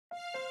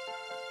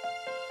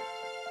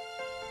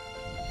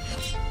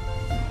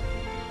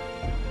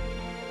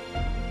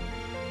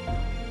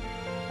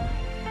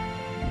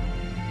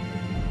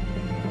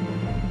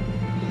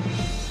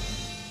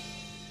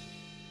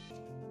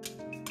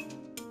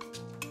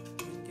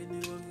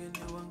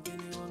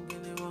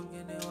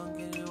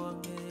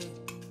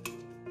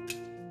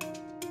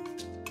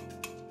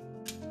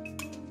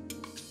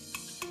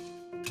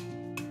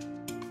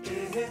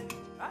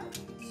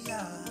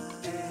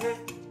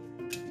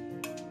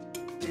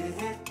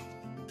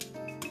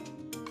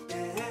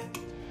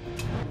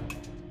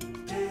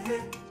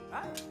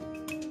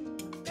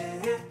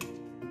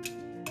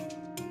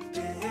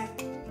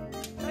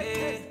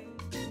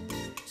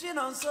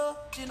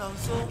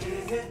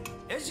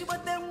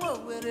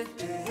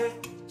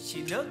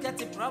She don't get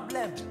the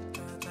problem.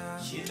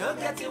 She don't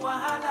get the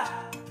wahala.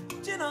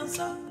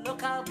 Chinonso,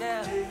 local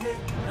girl.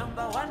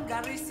 #1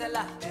 Gary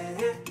seller.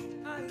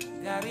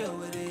 Gary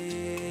over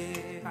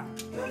there.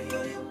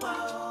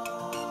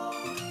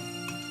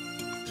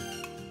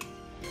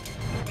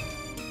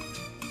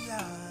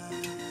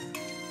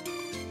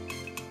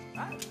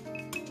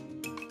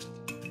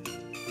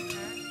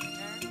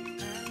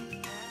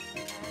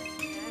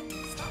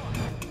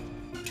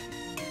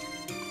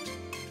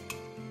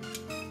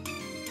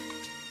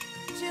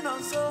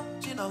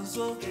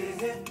 Chinonso,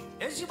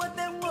 she but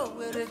them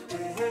over it.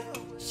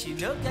 She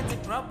don't get the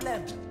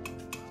problem.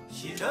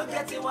 She don't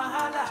get the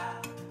wahala.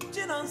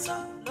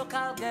 Chinonso,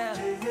 local girl.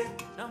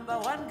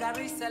 #1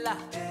 Gary seller.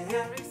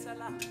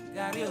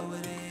 Gary over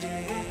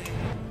there.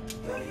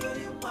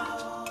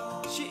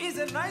 She is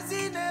a nice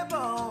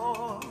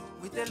neighbor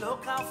with a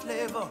local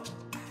flavor.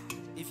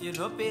 If you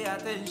don't pay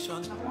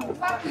attention.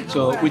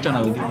 So which one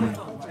are we doing?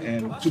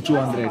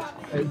 200.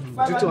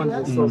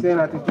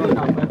 200.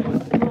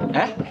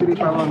 Eh?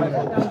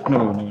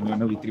 3,500.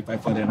 No, be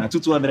 3,500. Now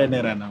 200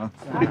 naira now.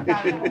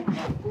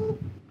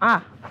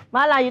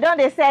 Mala, you don't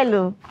they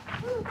sell?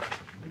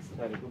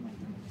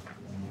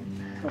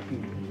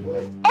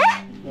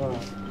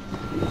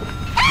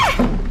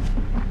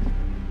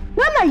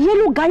 Where my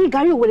yellow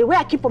Gary where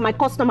I keep for my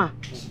customer?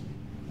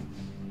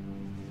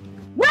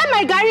 Where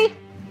my Gary?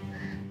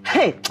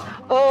 Hey,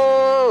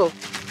 oh,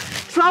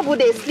 trouble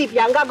they sleep.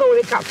 Yanga go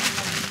wake up.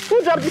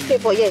 Who dropped this thing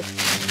for you?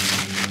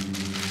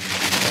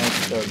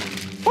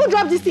 Who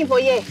dropped this thing for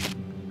you?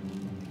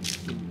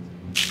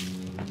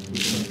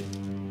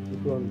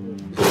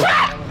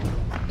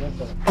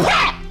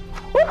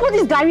 Who put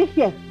this Gary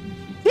here?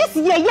 This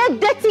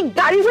dirty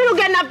Gary. We don't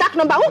get that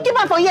number. Who give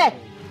her for you?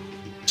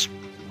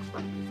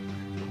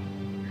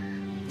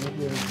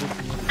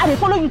 I will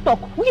follow you talk.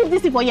 Who give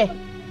this thing for you?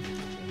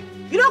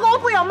 You don't go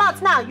open your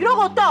mouth now. You don't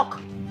go talk.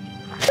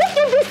 Who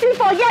give this thing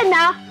for you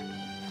now?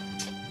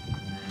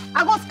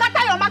 I go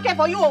scatter your market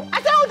for you.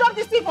 I say who drop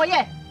this thing for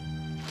you?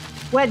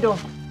 Well done.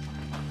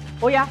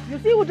 Oh yeah, you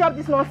see who dropped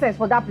this nonsense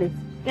for that place?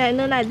 Yeah,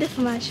 no, I did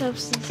for my shop.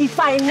 If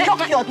I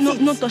knock your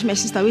teeth. No touch my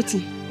sister,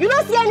 waiting. You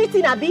don't see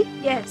anything, Abi?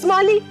 Yes.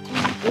 Smally?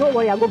 Don't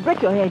worry, I go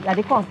break your head at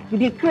the come. You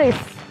did craze.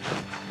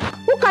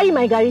 Who carry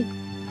my Gary?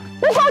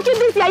 Who gon' keep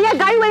this here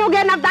Gary when you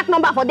get that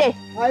number for there?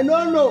 I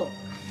don't know.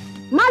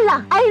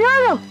 Mala, I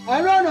don't know.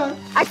 I don't know.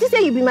 I still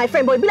say you be my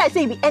friend, but it be like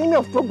say you be enemy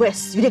of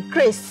progress. You the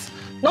craze.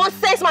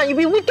 Nonsense, man. You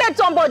be wicked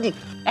somebody.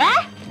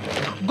 Eh?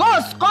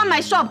 Ghost, come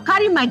my shop,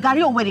 carry my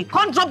Gary away.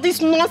 Can't drop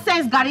this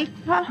nonsense, Gary.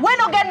 When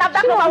you get that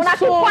number, we not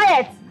keep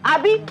quiet.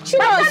 Abi,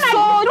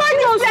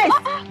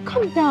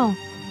 calm down.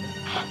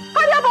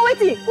 Hurry up and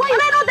waiting. Why you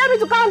don't tell me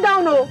to calm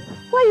down, no?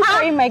 Why are you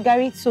carrying my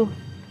Gary too?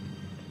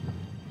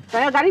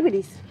 Can your Gary be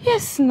this?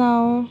 Yes,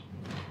 now.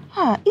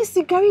 It's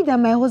the Gary that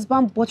my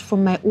husband bought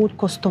from my old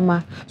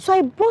customer. So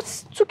I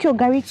took your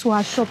Gary to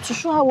our shop to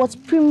show her what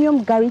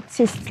premium Gary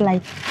tastes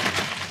like.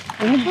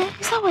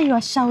 Is that why you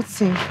are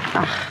shouting?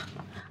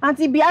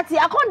 Auntie Beatty,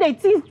 I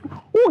can't think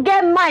who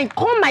get mine,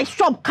 come my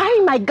shop, carry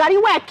my Gary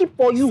where I keep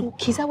for you.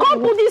 Okay,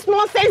 come put this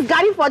nonsense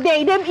Gary for there.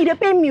 He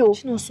pay me.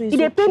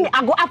 He pay me.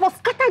 I will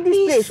scatter this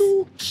place. It's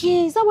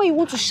okay. Is that why you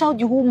want to shout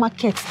the whole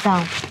market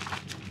down?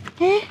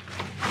 Eh?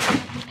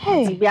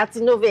 Hey. Auntie Beatty,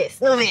 no verse.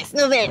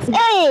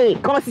 Hey,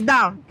 come sit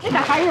down. Make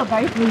I carry your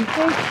Gary for you.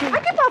 Thank you. I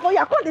keep her for you.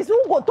 I can't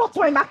who go touch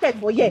my market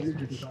for you. Who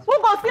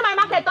go see my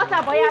market touch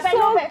her for you? It's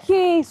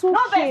okay. It's okay.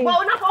 No verse,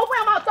 but now open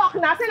your mouth talk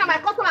now. Say na my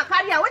customer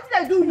carry her. What did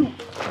they do you?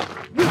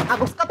 I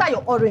go scatter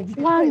your orange.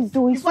 One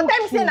do it. For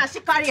time say na she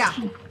carry her.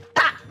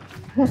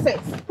 No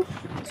sense.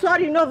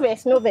 Sorry, no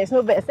verse.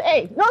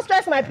 Hey, no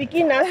stress my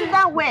pikin now. Sit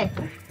down where?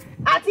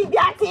 Auntie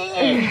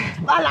Beatty.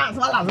 Balance.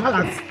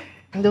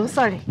 No,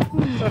 sorry.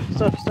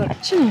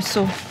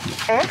 So,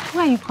 where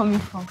are you coming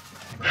from?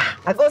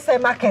 I go sell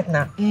market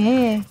now.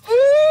 Yeah.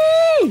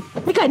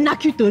 Make I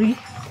knock you, Tori.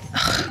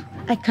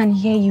 I can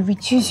hear you.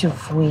 Reduce your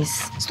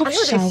voice. Stop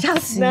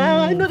shouting.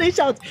 I know they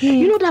shout.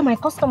 You know that my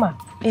customer?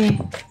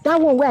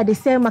 That one where they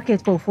sell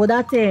market for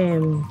that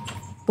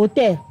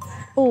hotel.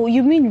 Oh,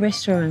 you mean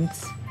restaurant?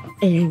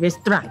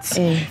 Restaurant.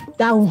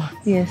 That one.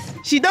 Yes.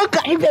 She don't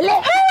carry belly.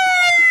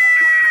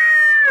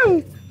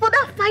 For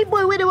that fine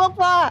boy where they work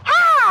for.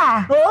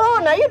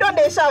 Oh, now you don't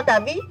they shout,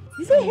 Abby.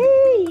 You say,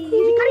 hey,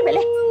 you carry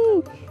belly.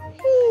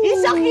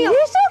 He's shocking you.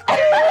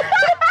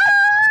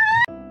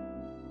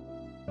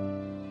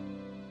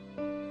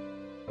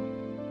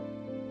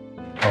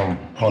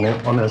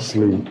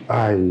 Honestly,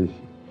 I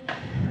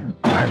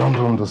don't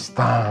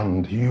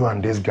understand you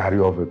and this Gary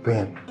of a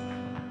thing.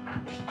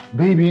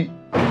 Baby,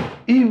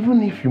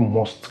 even if you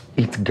must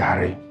eat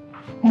Gary,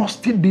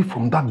 must it be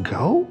from that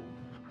girl?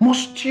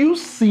 Must you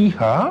see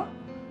her?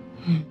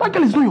 That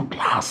girl is not your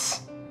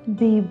class.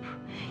 Babe,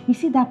 you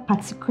see that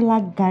particular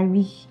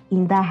Gary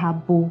in that her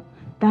bowl?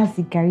 That's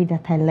the Gary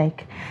that I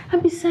like.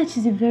 And besides,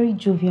 she's a very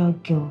jovial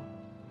girl.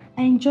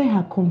 I enjoy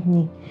her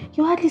company.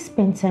 You hardly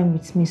spend time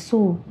with me,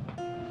 so...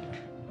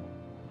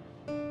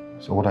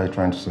 So what are you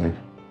trying to say?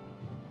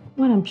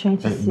 What I'm trying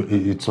to say...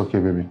 It's okay,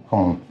 baby.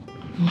 Come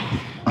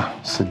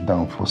on. Sit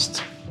down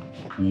first.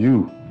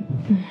 You.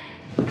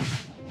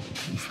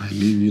 If I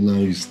leave you now,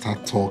 you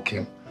start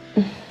talking.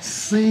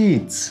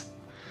 Sit.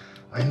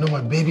 I know my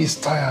baby is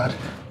tired.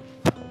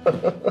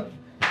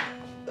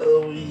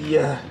 Oh,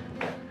 yeah.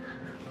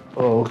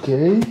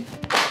 Okay.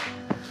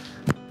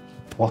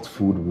 What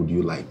food would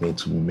you like me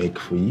to make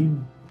for you?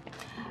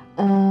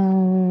 I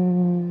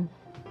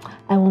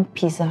want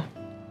pizza.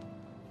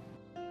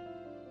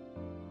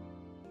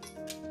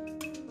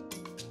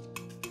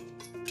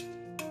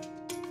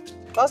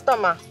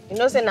 Customer, you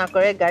know say na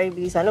correct Gary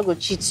be I no go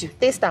cheat you.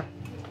 Taste am.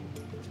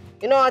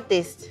 You know what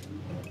taste?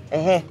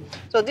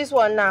 So this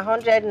one na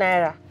 100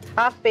 naira.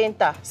 Half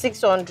painter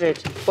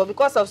 600. But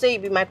because of say you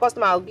be my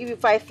customer, I'll give you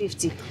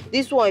 550.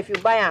 This one, if you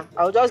buy am,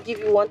 I'll just give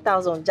you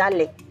 1,000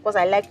 jale because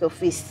I like your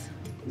face.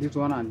 This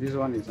one and this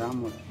one is how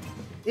much?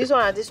 This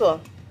one and this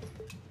one.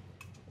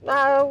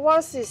 Nah,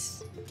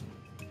 1,600.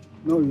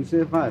 No, you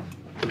say 5.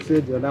 You say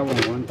the other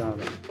one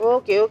 1,000.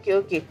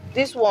 Okay.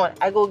 This one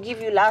I go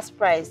give you last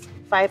price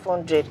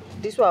 500.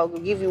 This one I will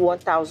give you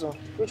 1,000.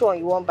 Which one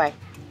you want buy?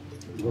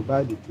 Go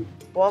buy the two.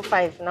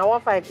 1,500. Now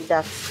 1,500 be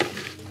that.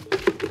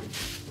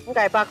 Think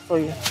I pack for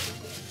you.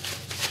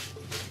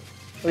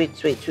 Wait.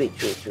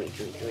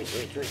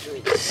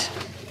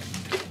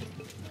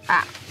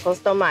 Ah,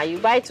 customer, you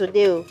buy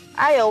today. Oh.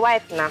 How your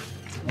wife now?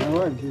 My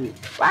wife do it.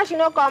 Why she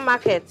no come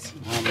market?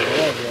 My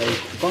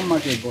wife come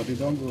market, but you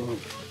don't go home.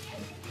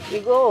 You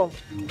go home.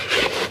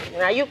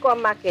 Now you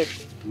come market.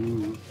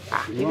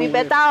 You be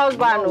better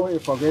husband. No, you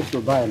forget to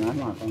buy, now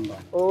I come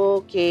back.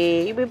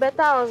 Okay, you be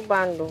better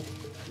husband.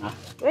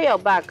 Where your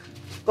bag?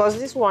 Because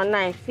this one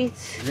now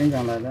fits. Bring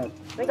them like that.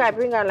 Make I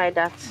bring her like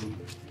that.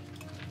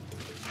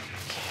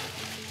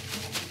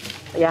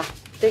 Yeah,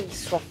 take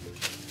this one.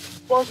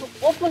 But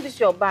open this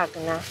your bag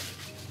now.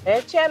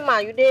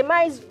 Chairman, you dey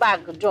nice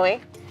bag, join.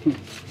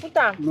 Put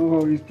am.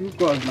 No, it's too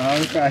cold now.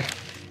 Okay.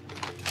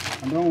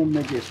 I don't want to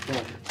make it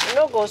spoil. You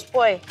no go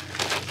spoil.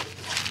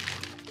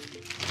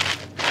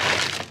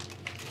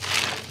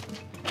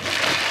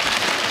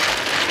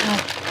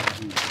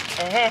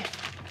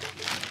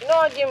 You no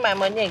wan give my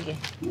money again?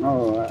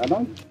 No, I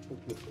don't.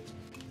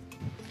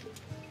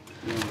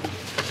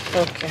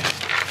 Okay.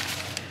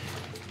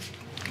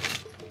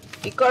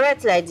 You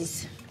correct like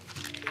this.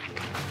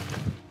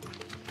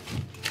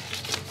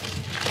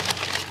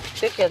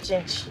 Take your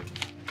change.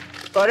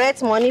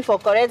 Correct money for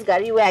correct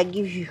Gary where I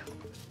give you.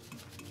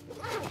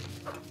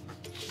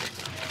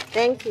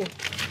 Thank you.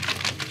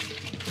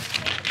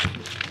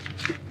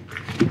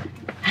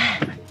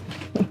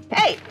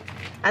 Hey,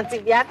 Auntie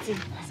Beatty.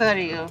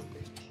 Sorry.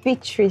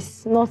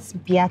 Beatrice, not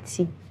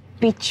Beatty.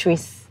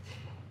 Beatrice.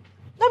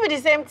 Not be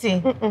the same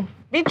thing.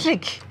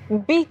 Beatrice.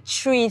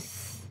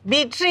 Beatrice.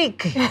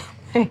 Beatrice.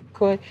 My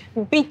God.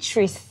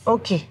 Beatrice.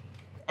 Okay.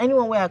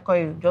 Anyone where I call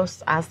you,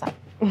 just answer.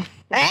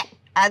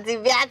 Auntie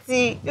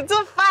Beatty, you're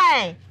too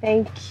fine.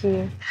 Thank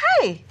you.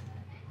 Hi.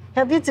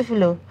 You're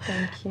beautiful, oh.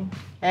 Thank you.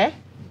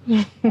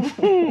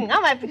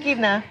 How my pikin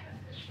now?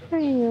 I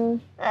know.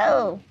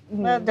 Oh,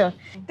 well done.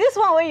 This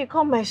one when you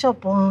come my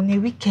shop on a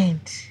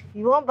weekend,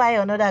 you won't buy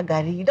another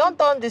Gary. You don't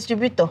turn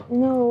distributor.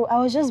 No, I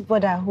was just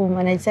bored at home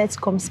and I decided to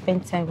come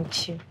spend time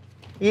with you.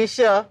 You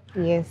sure?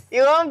 Yes.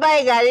 You won't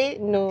buy Gary?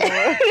 No.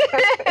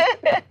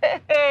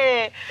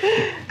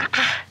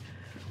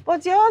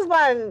 But your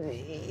husband,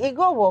 he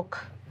go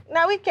work.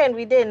 Now weekend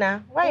we dey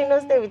now. Why you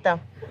not stay with him?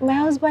 My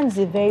husband is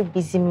a very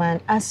busy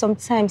man and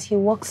sometimes he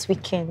works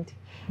weekend.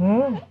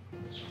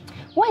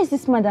 Why is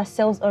this man that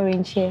sells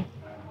orange here?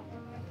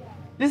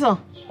 This one?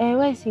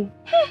 Where is he?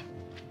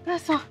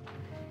 That's all.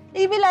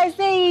 He be like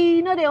say,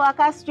 you know, they walk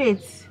out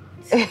straight.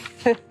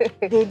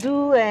 They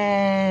do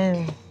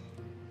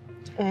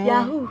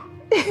Yahoo.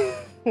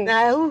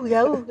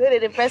 Yahoo. Where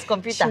they press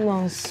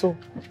computer. So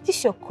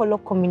this your color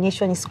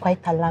combination is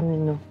quite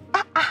alarming, no?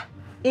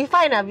 You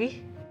fine,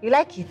 Abi? You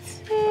like it?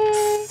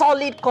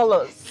 Solid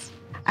colors.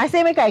 I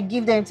say make I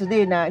give them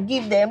today now.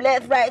 Give them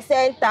left, right,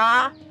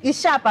 center. It's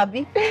sharp,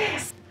 Abi.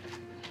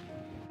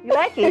 You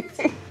like it?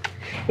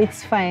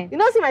 It's fine. You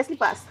don't see my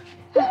slippers?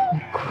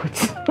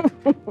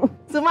 Good.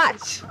 Too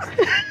much.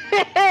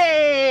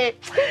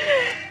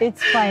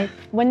 It's fine.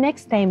 But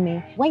next time,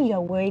 when you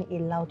are wearing a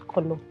loud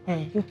color,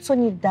 you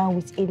turn it down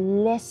with a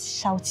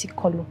less shouty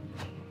color.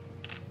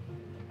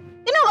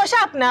 You know go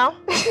sharp now.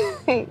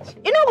 You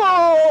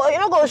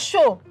know go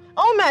show.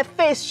 All my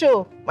face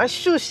show. My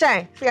shoe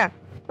shine. Yeah,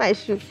 my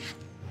shoe.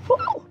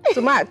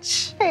 Too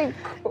much.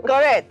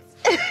 Correct.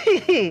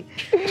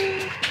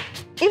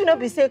 If not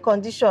be say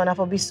condition, I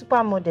for be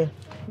supermodel.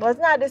 But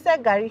now they say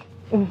Gary.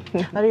 And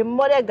the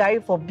model Gary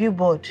for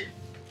billboard.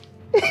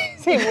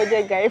 Say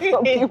model Gary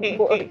for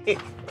billboard.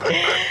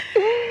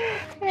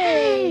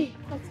 Hey.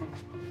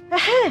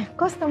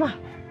 Customer.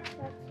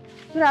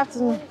 Good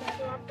afternoon.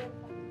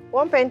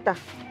 One penta.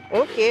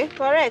 Okay,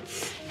 correct.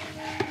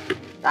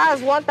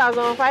 That's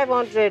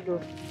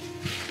 1,500.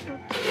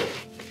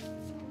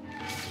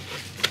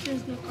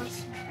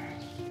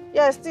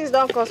 Yes, things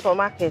don't cost for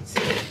market.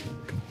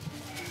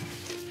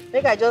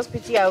 Make I just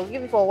pity, I will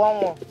give you for one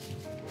more.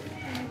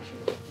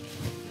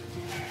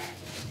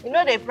 You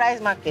know the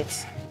price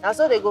markets. And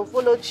so they go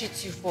follow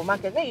cheat you for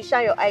market. Then you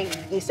shine your eye,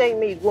 they say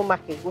you go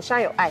market, go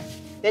shine your eye.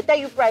 They tell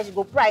you price, you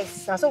go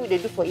price. And so we they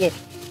do for here.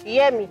 You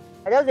hear me?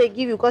 I just they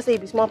give you because they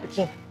be small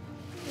picking.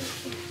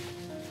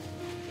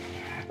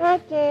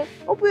 Okay.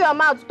 Open your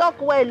mouth,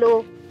 talk well,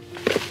 oh.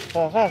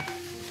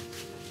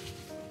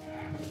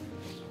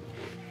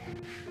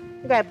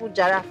 Think I put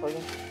Jara for you.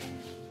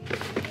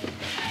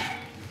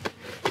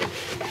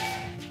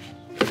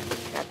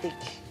 I take.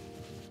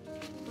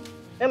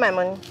 Where my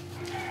money?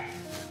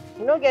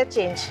 You don't get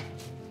change.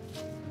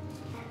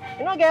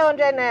 You don't get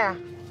 100 naira.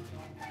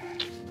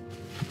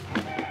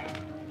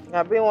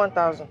 I bring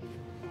 1,000.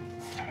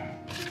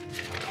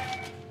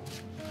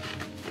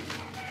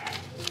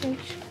 Thank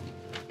you.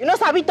 You know,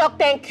 Sabi talk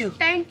thank you.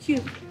 Thank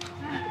you.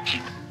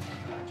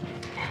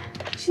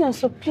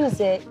 So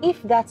please,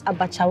 if that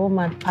abacha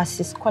woman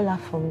passes, call her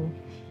for me.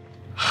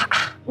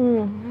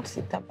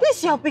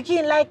 This your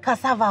pikin like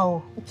cassava,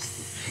 oh.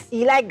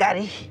 He like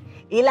Gary.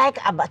 He like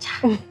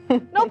abacha.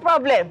 No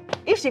problem.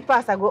 If she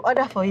pass, I go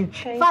order for you.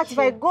 In fact, if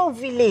I go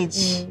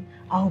village,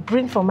 I'll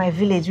bring from my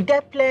village. You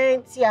get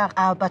plenty of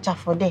abacha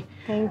for there.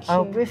 Thank you.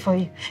 I'll bring for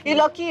you. You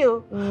lucky,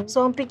 you.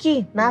 Some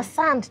pikin, na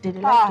sand they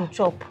like to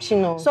chop.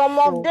 Some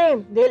of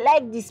them, they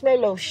like the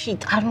smell of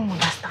shit. I don't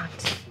understand.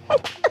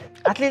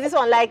 At least this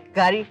one like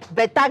Gary.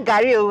 Better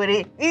Gary over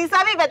there. You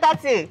sabi better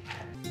thing.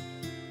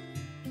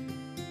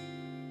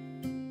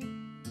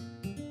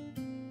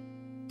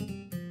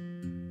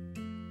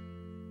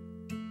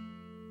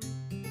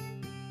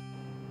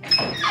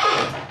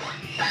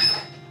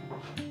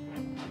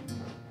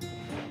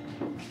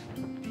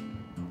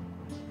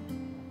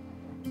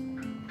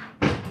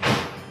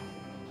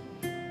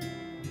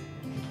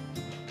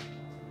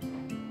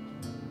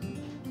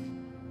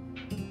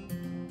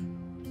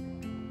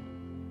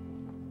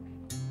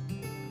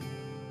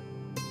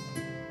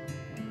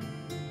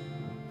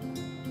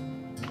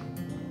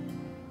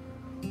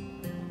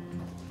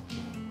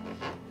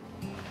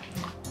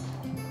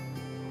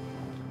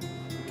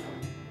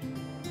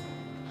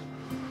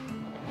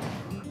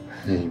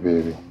 Hey,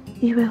 baby.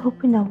 You were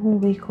hoping I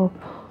won't wake up.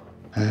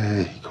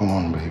 Hey, come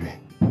on, baby.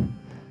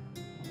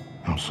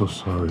 I'm so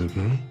sorry,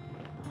 okay?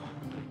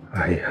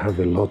 I have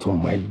a lot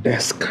on my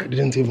desk. I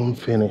didn't even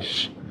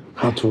finish.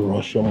 Had to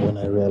rush home when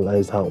I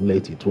realized how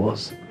late it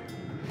was.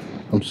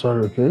 I'm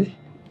sorry, okay?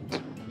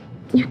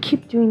 You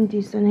keep doing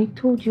this, and I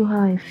told you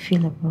how I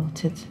feel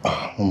about it.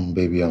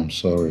 Baby, I'm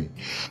sorry.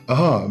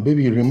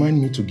 Baby,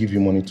 remind me to give you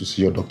money to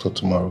see your doctor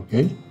tomorrow,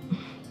 okay?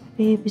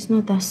 Babe, it's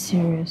not that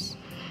serious.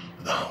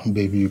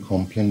 Baby, you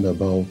complained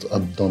about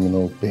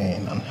abdominal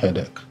pain and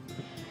headache.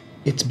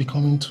 It's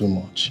becoming too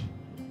much.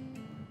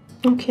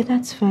 Okay,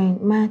 that's fine.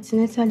 My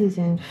antenatal is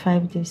in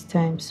 5 days'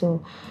 time,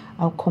 so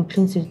I'll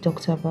complain to the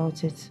doctor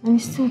about it. And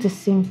it's still the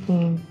same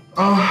thing.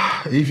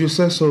 If you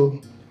say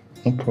so,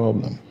 no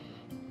problem.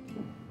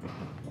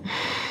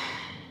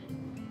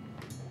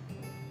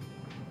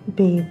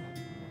 Babe,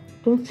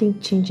 don't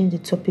think changing the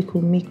topic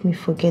will make me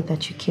forget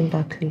that you came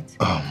back late.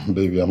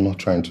 Baby, I'm not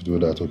trying to do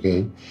that,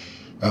 okay?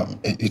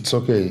 It's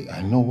okay.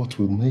 I know what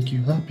will make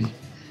you happy.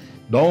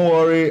 Don't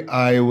worry,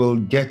 I will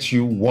get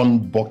you 1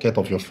 bucket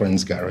of your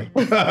friend's Gary.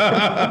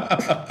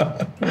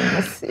 I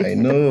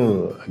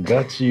know, I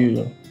got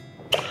you.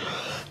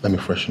 Let me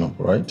freshen up,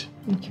 all right?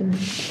 Thank you.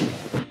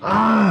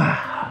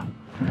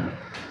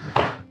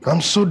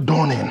 I'm so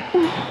done in.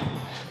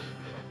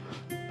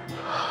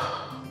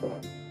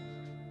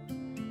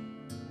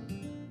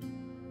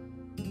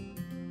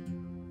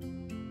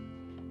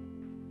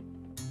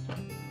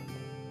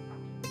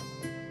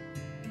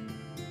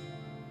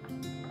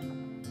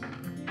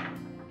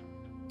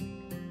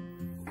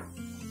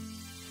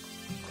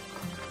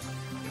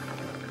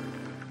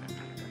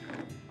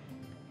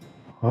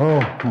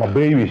 Oh, my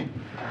baby.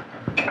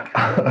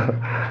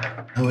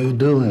 How are you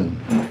doing?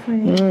 I'm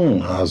fine.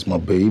 How's my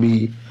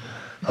baby?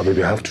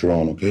 Baby, I have to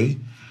run, okay?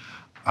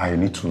 I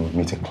need to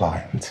meet a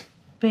client.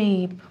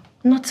 Babe,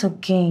 not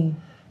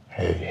again.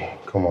 Hey,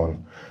 come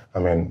on.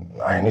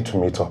 I need to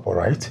meet up, all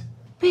right?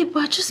 Babe,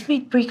 I just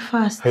made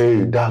breakfast.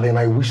 Hey, darling,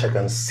 I wish I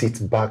can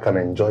sit back and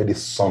enjoy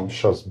this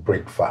sumptuous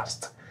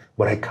breakfast.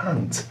 But I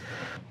can't.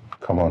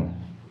 Come on,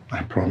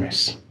 I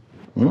promise.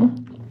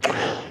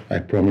 I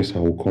promise I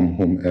will come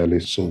home early,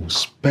 so we'll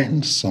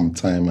spend some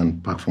time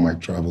and pack for my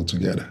travel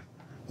together,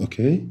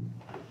 okay?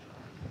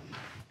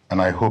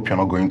 And I hope you're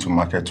not going to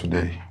market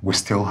today. We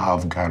still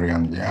have Gary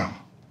and Yam.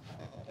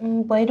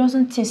 But it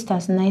doesn't taste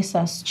as nice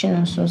as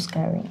Chinonso's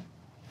Gary.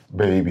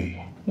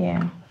 Baby.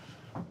 Yeah.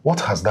 What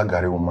has that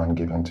Gary woman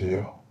given to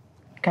you?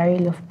 Gary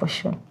love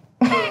potion.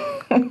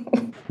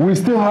 We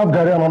still have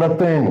Gary and other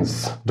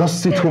things.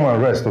 Just sit home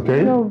and rest,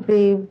 okay? No,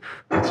 babe.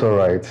 It's all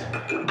right.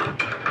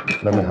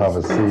 Let me have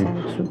a seat.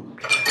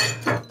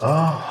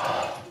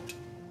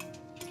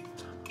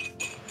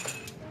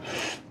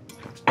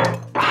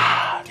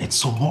 It's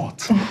so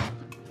hot.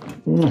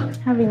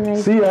 Have a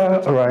nice See ya.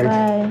 All right.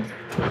 Bye.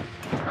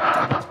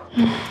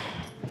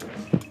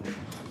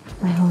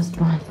 My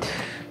husband.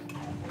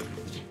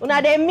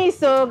 Una dey miss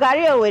so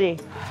Gary Owere.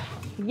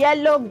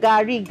 Yellow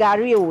Gary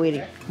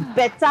Owere.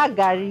 Better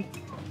Gary.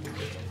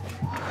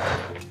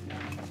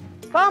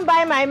 Come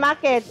buy my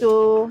market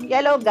to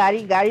yellow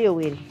Gary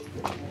Owere.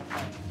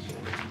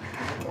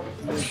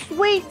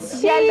 Sweet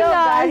yellow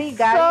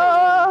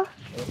Gary.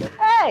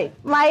 Hey,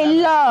 My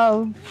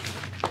love.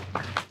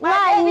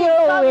 my baby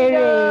coming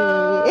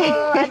oh.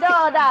 I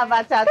don't order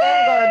abacha, thank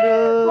God.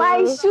 Oh.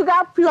 My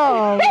sugar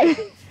plum.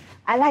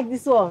 I like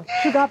this one.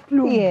 Sugar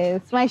plum.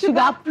 Yes, my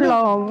sugar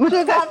plum.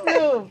 Sugar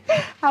plum.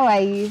 How are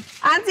you?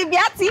 Auntie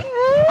Beatty.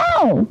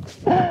 Oh.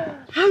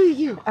 How are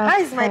you? How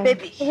is my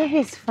baby? Baby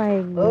is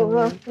fine.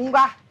 Oh,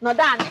 Ngwa, no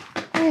down.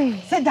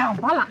 Hey, Sit down,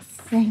 balance.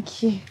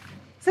 thank you.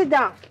 Sit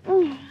down.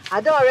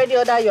 I don't already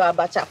order your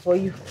abacha for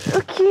you.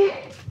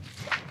 Okay.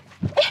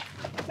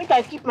 Make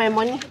I keep my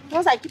money.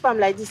 Once I keep them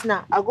like this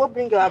now, I'll go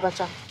bring your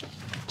abacha.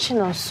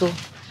 Chinonso,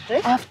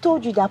 Eh? I've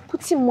told you that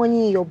putting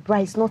money in your bra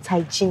is not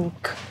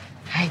hygienic.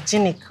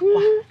 Hygienic.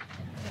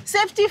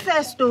 Safety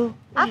first, though.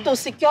 I have to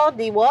secure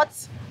the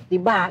what? The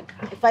bag.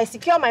 If I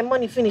secure my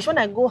money finish, when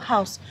I go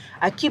house,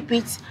 I keep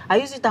it. I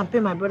use it and pay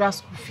my brother's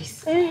school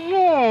fees.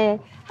 Hey,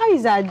 how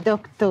is our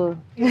doctor?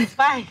 It's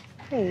fine.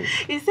 Hey.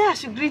 He said I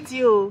should greet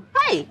you.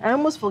 Hi, I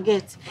almost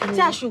forget. He said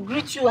I should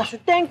greet you. I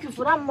should thank you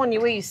for that money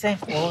where you sent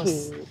for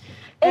us.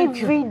 Thank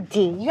you. Every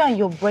day, you and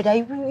your brother,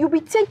 you'll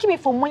be thanking me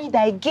for money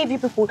that I gave you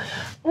people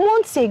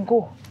months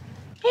ago.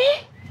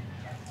 Eh?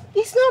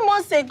 It's not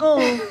months ago.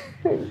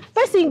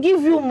 Person give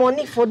you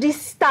money for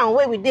this town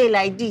where we dey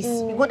like this.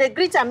 You go to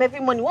greet them every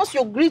morning. Once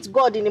you greet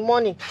God in the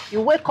morning, you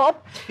wake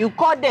up, you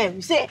call them,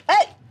 you say,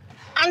 hey,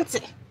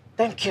 auntie,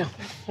 thank you.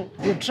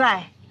 You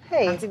try.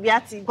 Hey. Auntie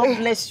Beatty, God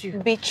bless you.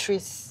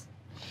 Beatrice,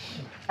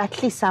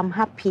 at least I'm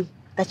happy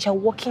that you're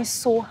working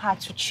so hard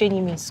to train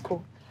him in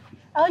school.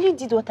 I only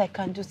did what I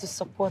can do to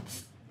support.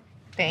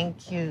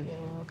 Thank you.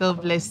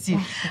 God bless you.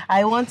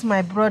 I want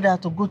my brother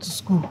to go to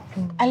school.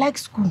 I like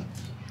school.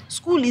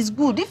 School is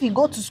good. If you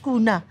go to school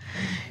now,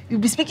 you'll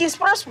be speaking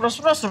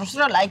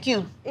like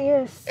you.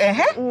 Yes.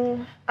 And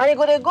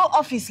you go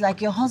office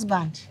like your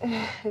husband.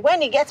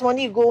 When you get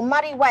money, you go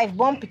marry wife,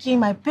 born pikin.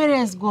 My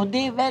parents go,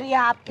 they very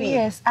happy.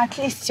 Yes, at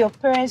least your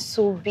parents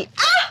will be...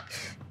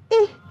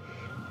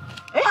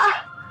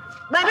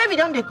 My baby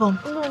don't they come?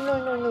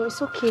 No,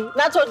 it's okay.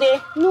 Not today.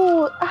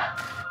 No,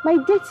 my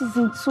date is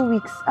in 2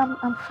 weeks.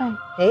 I'm fine.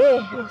 Hey.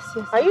 Yes.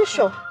 Are you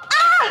sure?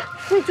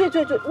 Wait. What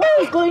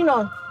is going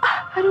on?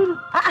 I don't know.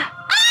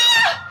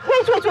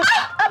 Wait. Beg,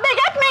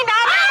 help me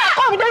now.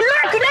 Come, they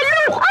look.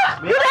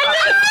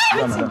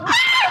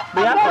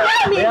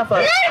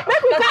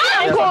 Make we carry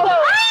and go.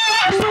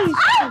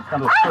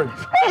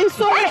 Hey,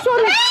 sorry.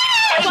 Sorry.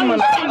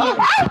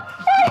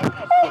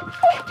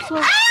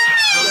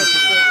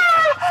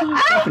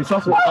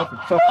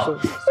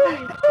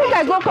 Make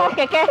I go call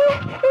Keke.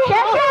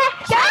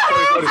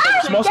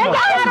 Small.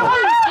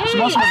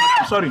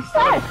 Sorry.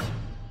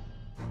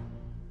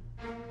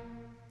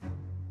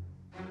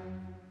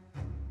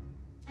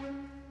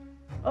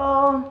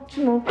 Oh,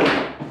 Chimo.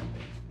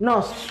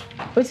 Nurse,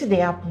 wetin dey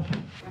happen?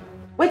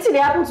 Wetin dey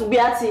happen to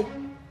Beatty?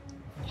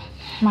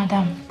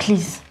 Madam,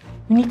 please,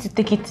 you need to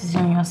take it easy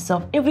on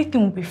yourself.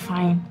 Everything will be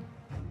fine.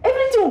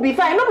 Everything will be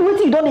fine. No be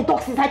wetin you don dey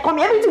talk since I come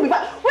here. Everything will be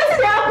fine. Wetin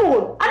dey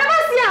happen? I never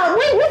see her.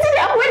 Wetin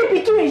dey happen when the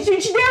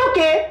pikin she dey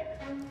okay?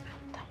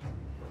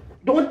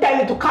 Don't tell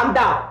me to calm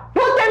down.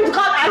 Don't tell me to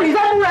calm down. Is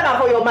that runner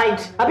for your mind?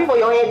 Abi for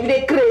your head? You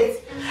dey craze.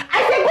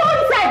 I say go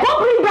inside. Go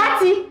bring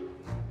Beatty.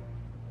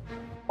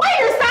 Why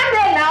you stand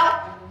there now?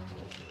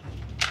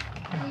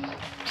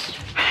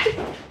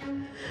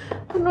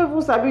 I don't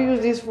even sabi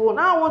use this phone.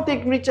 I won't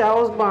take reach her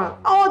husband.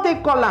 I won't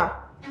take call her.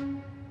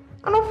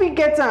 I don't fit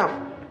get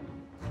am.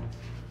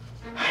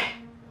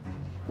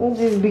 What's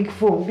this big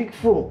phone?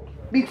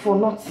 Big for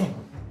nothing.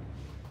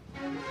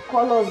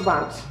 Call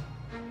husband.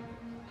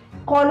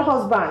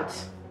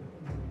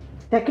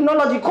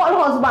 Technology, call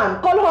husband.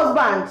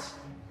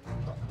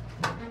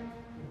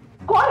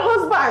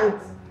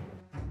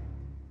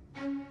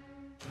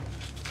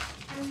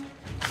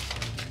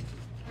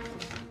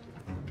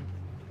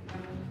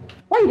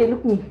 Why you dey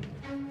look me?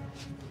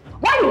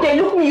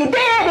 You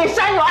there, they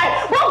shine your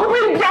eye. Go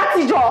bring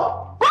Beatty,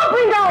 Joe. Go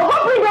bring down.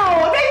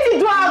 Beatty,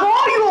 Joe. I go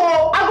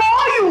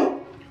owe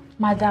you.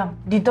 Madam,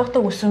 the doctor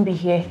will soon be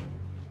here.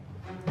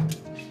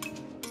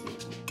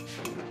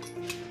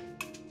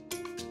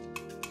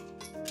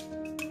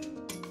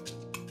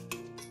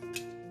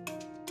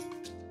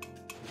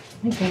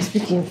 Make I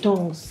speak in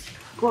tongues.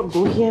 God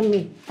go hear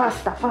me.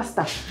 Faster.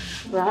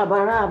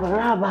 Rabba, rabba,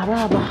 rabba,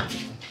 rabba.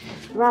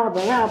 Rabba,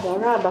 rabba,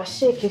 rabba.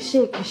 Shake it,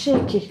 shake it,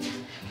 shake it.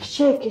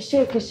 Shake it,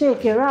 shake it,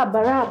 shake it. Rabba,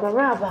 rabba,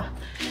 rabba.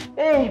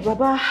 Hey,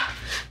 Baba.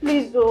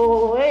 Please,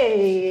 oh,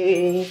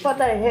 hey.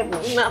 Father in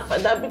heaven. Nah,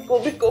 Father,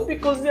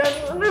 because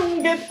let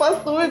me get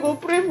past away. Go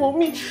pray for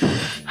me.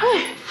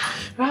 Hey.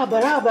 Rabba,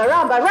 rabba,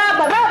 rabba,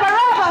 rabba, rabba,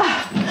 rabba.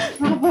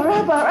 Rabba,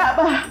 rabba,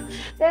 rabba.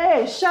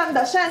 Hey,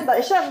 Shanda,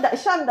 Shanda, Shanda,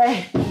 Shanda.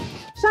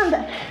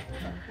 Shanda.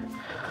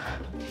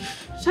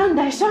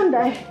 Shanda,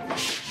 Shanda.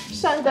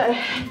 Shanda.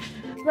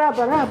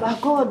 Rabba, rabba,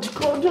 God,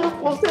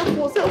 help us, help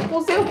us, help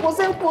us, help us,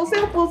 help us,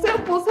 help us,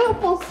 help us,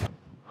 help us.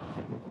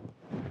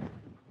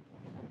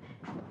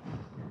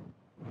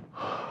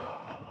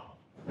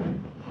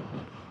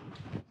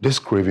 This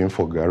craving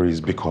for Gary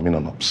is becoming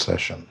an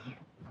obsession.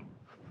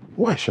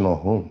 Why is she not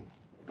home?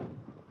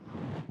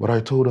 But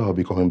I told her I'll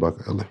be coming back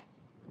early.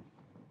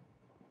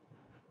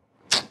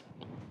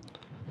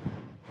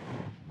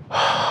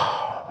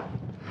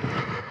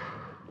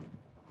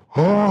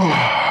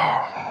 Oh.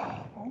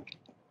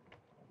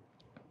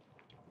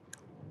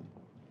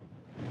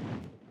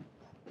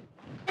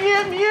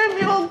 Hear me,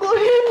 oh God,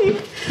 hear me.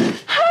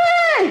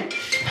 Hey!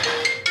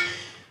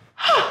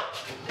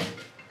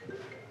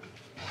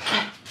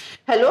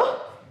 Hello?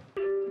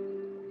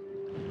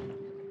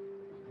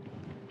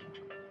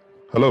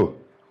 Hello?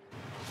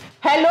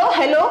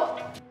 Hello?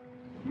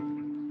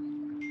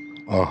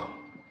 Ah,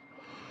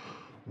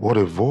 what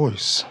a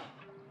voice.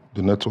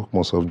 The network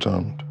must have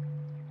jammed.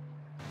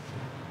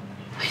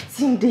 What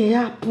thing they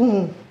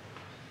happen?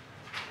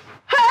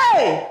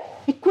 Hey!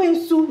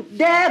 Ikwensu,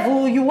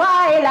 devil, you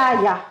are a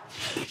liar.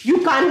 You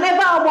can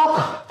never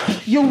walk.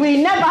 You will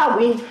never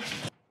win.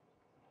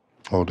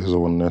 Oh, this is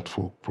our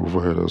network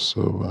provider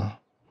server.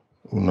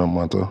 Una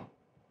matter.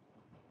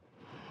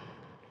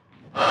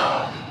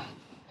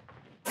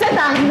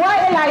 Satan, you are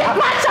a liar.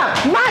 Match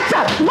up.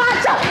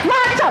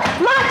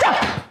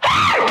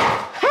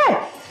 Hey!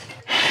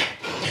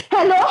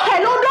 Hello,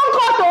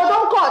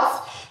 don't cut.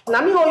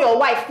 Now me hold your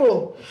wife's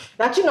phone.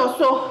 That you know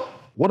so.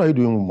 What are you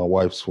doing with my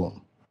wife's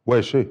phone? Where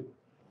is she?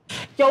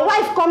 Your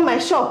wife come my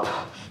shop.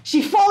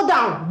 She fall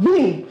down,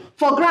 boom,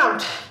 for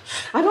ground.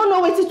 I don't know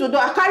what to do.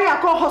 I carry her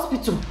call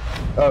hospital.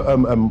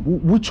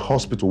 Which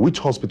hospital?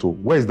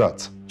 Where is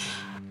that?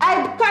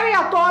 I carry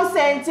her call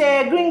St.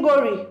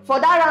 Gregory for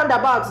that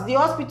roundabout, the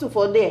hospital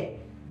for there.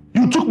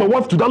 You took my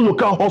wife to that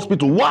local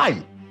hospital.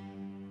 Why?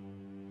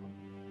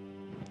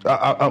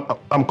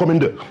 I'm coming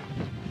there.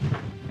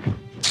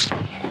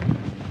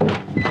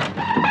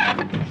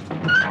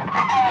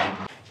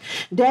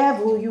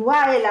 Devil, you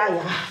are a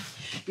liar.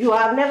 You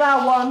have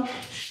never won.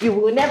 You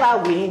will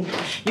never win.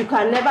 You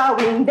can never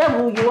win.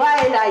 Devil, you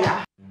are a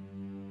liar.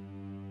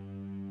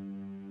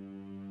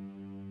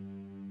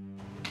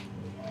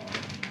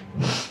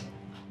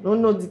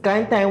 Don't know the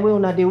kind time we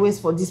una dey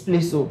waste for this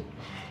place, so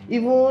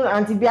even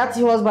Auntie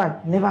Beatty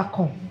husband never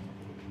come.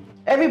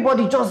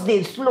 Everybody just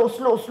dey slow.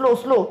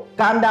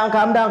 Calm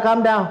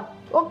down.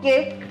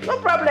 Okay, no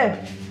problem.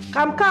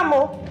 Calm,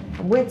 oh.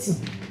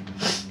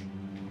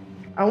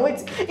 I'm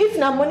waiting. If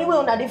na money we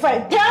una dey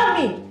find, tell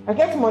me. I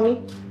get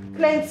money,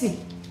 plenty.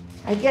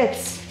 I get.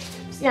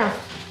 See,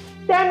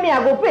 tell me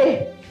I go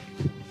pay.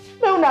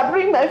 May una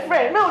bring my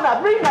friend.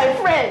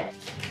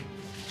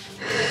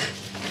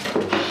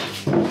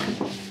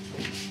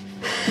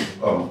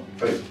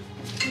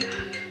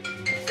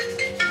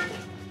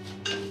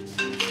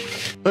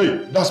 Hey,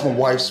 that's my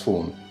wife's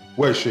phone.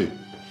 Where is she?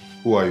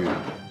 Who are you?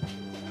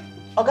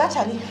 Oga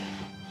Charlie,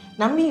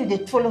 na me you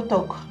dey follow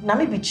talk. Na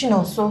me be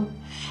Chino, so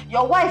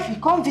your wife, you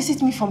come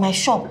visit me for my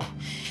shop.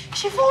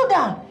 She fall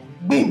down.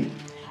 Bim.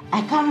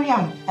 I carry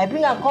am. I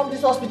bring am come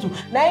this hospital.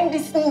 Now in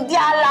this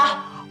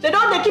Indiala. They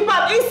don't keep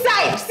am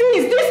inside.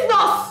 See, this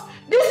nurse.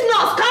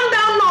 Calm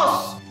down,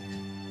 nurse.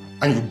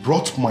 And you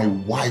brought my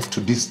wife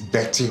to this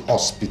dirty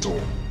hospital.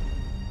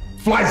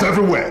 Flies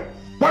everywhere.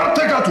 Why not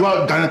take her to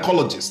a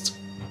gynecologist?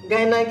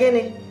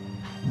 Gyne.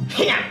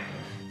 Yeah.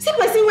 See,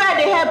 person where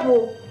they help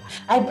you.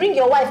 I bring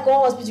your wife go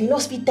hospital. You no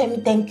speak, tell me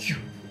thank you.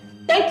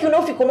 Thank you,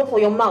 no fit come for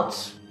your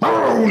mouth.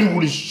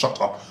 Holy, shut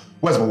up.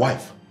 Where's my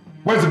wife?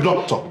 Where's the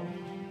doctor?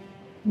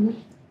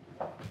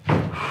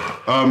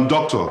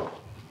 Doctor.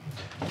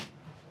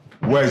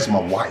 Where's my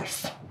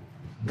wife?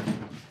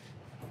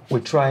 We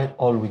tried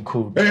all we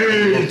could.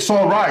 Hey, it's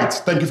all right.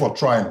 Thank you for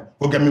trying.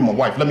 Go get me my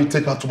wife. Let me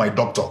take her to my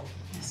doctor.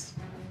 Yes.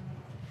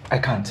 I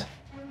can't.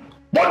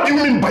 What do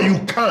you mean by you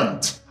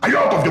can't? Are you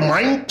out of your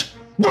mind?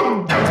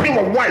 Go get me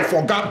my wife,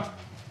 for God.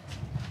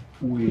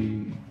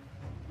 We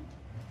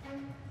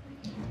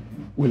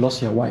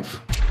lost your wife,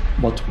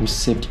 but we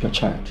saved your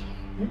child.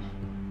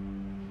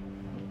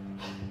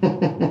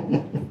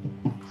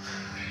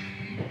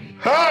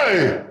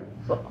 Hey!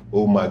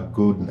 Oh my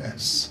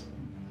goodness.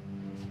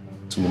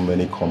 Too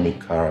many comic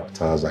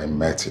characters I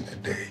met in a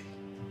day.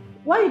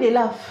 Why they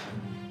laugh?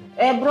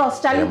 Bros,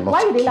 Charlie,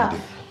 why they laugh?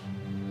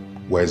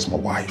 Where's my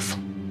wife?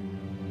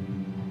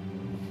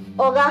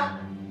 Oga,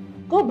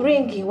 go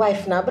bring your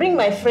wife now. Bring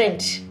my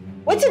friend.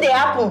 What did they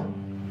happen?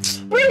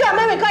 Bring her,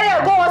 let me carry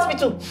her go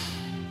hospital.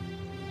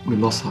 We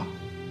lost her.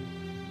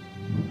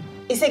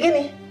 It's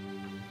again.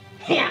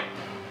 Yeah.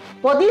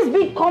 For this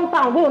big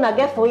compound we wanna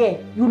get for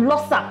here, you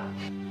lost her.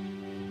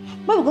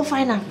 Where we go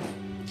find her?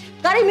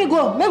 Carry me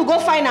go. Maybe go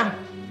find her.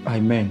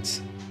 I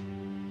meant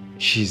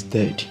she's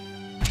dead.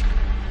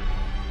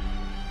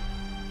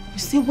 You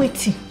still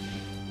waiting?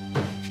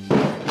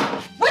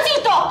 What do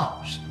you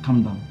talk?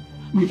 Calm down.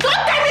 Don't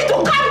tell me to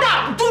calm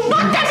down! Do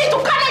not tell me to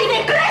calm down! You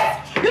dey crazy!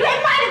 You dey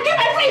mad! You kill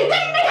my friend! You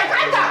tell me make I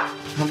calm down!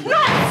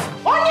 Not!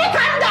 Only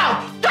calm down!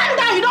 Calm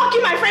down! You don't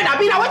kill my friend!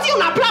 Abi, now what you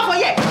gonna plan for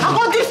here? I'm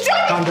gonna destroy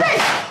this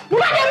place! You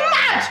are dey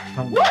mad!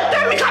 Don't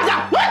tell me calm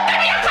down! Don't tell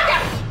me to calm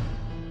down!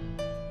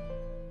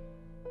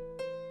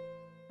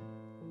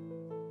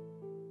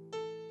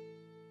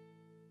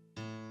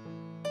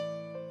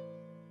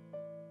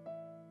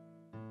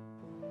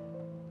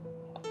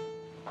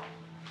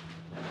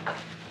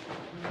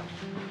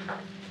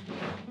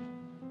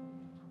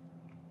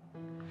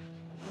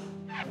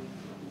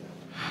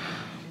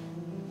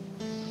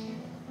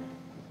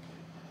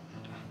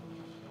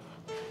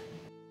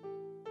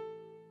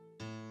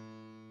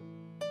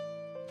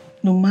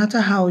 No matter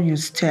how you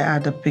stare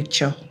at the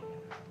picture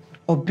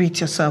or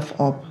beat yourself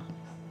up,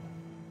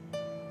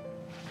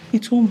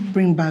 it won't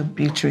bring back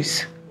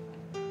Beatrice.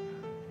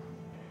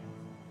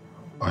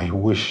 I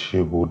wish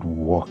she would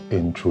walk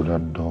in through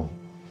that door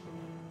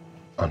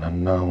and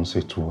announce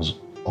it was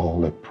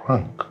all a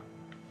prank.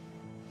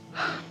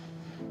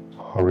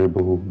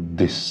 Horrible,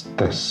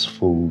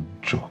 distasteful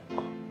joke.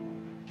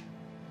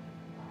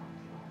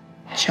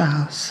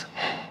 Charles.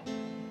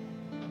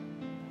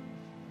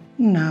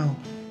 Now.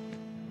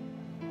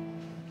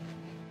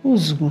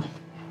 Uzgu.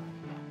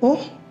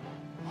 Oh,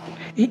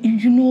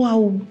 you know I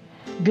will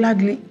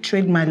gladly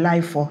trade my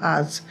life for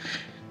hers,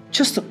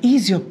 just to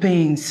ease your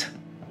pains.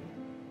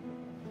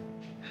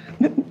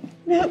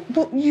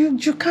 But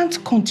you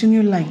can't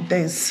continue like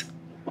this.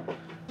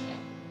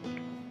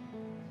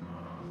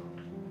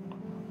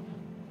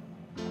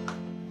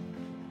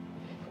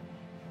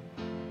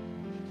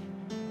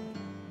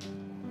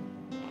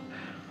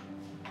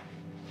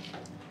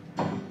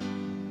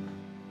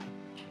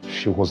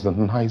 She was the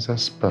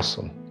nicest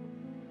person.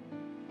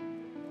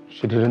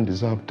 She didn't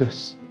deserve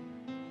this.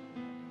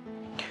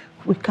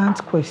 We can't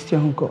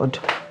question God.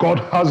 God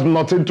has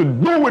nothing to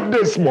do with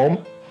this,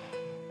 Mom.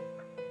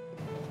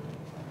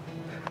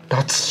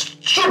 That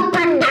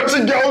stupid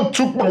dirty girl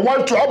took my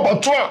wife to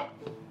abattoir.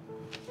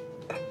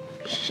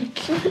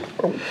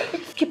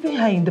 Keeping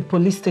her in the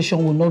police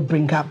station will not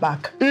bring her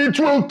back. It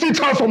will teach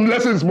her some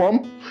lessons,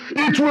 Mom.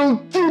 It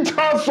will teach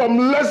her some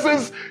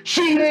lessons.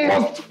 She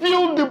must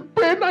feel the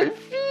pain I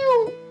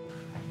feel.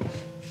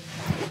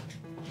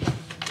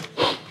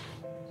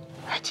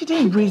 I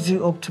didn't raise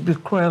you up to be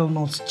cruel,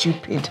 not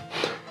stupid.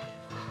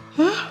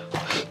 Huh?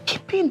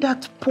 Keeping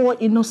that poor,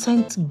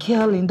 innocent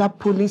girl in that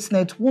police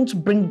net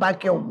won't bring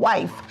back your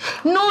wife.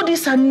 No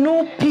this and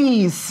no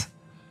peace.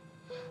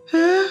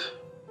 Huh?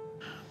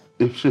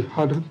 If she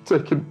hadn't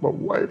taken my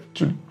wife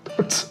to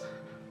that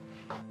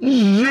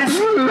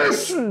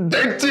useless,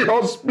 dirty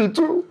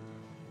hospital,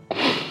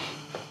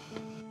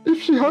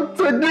 if she had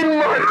taken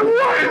my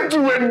wife to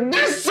a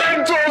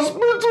decent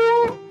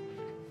hospital,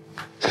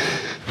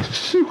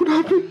 she would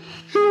have been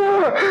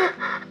here.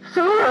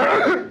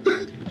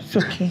 It's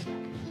okay.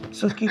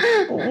 It's okay.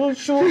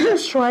 She was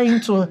just trying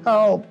to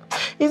help.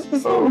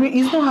 It's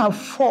not her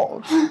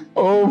fault.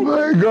 Oh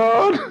my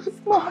God.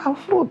 It's not her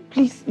fault.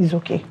 Please, it's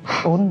okay.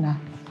 Oh, no.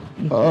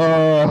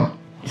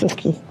 It's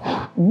okay.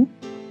 Hmm?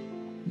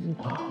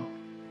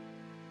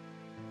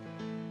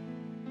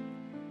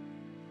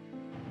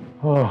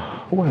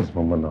 Where's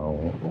Mama now?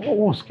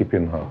 What's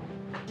keeping her?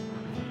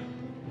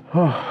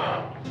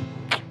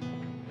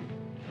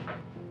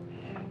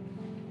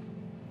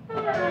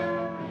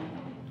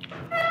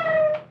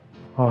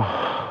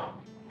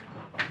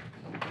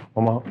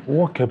 Mama,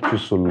 what kept you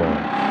so long?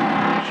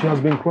 She has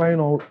been crying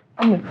all...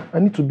 I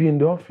need to be in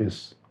the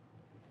office.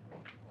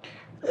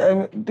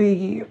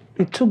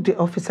 It took the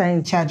officer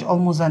in charge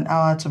almost an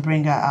hour to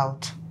bring her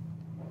out.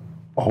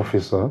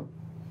 Officer?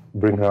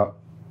 Bring her...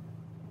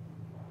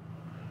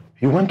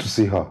 You went to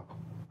see her?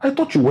 I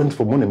thought you went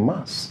for morning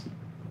mass.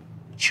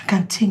 You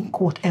can think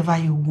whatever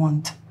you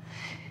want.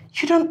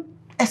 You don't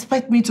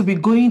expect me to be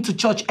going to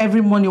church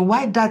every morning.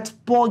 Why that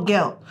poor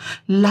girl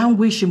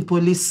languish in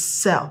police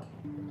cell?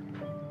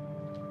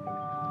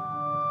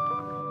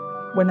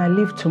 When I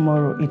leave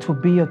tomorrow, it will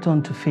be your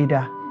turn to feed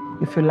her.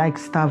 If you like,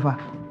 starve her.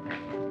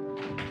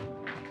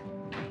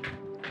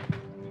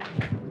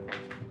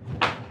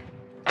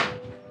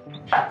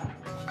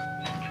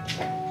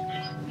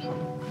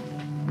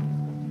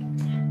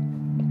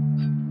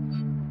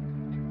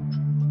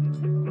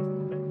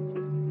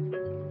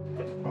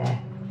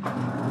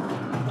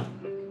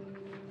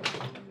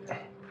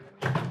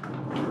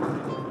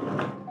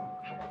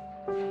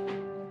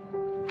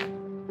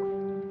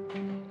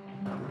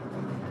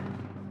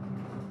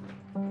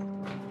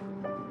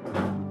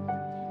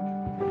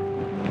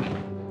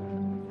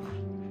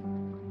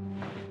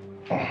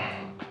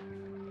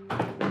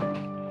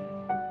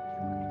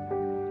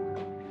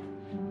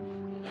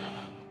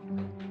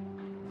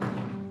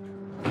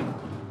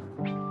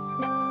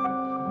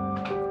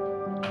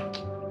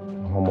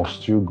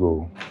 must you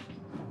go?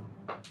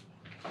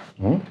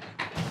 Hmm?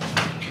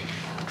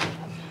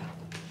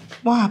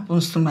 What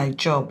happens to my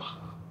job?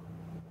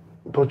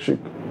 But you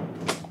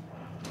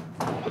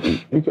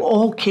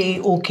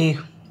Okay.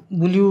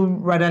 Will you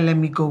rather let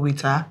me go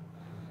with her?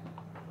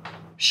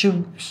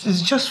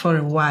 It's just for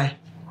a while.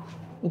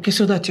 Okay,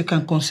 so that you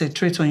can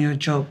concentrate on your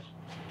job.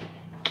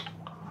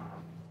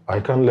 I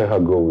can't let her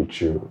go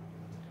with you.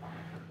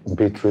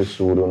 Beatrice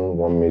wouldn't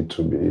want me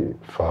to be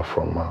far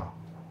from her.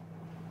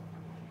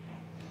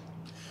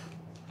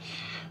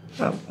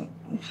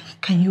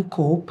 Can you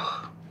cope?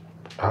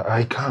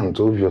 I can't,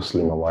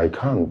 obviously, Mama, I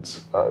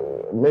can't.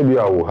 Maybe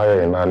I will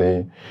hire a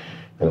nanny,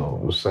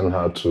 send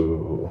her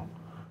to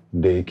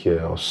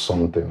daycare or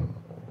something,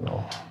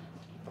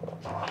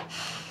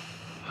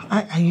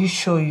 Are you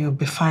sure you'll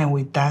be fine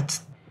with that?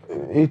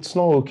 It's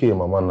not okay,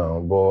 Mama, now,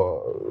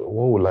 but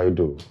what will I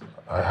do?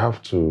 I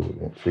have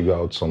to figure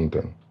out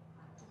something.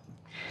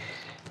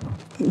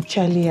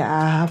 Charlie,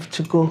 I have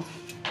to go.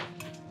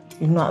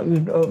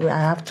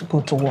 I have to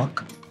go to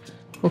work.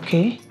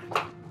 Okay?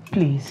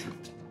 Please.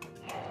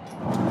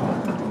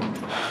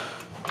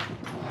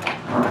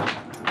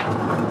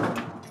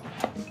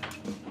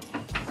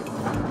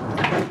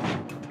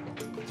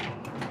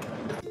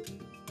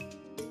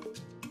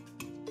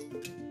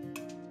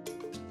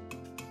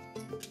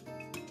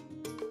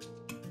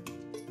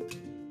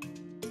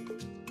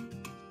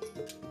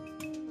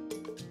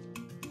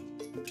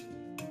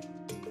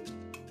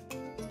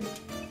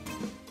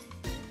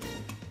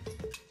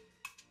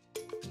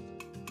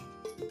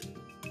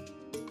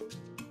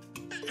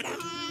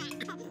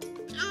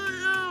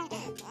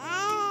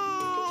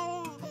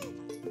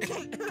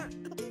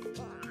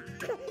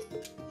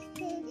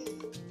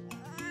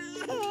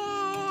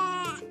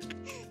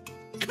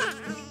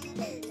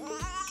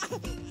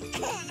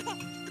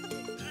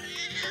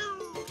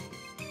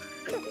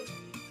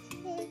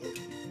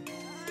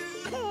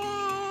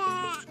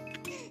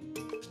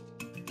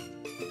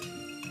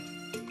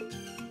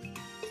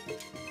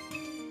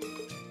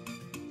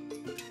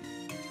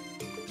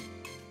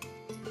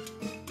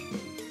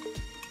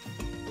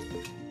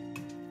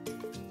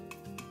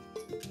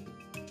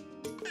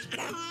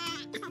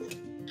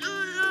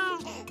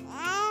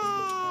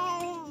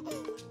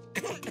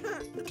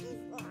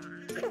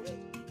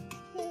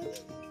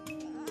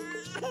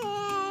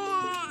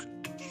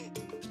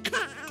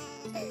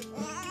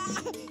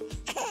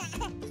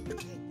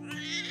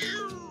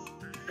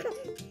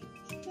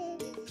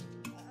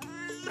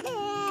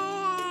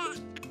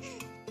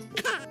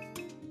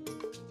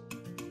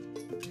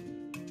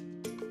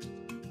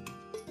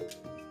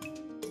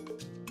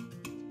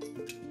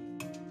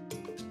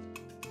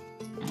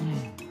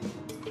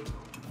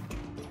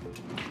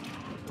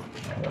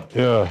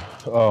 Yeah,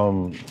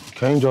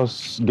 can you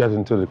just get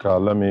into the car?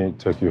 Let me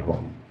take you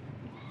home.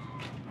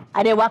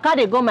 I dey waka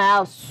dey go my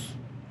house.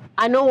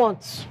 I no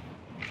want.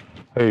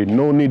 Hey,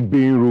 no need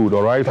being rude,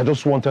 all right? I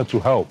just wanted to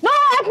help. No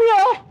help me,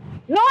 oh!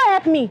 No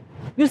help me.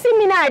 You see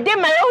me now, I dey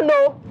my own,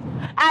 oh.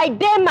 I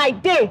dey my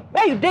day.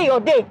 Where you dey your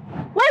day?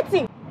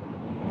 Waiting.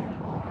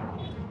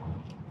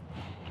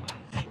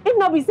 If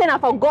not be saying I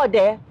for God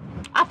there,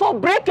 I for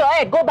break your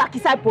head, go back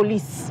inside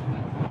police.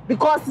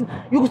 Because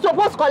you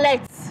suppose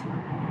collect.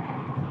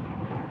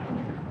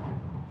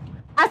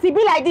 As it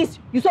be like this,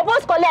 you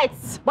suppose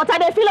collect. But I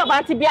dey feel of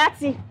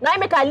antibiotic. Now I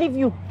make I leave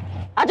you.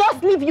 I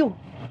just leave you.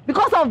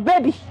 Because of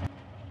baby.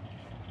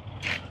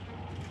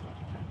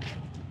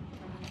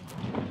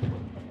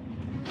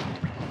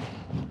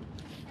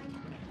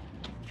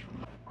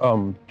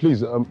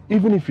 Please,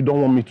 even if you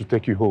don't want me to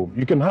take you home,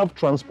 you can have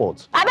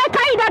transport. I beg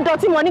carry that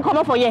dirty money come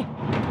up for you.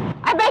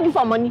 I beg you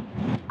for money.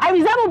 I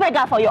resemble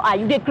beggar for your eye,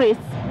 you dey craze.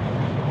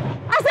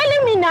 I say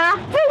leave me now.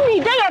 Free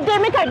me, day your day,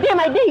 make I day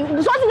my day.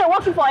 Something they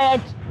work you for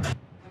head.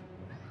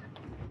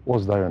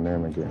 What's that your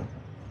name again?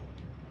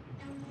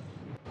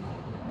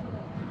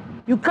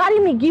 You carry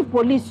me give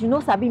police, you know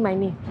sabi my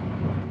name.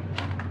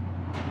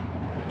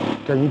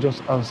 Can you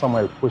just answer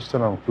my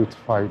question and quit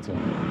fighting?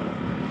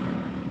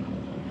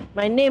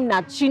 My name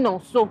na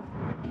Chinonso.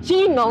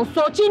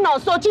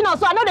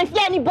 Chinonso. I no dey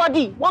fear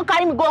anybody. Won't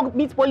carry me go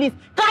meet police.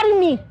 Carry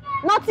me.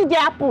 Nothing dey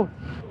happen.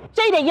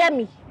 Say you dey hear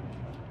me.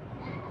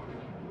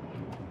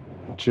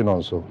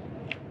 Chinonso.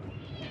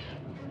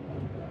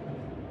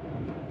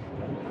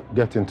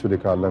 Get into the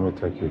car, let me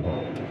take you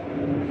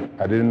home.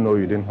 I didn't know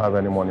you didn't have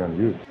any money on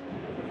you.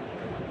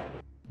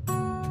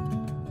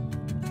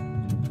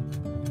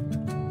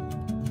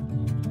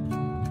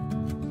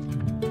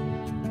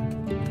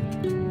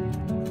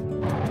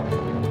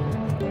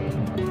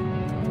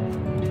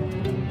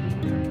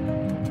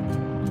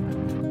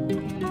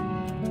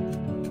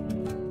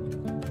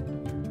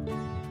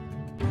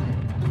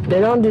 They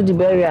don't do the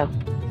burial.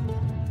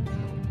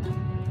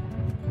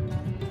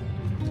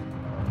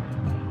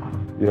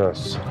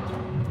 Yes.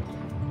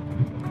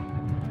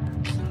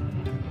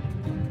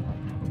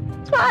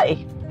 Hi.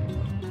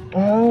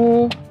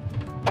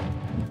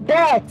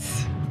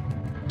 Death.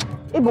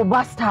 Igbo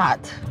bastard.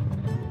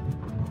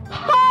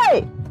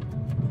 Hi.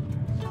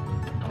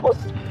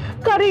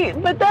 Carry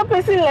better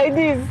person like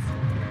this.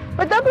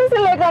 But that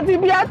person like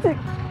antibiotic.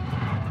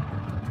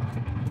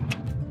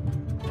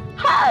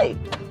 Hi.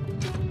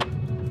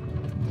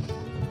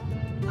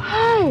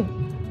 Hi.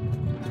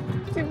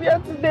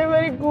 Antibiotics, they're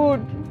very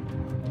good.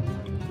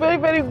 Very,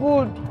 very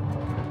good.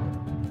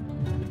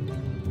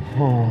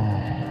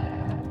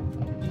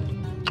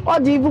 All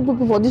the evil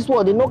people for this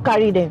world, they don't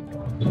carry them.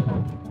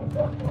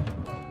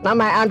 Now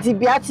my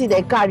antibiotics,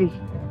 they carry.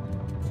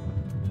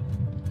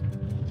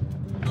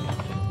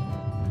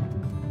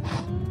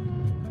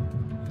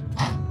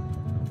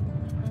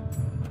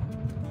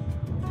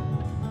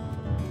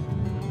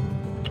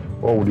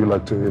 What would you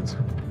like to eat?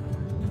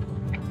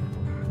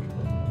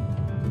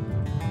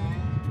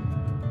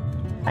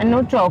 I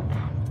know chop.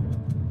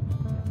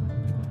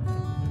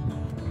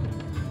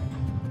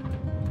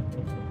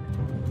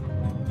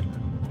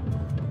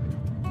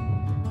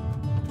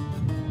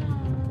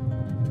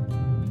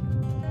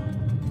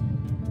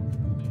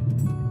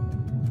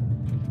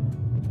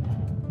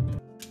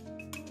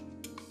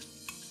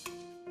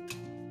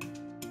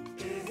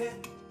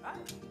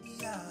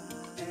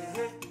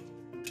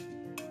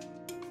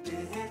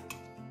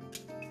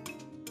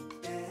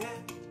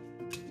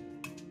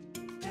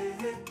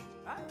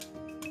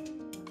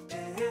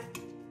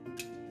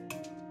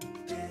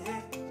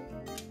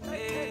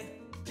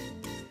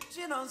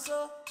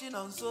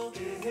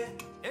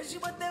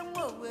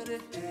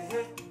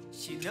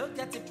 She don't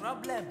get a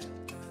problem.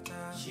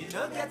 She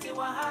don't get a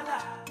wahala.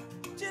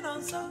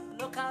 Chinonso,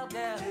 local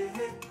girl.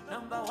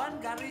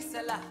 #1 Gary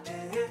seller.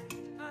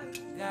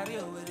 Gary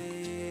over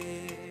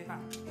there.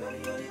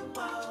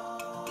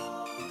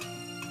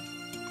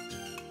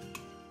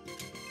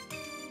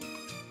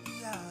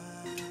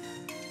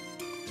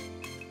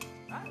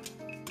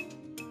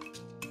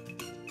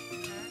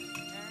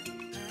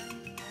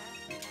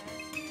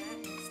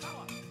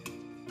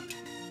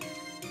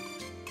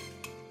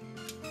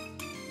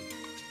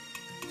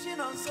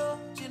 Chinonso,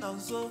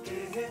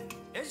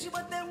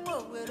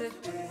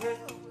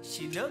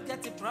 she don't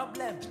get a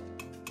problem.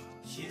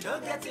 She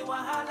don't get a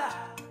wahala.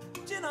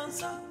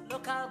 Chinonso,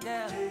 local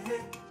girl.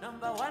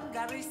 #1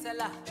 Gary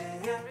seller.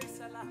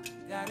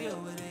 Gary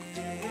over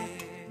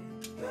there.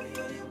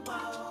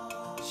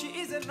 She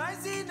is a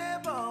noisy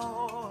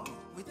neighbor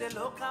with a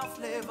local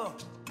flavor.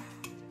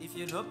 If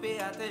you don't pay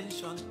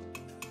attention,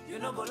 you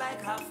don't go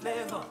like her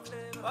flavor.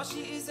 But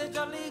she is a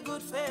jolly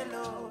good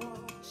fellow.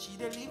 She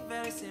dey live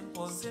very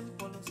simple.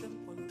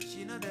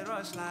 She know the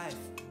rush life.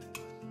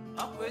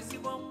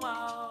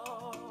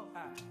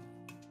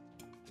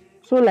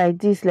 So like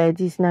this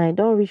now, I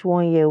don't reach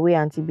 1 year where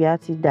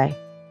antibiotic die.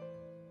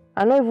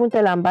 I don't even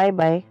tell am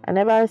bye-bye. I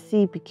never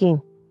see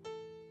pikin.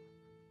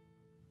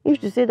 If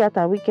to say that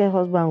a wicked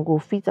husband go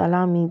fit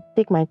allow me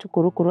take my 2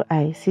 korokoro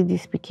eye see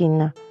this pikin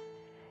now.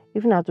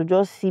 If not to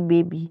just see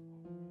baby,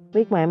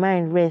 make my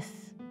mind rest.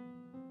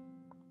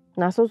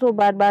 Now so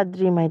bad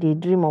dream I dey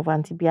dream of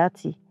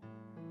antibiotic.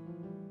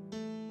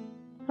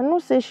 I know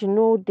say she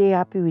no dey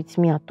happy with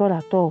me at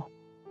all,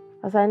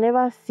 as I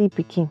never see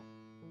pikin.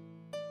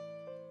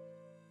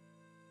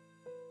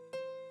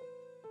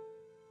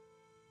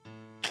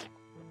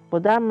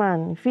 But that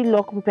man, if he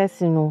lock me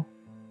person,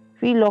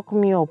 if he lock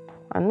me up,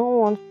 I no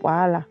want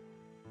wahala.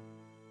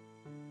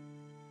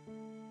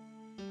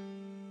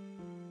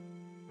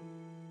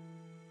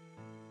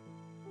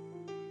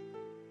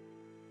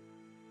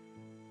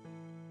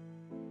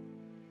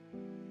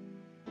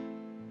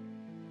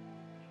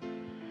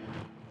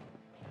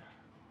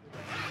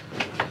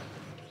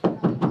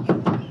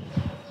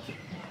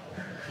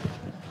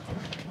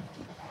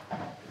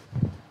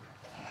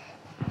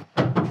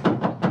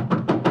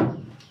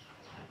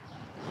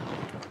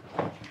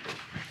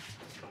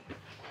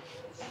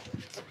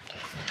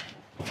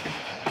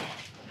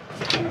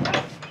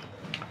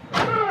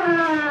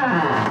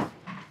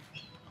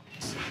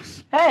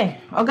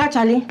 Hey, Oga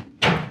Charlie.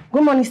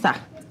 Good morning, sir.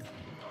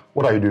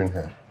 What are you doing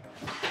here?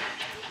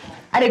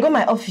 I dey go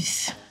my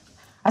office.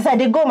 As I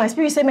dey go, my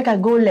spirit say make I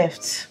go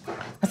left.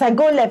 As I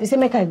go left, he say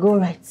make I go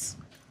right.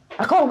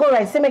 I can't go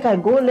right, say make I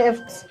go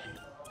left.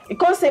 He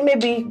can't say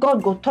maybe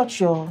God go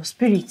touch your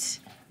spirit.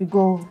 You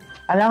go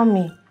allow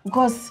me.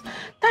 Because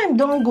time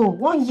don't go.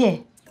 1 year.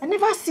 I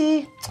never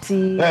see.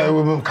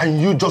 Can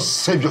you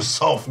just save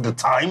yourself the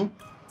time?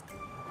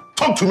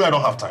 Talk to me, I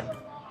don't have time.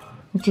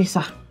 Okay,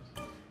 sir.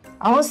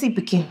 I won't see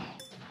Pikin.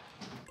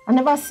 I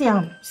never see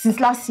him since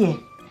last year.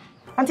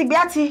 Auntie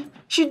Beatty,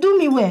 she do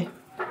me well.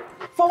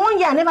 For 1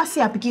 year, I never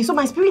see her Pikin, so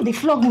my spirit, they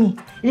flog me.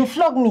 They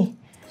flog me.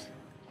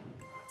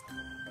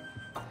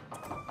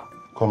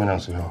 Come in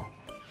and see her.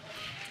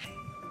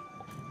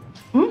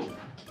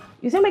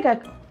 You say make I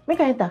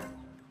enter?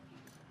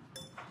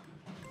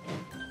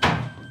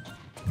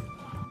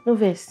 No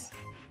vex.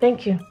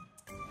 Thank you.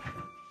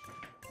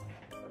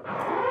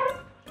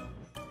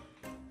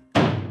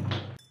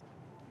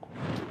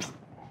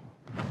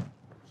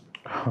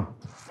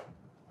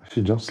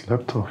 She just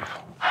slept off.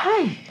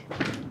 Hi.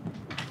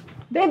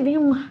 Baby.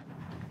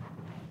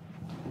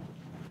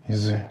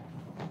 Easy.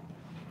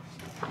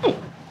 Hey.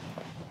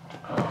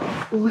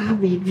 Wow,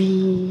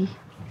 baby.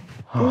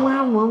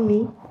 Wow,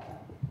 mommy.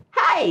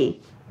 Hi.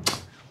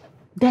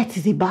 That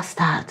is a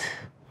bastard.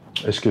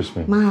 Excuse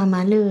me.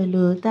 Mama,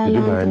 Lulu, Did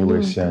you by any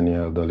way see any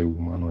elderly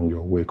woman on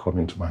your way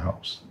coming to my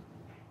house?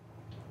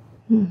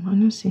 I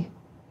don't see.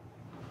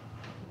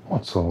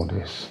 What's all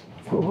this?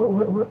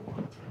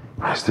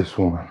 Where's this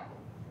woman?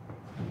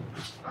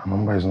 Her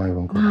number is not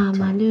even connected.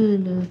 Mama,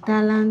 Lulu,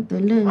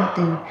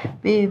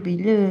 talanto, baby,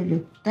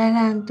 Lulu,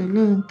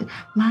 talanto,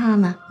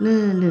 Mama,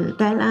 Lulu,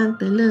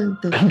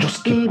 talanto. Can you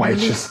just keep quiet?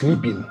 She's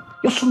sleeping.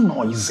 You're so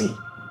noisy.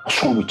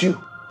 What's wrong with you?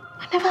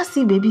 I never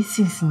see baby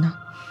since now.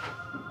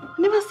 I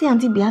never see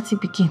Auntie Beatty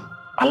picking.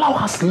 Allow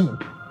her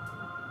sleep.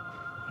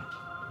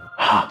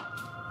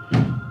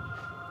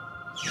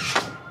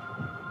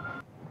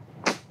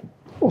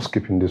 What's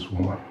keeping this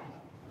woman?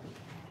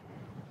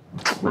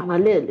 Mama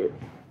Lulu.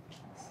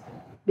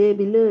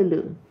 Baby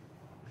Lulu.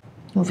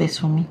 No vex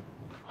for me.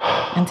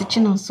 Auntie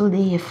Chinonso,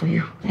 they here for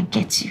you. I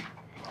get you.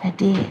 I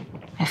did.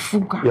 I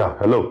fuga. Yeah,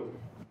 hello.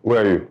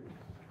 Where are you?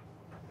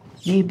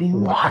 Baby.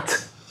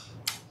 What?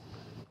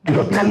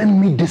 You're telling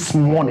me this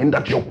morning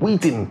that you're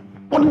waiting.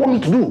 What do you want me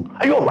to do?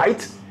 Are you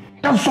alright?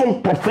 That's so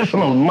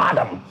unprofessional,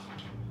 madam.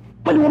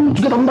 Why do you want me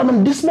to get under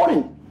them this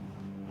morning?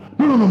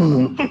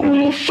 No. Will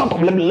you shut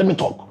up? Let me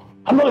talk.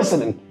 I'm not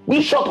listening. Will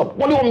you shut up?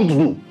 What do you want me to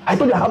do? I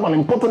told you I have an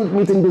important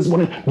meeting this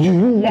morning. Do you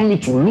want me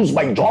to lose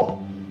my job?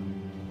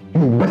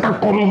 You better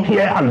come in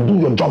here and do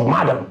your job,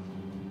 madam.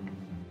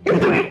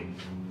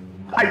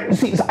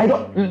 I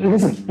don't...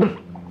 Listen.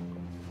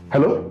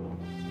 Hello?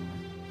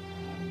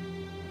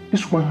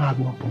 This woman had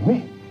not on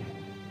me.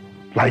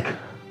 Like,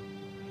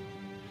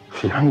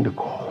 she hung the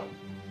call.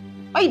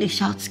 Why they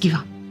shout,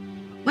 Giver?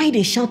 Why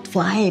they shout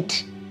for her head?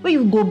 Where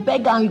you go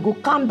beg and you go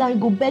calm down, you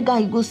go beg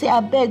and you go say,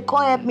 I beg,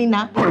 come help me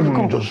now.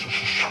 Just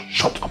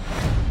shut up.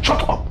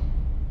 Shut up.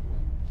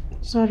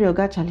 Sorry,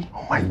 Oga Charlie.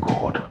 Oh my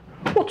God.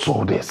 What's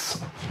all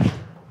this?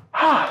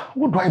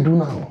 What do I do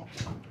now?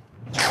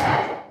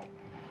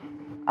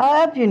 I'll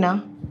help you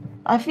now.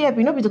 I feel help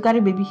you, not be to carry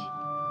baby.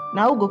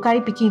 Now I'll go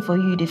carry picking for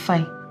you, they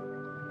fine.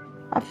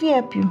 I feel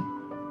help you.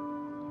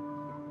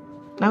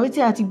 Now wait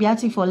till I be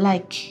acting for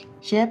like.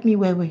 She help me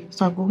well,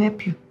 so I'll go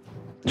help you.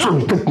 So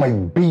you take my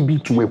baby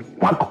to a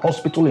quack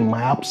hospital in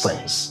my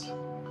absence.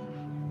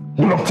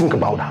 Do not think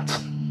about that.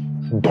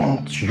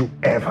 Don't you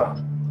ever.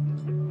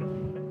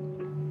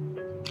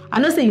 I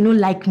know say you don't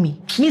like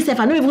me. Me self,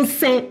 I don't even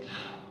say.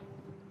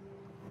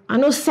 I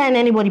don't send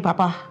anybody,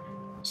 Papa.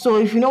 So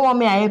if you don't want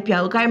me, I help you.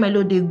 I will carry my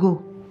load, they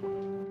go.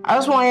 I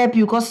just want to help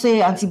you because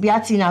say Auntie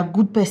Beatty is a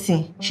good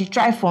person. She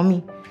tried for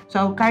me. So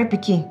I will carry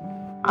picking.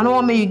 I don't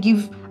want me you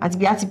give Auntie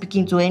Beatty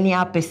picking to any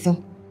other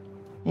person.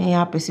 Any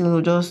other person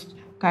will just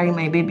carry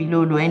my baby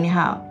load or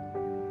anyhow.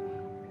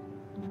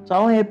 So I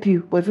won't help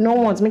you. But if you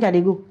don't want, make her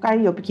they go.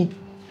 Carry your picking.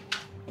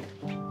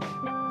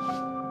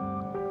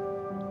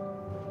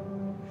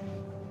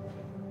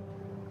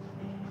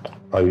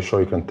 Are you sure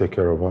you can take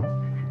care of her?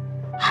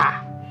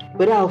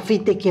 Whether I'll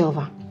fit take care of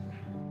her.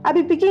 I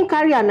be picking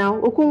carry her now.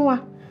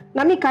 Okunwa.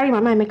 Na me carry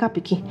Mama Emeka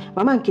pikin.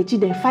 Mama Nkechi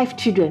then 5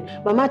 children.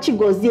 Mama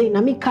Chigozie, na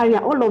me carry her.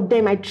 All of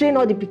them. I train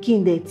all the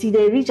pikin there till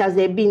they reach as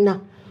they be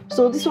now.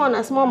 So this one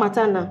a small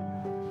matter now.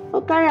 Oh,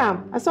 carry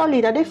am. I saw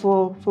lead. I did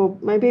for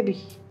my baby.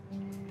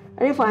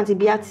 I did for Auntie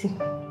Beatty.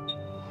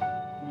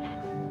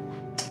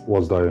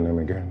 What's that your name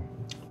again?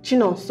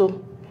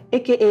 Chinonso,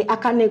 aka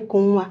Akane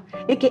Kunwa,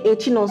 aka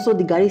Chinonso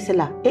the Gary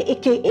seller,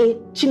 aka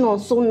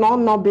Chinonso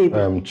no baby.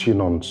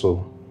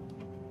 Chinonso.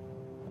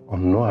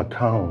 On no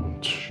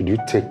account should you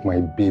take my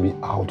baby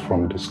out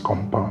from this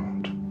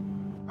compound.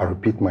 I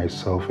repeat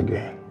myself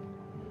again.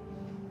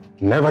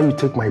 Never you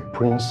take my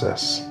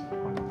princess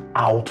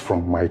out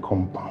from my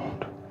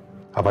compound.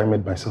 Have I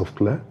made myself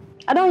clear?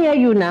 I don't hear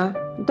you now.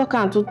 You talk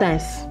 2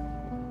 times.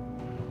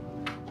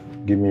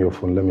 Give me your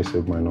phone. Let me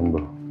save my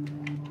number.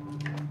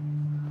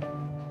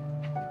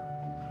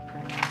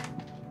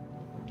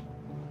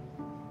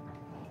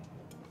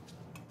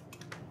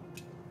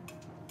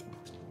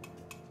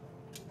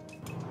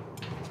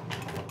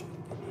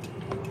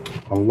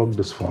 Unlock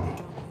this phone.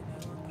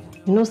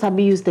 You know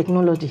Sabi use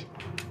technology.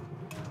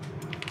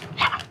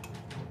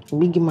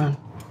 Big man.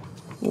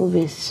 No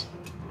this.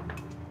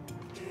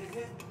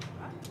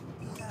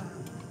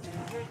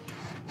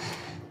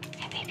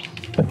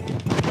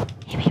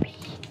 Hey baby.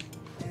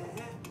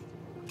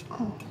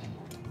 Oh.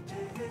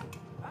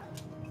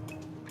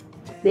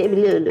 Baby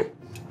Lulu.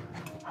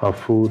 Her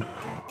food,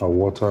 her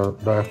water,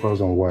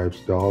 diapers and wipes,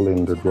 they're all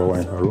in the drawer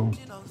in her room.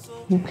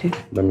 Okay.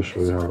 Let me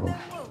show you her room.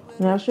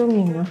 Yeah, show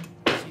me now.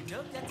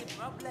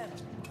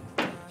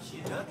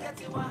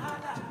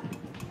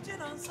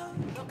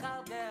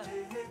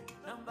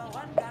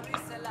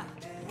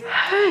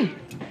 Hey,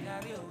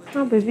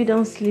 my baby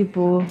don't sleep,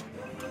 oh.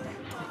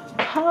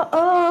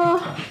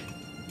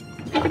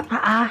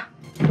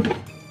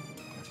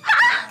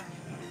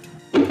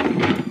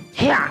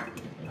 Here,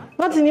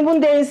 nothing even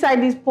there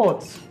inside this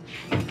pot.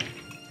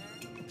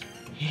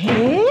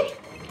 Hey,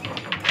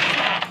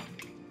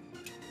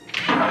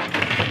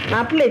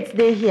 my plates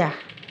they here.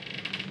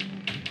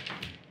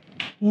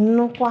 You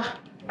know what?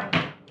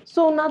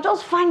 So now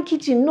just find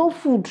kitchen, no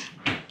food.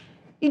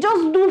 You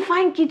just do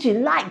fine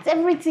kitchen, lights,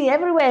 everything,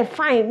 everywhere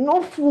fine,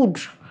 no food.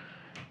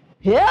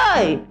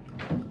 Hey!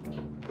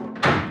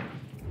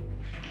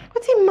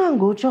 What in man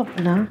go chop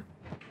now?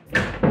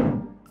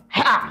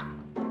 Ha!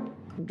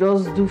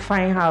 Just do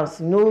fine house,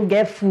 no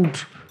get food.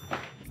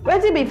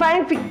 Wait till be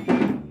fine.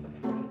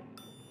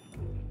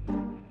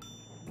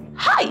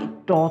 Hi,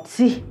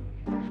 dirty.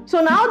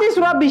 So now all this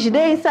rubbish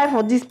they inside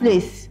for this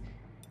place.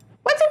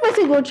 What if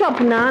person go chop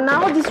now?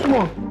 Now all this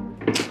one.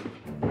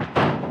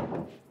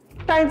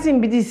 Kind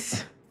thing be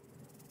this.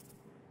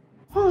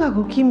 Hunger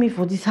go kill me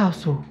for this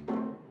house, oh.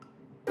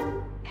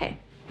 Hey.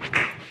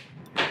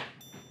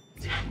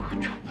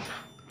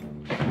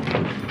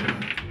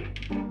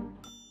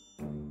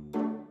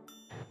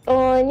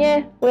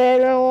 Onye were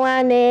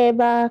nwa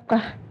n'ebe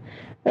akwa.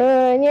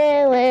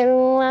 Onye were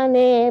nwa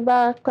n'ebe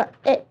akwa.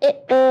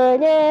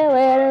 Onye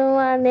were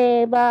nwa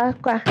n'ebe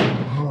akwa.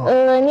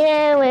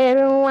 Onye were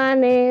nwa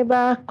n'ebe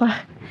akwa.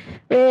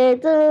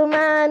 Wetu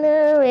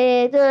manu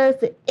wetu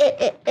se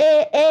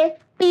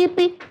beep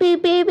beep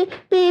beep beep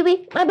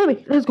beep. My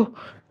baby, let's go.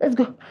 Let's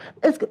go.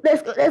 Let's go.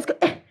 Let's go. Let's go.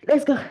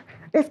 Let's go.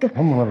 Let's go.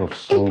 What manner of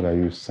song are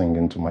you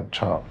singing to my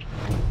child?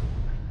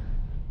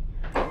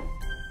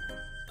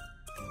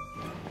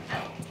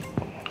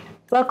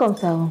 Welcome,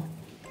 Sal.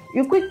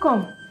 You quick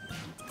come.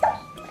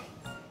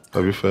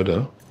 Have you fed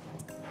her?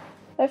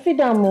 I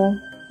feed her more.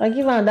 I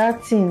give her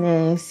that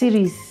thing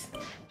series.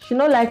 She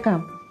no like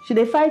him. She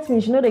dey fight me.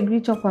 She no dey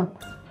agree chop am.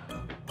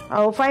 I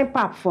will find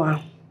pap for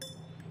her.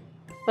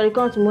 For the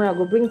come tomorrow, I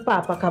go bring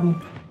pap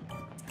akamu.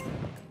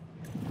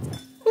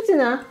 What's in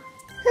her?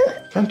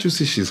 Can't you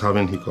see she's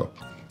having hiccup?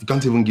 You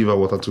can't even give her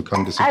water to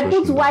calm the situation. I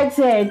put white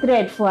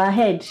thread for her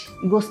head.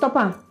 You go stop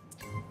her.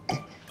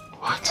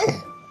 What?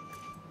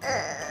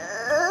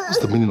 What's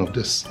the meaning of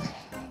this?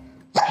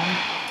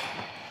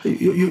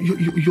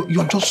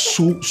 You're just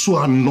so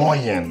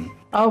annoying.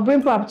 I'll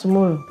bring pap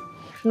tomorrow.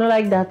 She no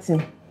like that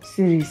thing.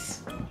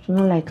 Serious. She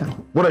no like her.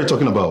 What are you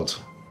talking about?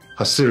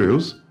 Her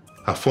cereals?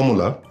 Her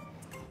formula?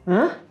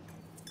 Huh?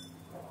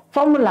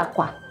 Formula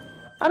kwa?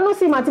 I don't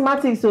see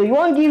mathematics, so you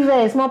won't give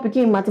her a small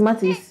pikin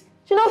mathematics.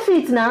 She no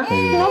fit now.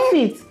 She no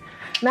fit.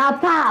 Now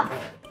pap.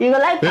 You go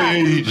like pap.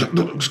 Hey,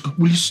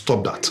 will you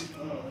stop that?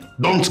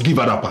 Don't give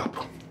her that pap.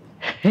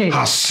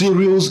 Her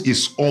cereals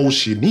is all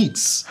she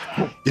needs.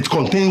 It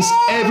contains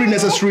every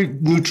necessary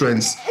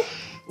nutrients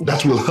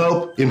that will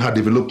help in her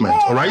development,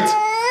 all right?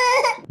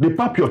 The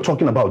pap you're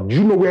talking about, do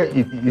you know where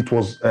it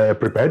was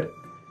prepared?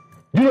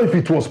 Do you know if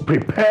it was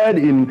prepared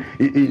in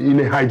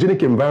a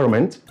hygienic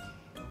environment?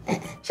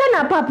 Shey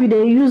na pap you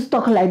dey use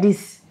talk like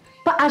this.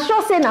 But I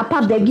sure say na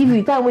pap they give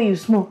you time when you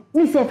smoke.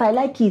 Me say if I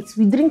like it,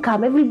 we drink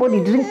am.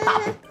 Everybody drink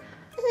pap.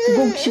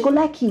 She go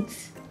like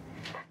it.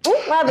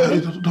 My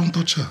baby. Don't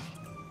touch her.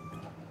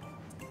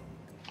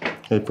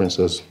 Hey,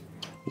 princess.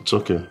 It's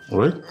okay, all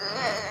right?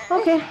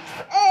 Okay.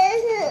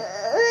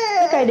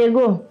 Okay, they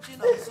go.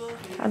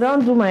 I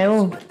don't do my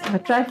own. I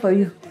try for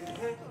you.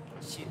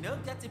 She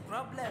don't get the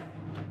problem.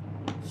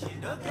 She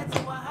don't get the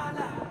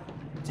wahala.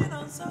 She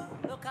don't so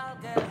local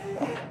girl.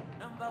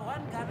 Number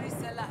one Gary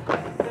seller.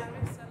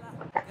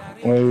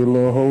 Hey,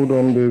 hold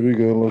on, baby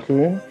girl,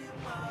 okay?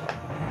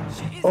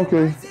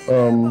 Okay,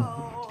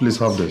 please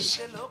have this.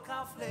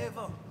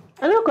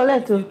 I don't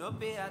collect too.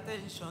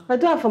 I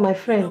do it for my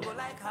friend.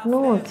 No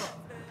what?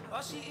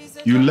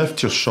 You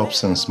left your shop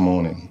since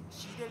morning.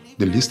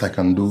 The least I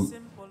can do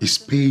is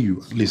pay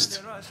you at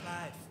least.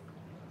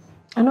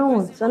 I don't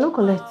want. I don't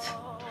collect.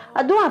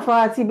 I do it for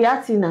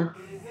Atibiati now.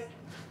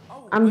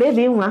 I'm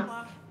baby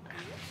Nwa.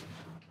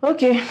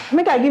 Okay,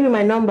 make I give you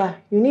my number.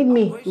 You need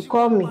me, you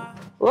call me.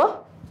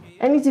 Oh?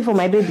 Anything for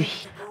my baby.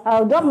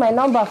 I'll drop my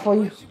number for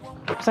you.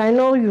 Because I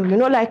know you. You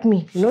don't like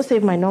me. You don't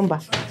save my number.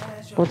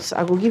 But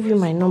I will give you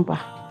my number.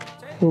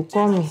 You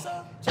call me.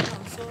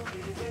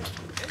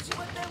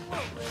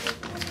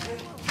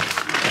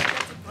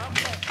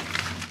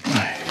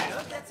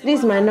 This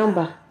is my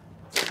number.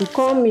 You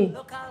call me.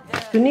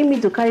 You need me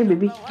to carry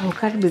baby. I will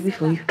carry baby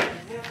for you.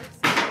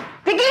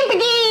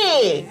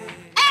 Piggy!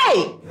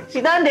 Hey!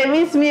 She done they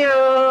miss me.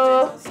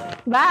 Oh.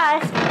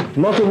 Bye.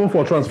 Not even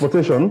for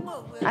transportation?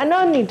 I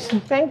don't need.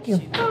 Thank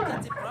you.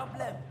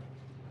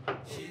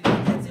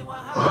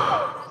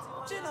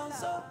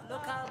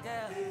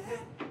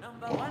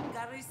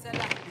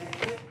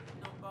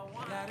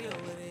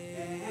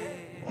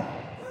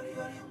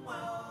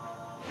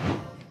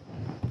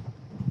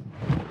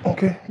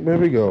 Okay,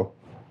 baby girl.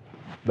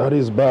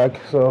 Daddy's back,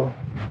 so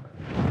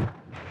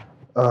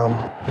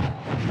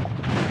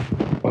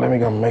let me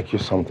go make you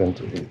something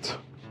to eat.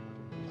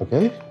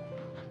 Okay?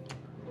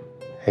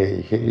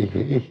 Hey.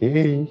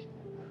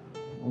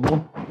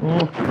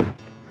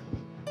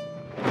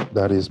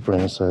 Daddy's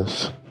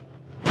princess.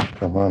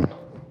 Come on.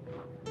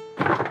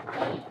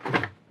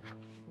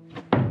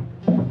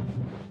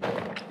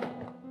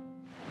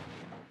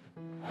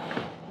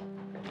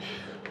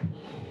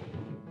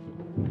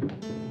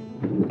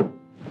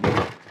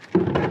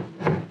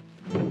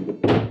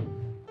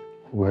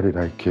 Where did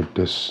I keep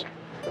this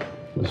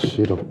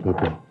sheet of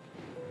paper?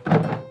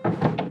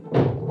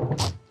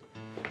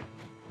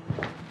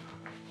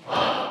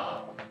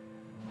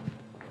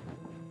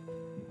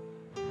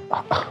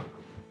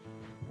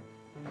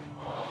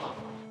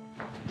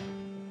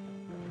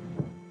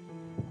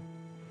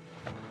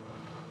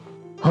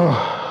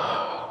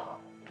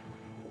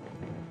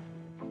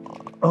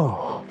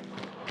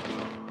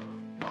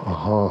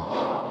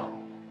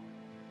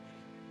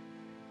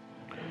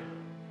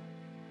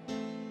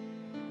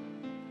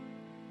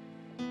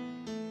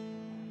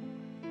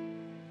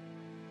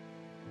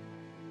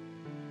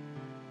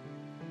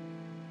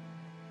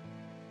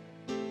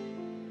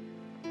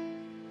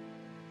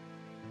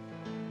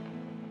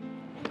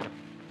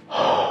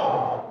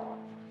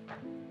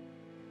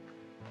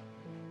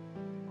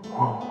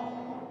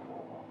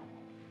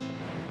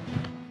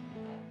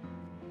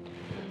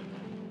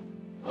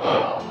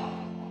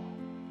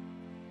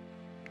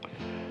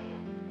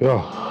 Yeah,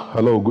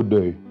 hello, good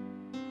day.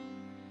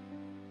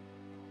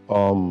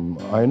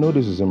 I know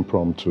this is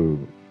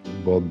impromptu,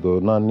 but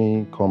the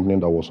nanny company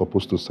that was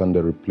supposed to send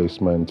a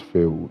replacement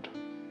failed.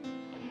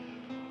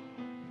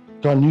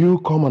 Can you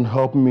come and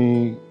help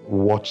me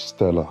watch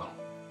Stella?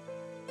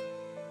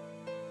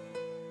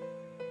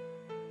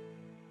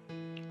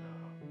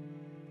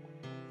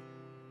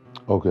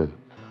 Okay,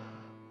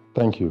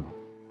 thank you.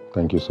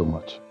 Thank you so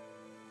much.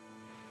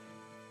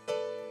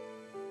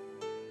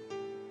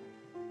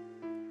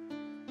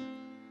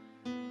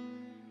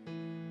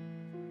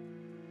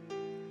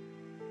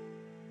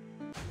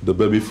 The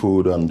baby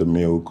food and the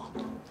milk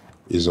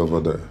is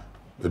over there.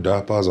 The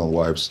diapers and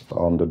wipes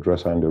are on the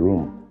dresser in the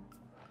room.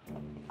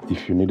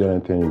 If you need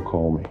anything, you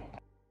call me.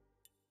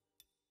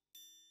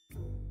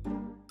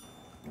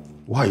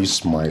 Why are you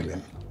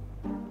smiling?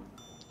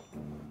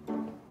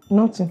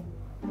 Nothing.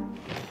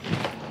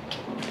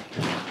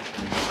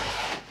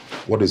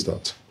 What is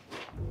that?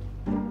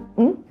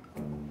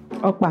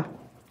 Okpa.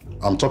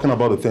 I'm talking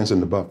about the things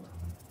in the bag.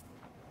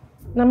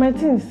 Now my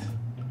things.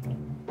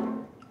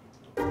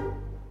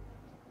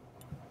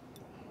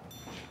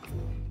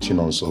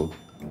 Chinonso,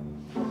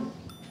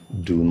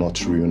 do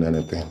not ruin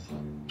anything.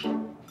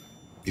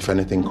 If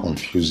anything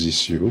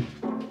confuses you,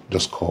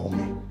 just call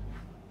me.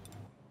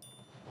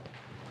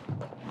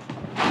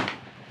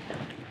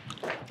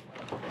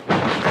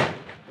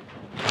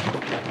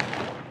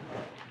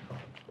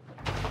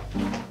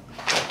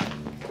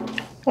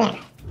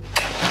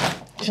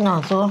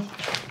 Chinonso,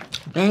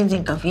 if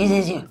anything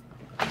confuses you.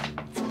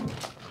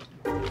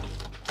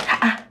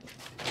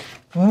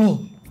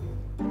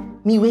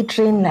 Me we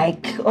train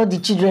like all the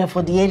children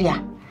for the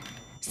area.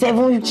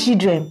 7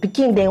 children,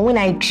 pikin then when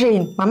I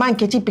train, Mama and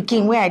Nkechi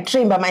pikin where I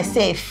train by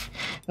myself.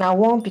 Now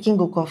one pikin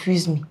go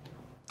confuse me.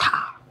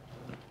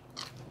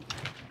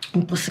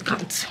 Impossible.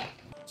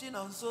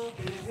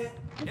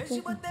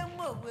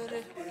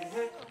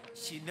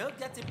 She no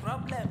get a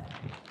problem.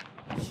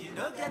 She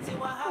no get a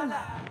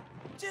wahala.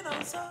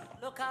 Chinonso,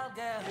 local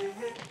girl.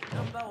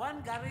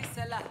 #1 Gary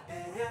seller.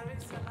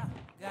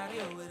 Gary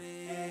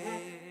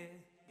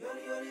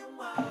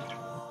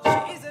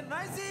She is a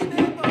noisy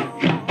neighbor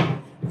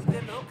with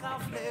a local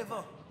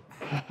flavor.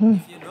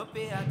 If you don't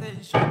pay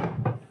attention,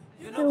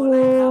 you know what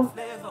like her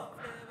flavor.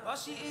 But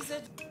she is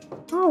a...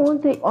 I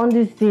won't take on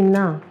this thing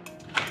now.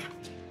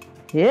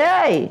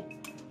 Hey!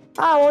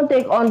 I won't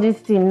take on this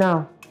thing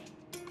now.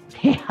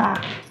 You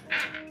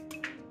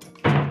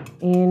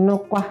know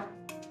what?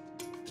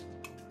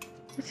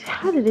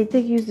 How did they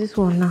use this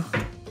one now?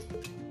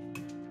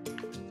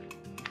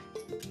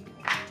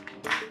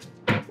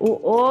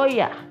 Oh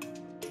yeah.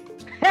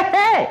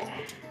 Hey!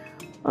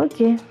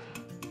 Okay.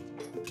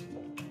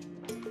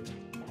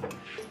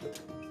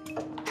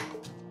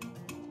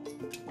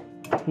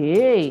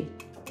 Hey.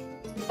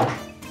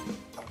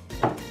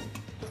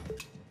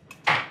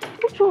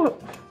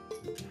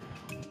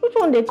 Which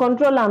one they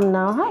control him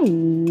now? Hi.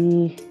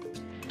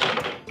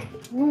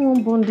 No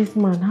one burn this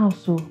man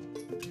house, so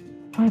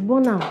if I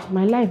burn out,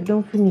 my life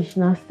don't finish.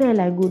 Now sell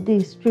I go day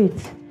straight.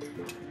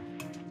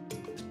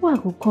 Who I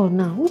go call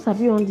now? Who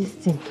sabi on this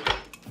thing?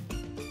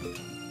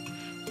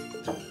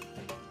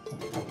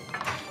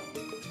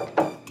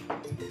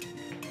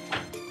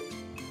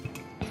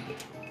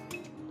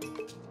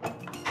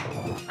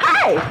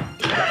 Hi!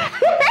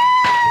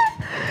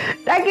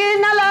 That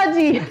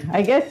analogy.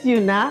 I guess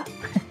you now.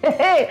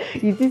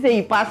 You see, say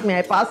you pass me,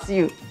 I pass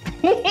you.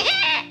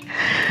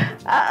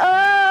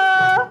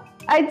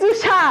 I too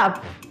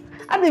sharp.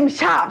 I'm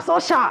sharp, so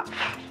sharp.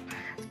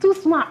 Too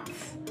smart.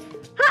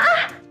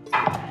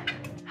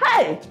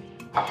 Hey!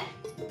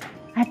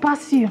 I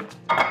pass you.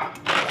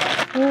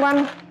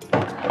 One.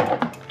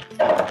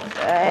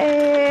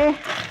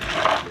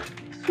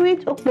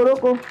 Sweet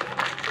okporoko.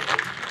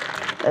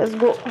 Let's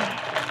go.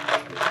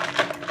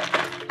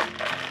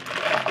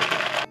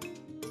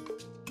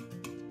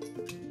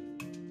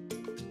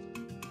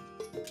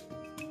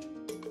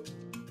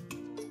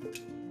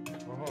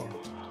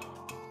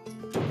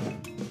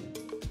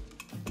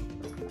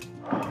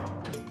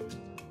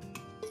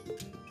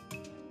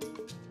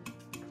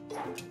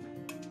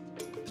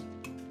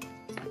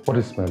 What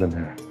is smelling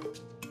here?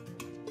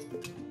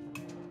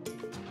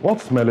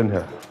 What's smelling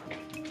here?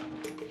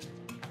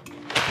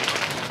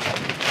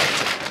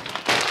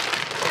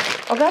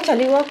 Okay,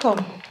 Charlie,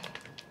 welcome.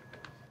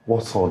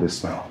 What's all this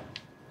smell?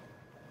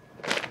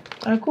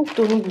 I cooked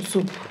onubu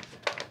soup.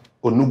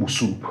 Onubu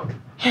soup?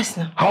 Yes,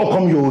 now. How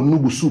come your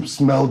onubu soup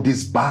smell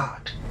this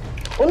bad?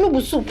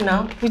 Onubu soup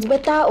now with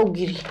better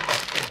ogiri.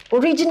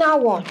 Original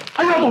one.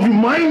 Are you out of your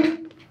mind?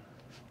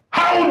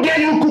 How dare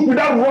you cook with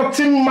that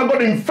rotten,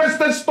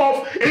 maggot-infested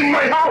stuff in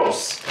my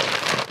house?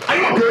 Are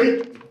you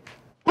okay?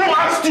 Who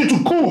asked you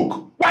to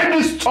cook? Why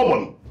this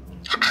stubborn?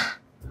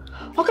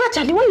 Okay,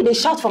 Charlie, why you dey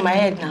shout for my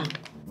head now?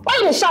 Why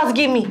you dey shout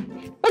give me?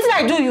 What did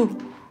I do you?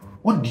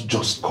 What did you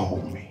just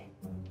call me?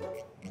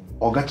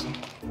 Oga,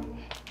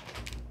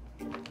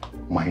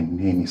 my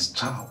name is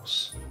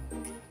Charles.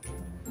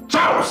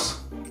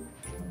 Charles!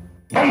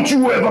 Don't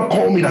you ever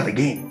call me that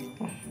again.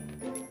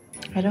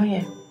 I don't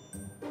hear.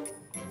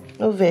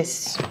 No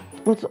verse.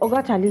 But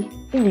Oga Charlie,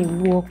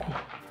 in the walk.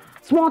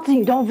 Small thing,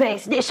 you don't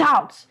vex. They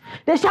shout.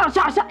 They shout,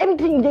 shout, shout.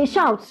 Everything they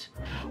shout.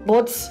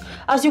 But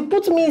as you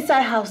put me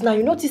inside house now,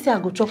 you notice I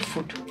go chop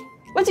food.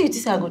 What do you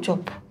think I go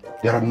chop?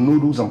 There are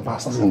noodles and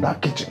pastas in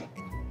that kitchen.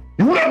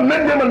 You would have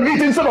made them and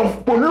eat instead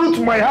of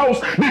pollute my house,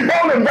 the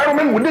whole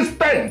environment with this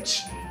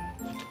stench.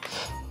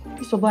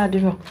 It's about the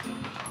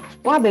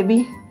one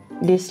baby,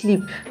 they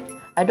sleep.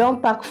 I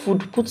don't pack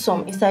food, put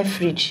some inside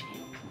fridge.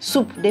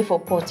 Soup there for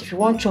pot. If you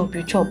want chop,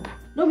 you chop.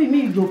 Don't be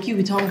me, you go kill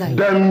with hunger.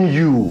 Damn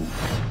you.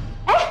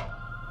 Eh?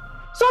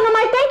 So now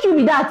my thank you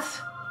be that.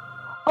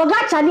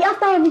 Oga Charlie,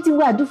 after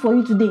everything I do for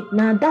you today,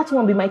 now that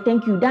one be my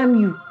thank you. Damn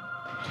you.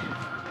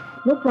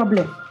 No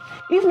problem.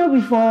 If not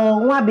before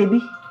one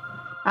baby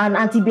and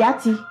Auntie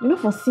Beatty, you know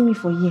for see me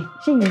for here.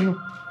 She you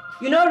know.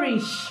 You know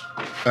rich.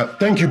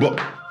 Thank you, but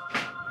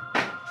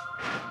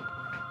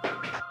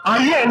are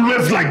you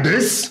always like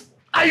this?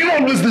 Are you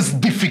always this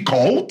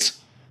difficult?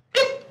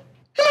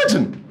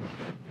 Imagine.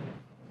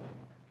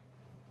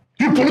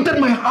 You polluted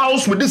my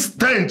house with this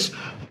stench.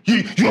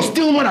 You're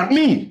still mad at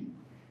me.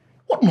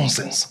 What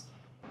nonsense.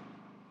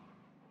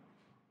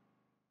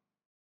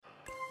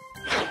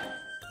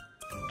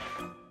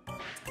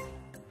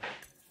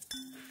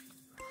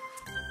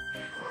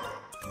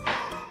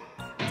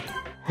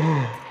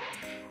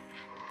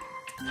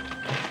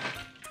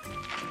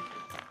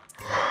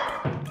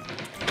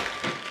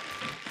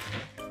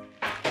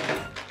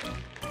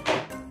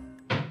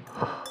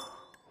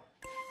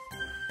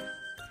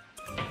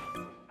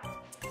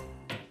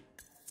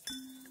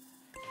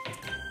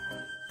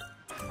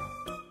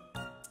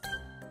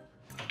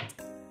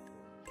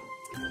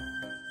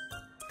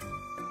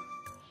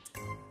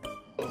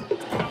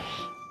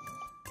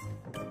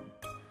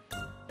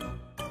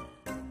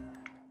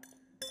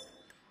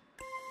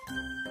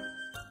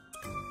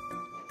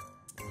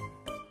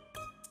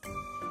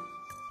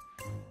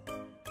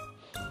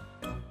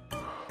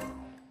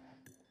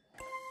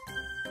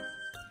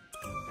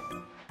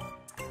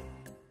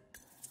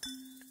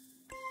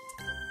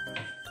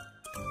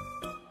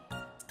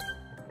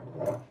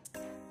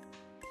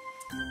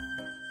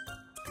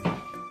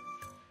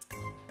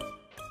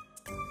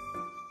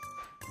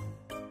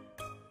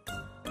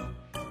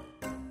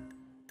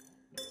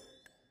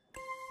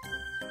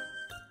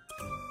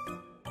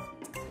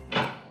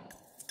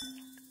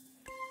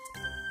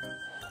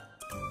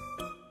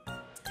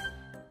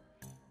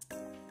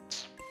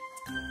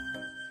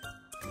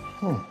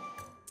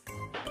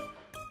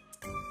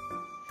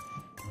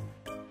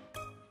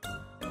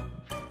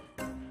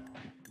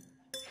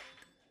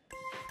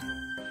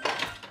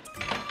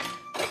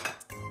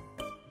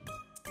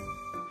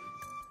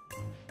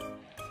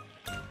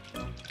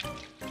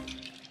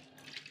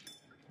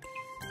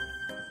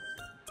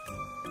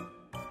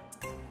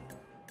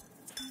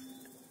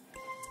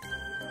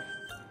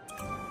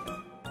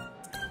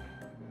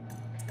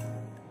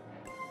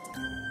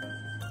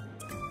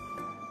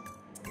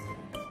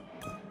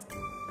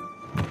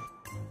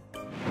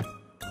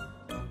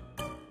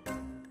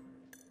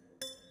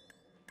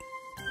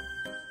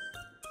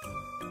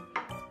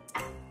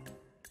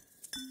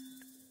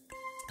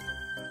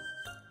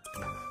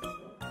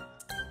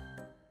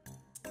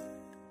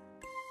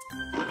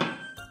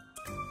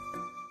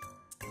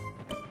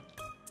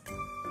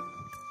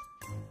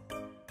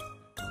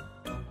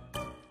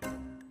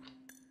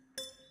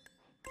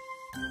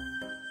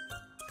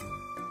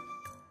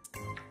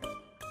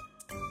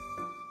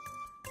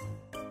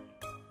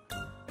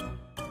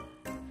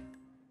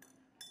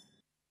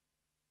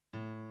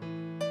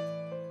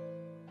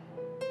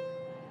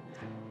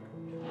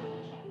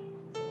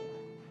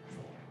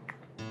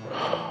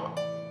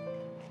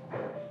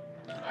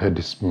 I hate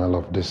the smell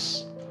of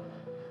this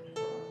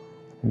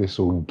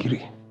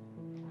ogiri.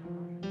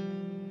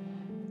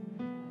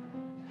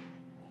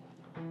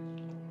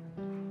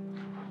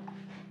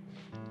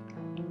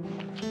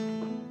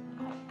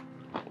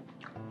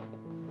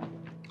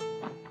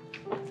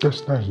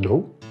 That's nice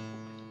though.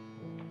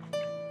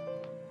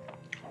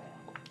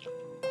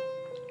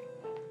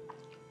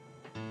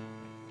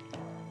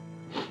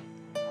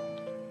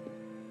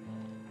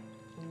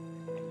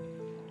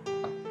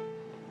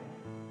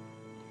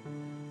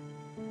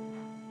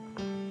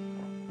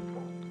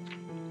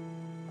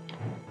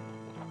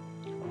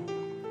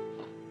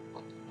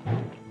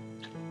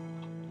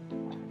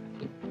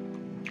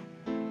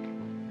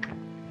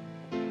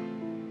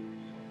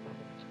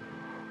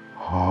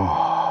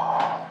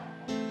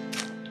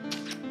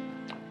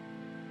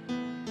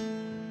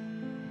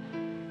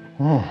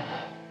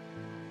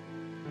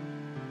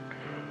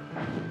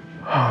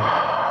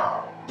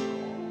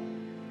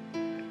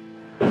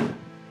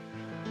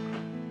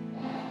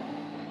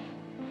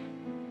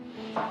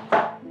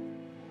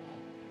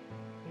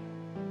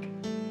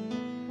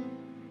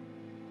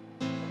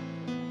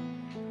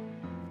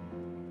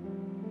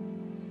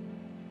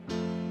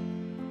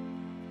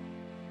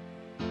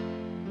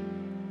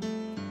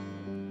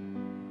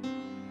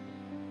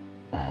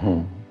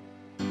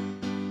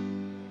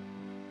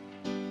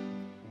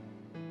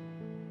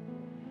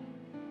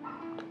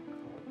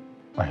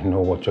 I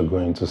know what you're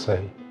going to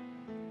say.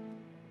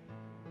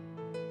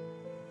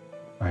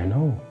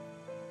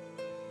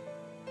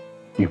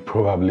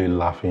 probably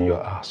laughing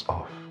your ass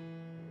off.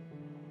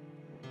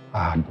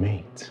 I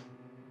admit.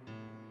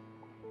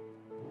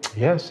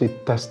 Yes,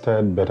 it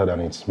tasted better than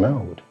it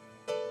smelled.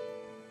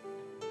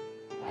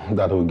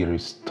 That ogiri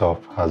stuff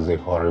has a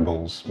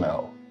horrible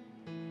smell.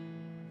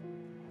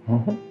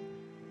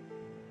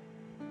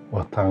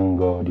 But thank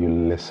God you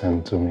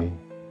listened to me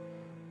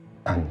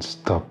and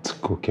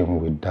stopped cooking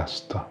with that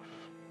stuff.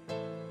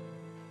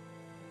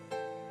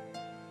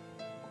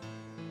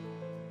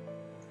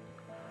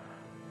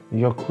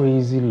 Your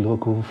crazy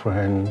local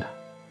friend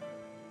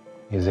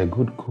is a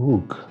good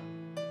cook,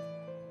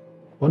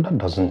 but that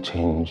doesn't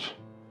change.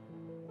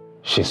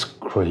 She's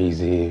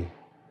crazy,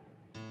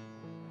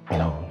 you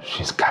know,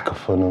 she's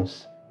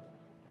cacophonous.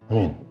 I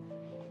mean,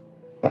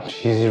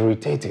 she's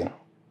irritating.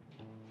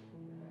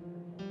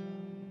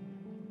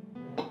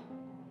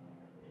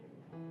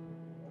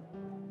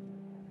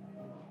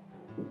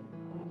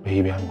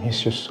 Baby, I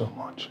miss you so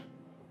much.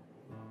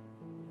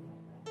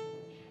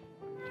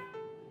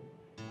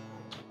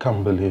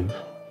 Can't believe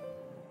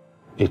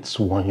it's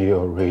 1 year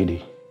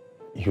already.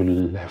 You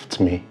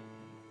left me.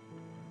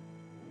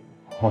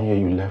 1 year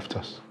you left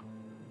us.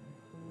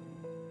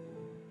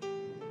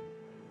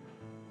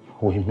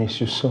 We miss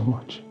you so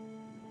much.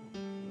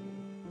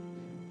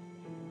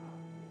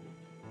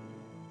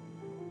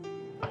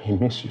 I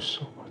miss you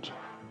so much.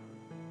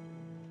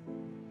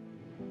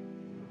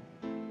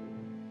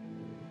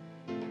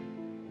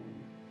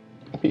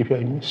 Baby,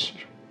 I miss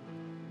you.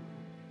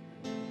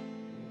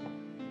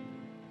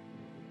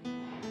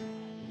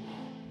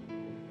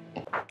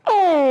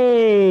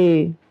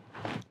 Hey,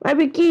 my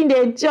pikin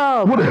the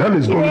job. What the hell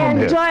is going on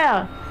here? Enjoy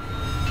her.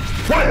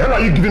 What the hell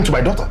are you giving to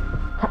my daughter?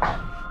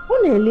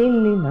 What the hell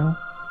now?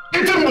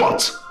 Eating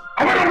what?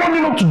 Am I not running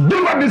enough to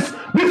deliver this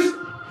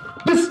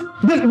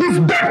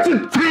dirty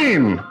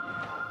thing?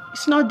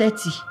 It's not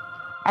dirty.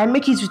 I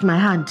make it with my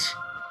hand.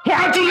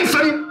 Why aren't you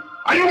listening?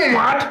 Are you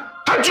mad?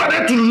 Can't you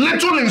adhere to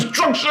little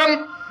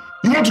instruction?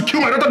 You want to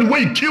kill my daughter the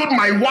way you killed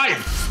my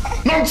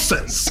wife?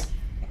 Nonsense.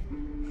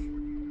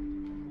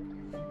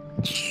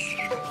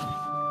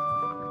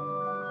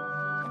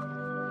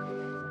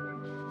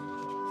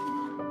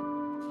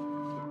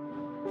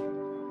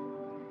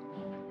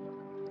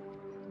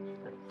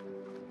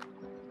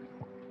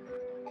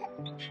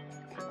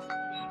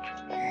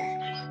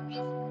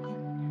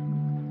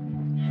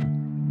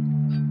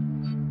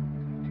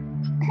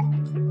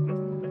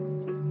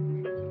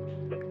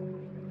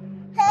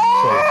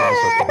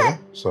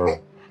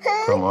 Sorry.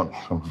 Come on.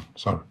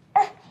 Sorry.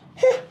 Hey.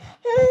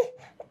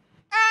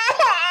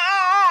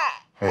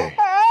 Hey,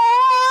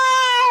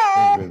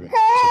 baby.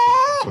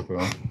 It's okay,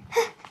 huh?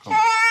 Come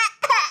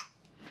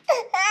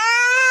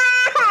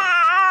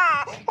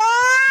on.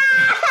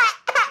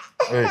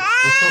 Hey,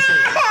 it's okay.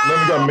 Let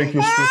me go and make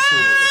you sweet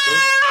food,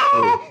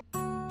 okay?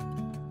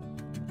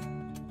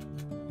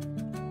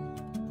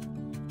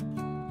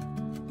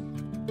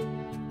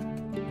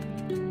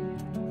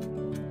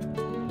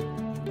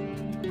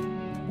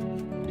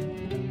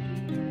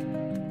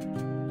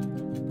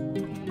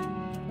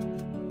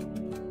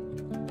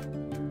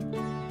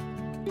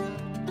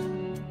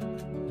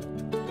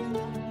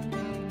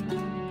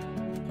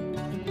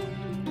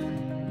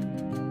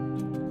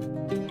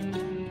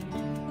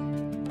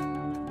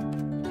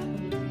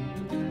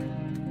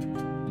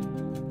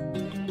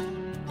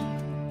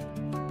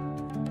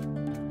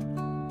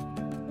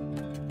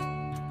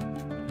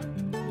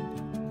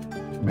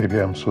 Baby,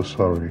 I'm so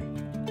sorry.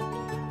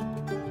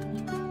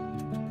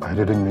 I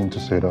didn't mean to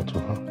say that to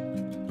her.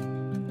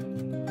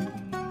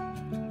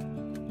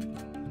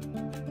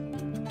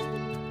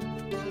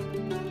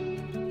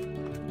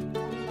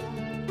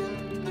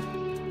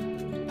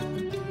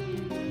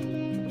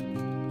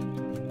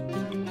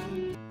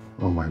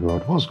 Oh my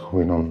God, what's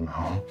going on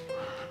now?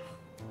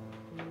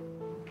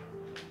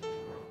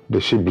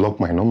 Did she block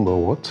my number,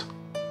 what?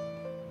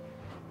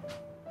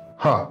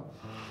 Ha!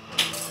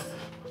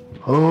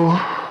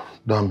 Oh.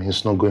 That means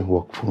it's not going to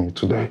work for me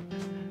today.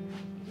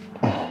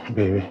 Oh,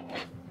 baby.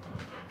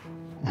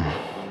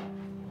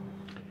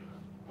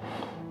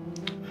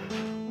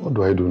 What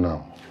do I do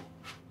now?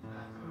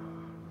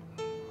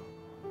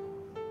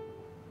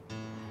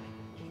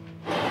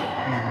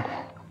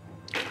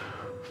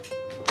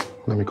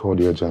 Let me call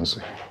the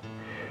agency.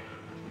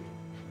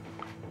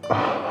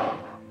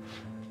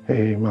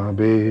 Hey, my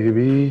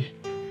baby.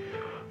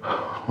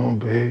 Oh,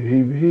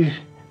 baby.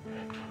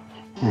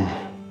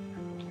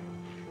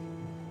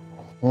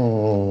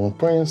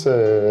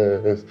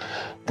 Princess.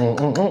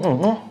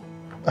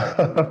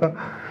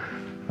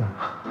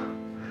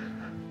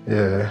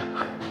 Yeah.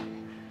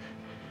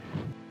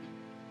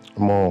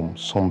 Mom,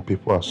 some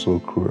people are so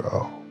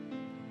cruel.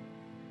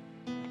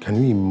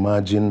 Can you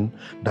imagine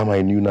that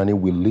my new nanny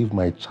will leave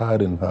my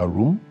child in her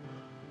room?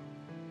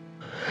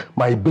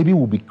 My baby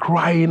will be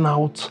crying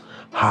out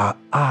her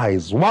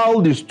eyes while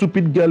the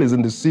stupid girl is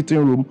in the sitting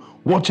room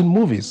watching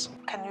movies.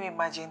 Can you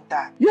imagine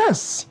that?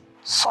 Yes.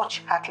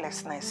 Such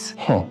heartlessness.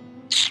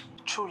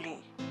 Truly,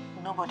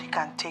 nobody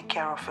can take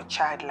care of a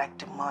child like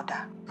the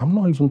mother. I'm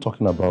not even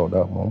talking about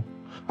that, Mom.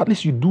 At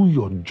least you do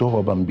your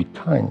job and be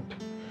kind.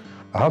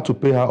 I had to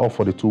pay her off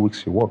for the 2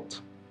 weeks she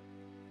worked.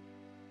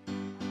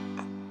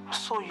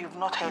 So you've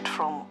not heard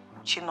from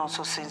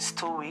Chinonso since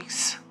 2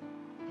 weeks?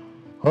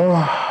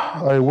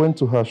 I went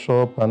to her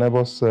shop. Her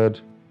neighbor said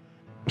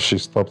she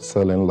stopped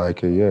selling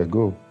like a year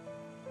ago.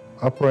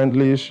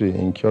 Apparently, she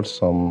incurred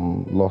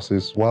some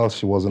losses while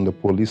she was in the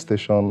police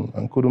station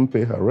and couldn't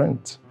pay her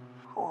rent.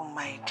 Oh,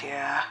 my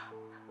dear.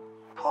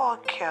 Poor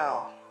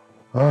girl.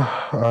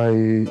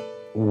 I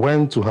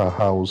went to her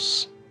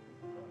house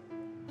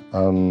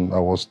and I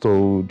was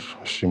told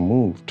she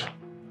moved.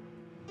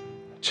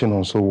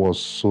 Chinonso was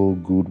so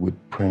good with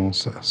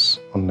Princess,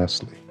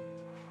 honestly.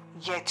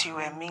 Yet you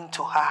were mean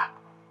to her.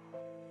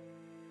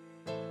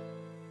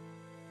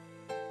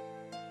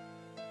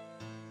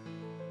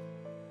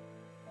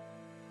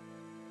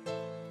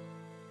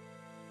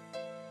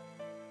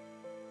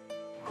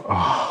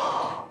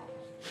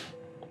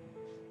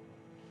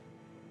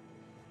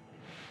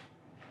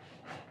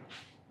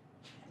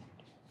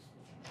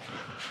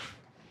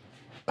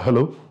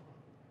 Hello?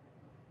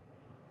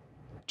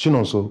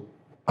 Chinonso,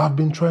 I've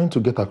been trying to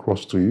get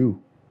across to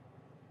you.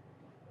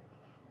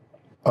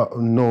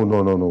 No.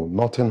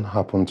 Nothing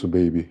happened to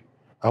baby.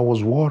 I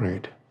was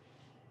worried.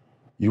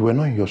 You were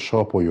not in your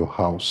shop or your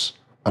house,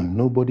 and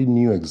nobody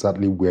knew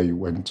exactly where you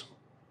went to.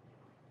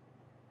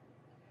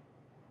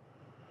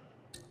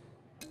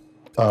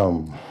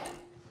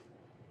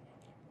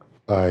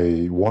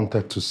 I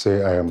wanted to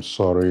say I am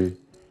sorry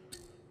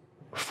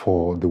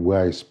for the way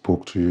I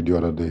spoke to you the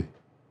other day.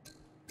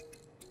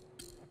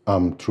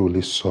 I'm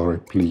truly sorry.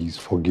 Please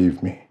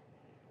forgive me.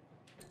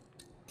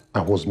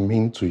 I was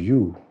mean to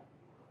you.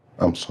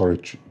 I'm sorry,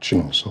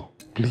 Chinonso.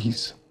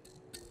 Please.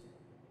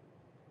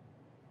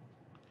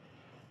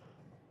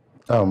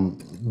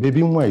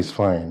 Baby Mwa is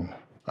fine.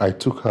 I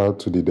took her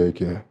to the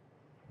daycare.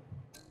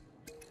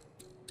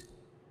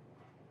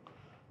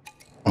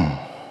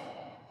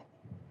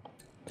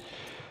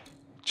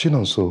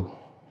 Chinonso,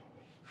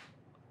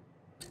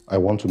 I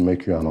want to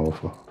make you an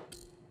offer.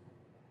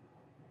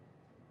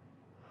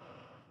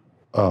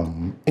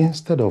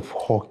 Instead of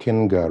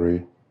hawking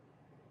Gary,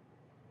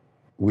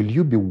 will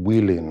you be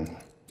willing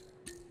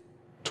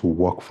to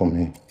work for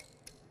me?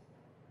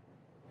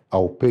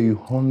 I'll pay you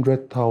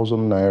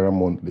 100,000 naira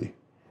monthly,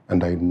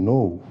 and I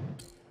know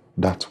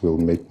that will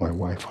make my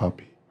wife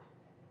happy.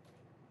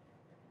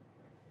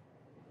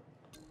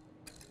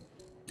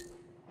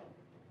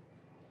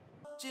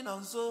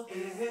 Chinonso,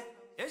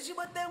 she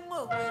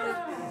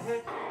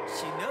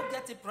don't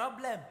get a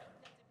problem.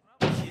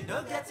 She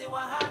don't get a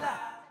wahala.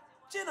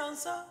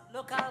 Chinonso,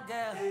 local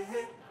girl,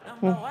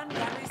 #1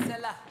 Gary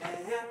seller.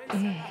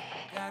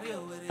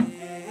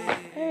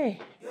 Hey.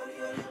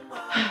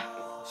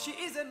 She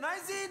is a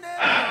noisy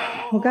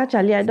neighbor. Oga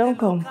Charlie, I don't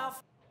come.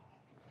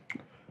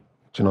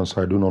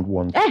 Chinonso, I do not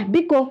want.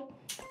 Biko.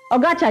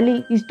 Oga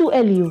Charlie, it's too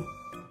early.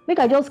 Make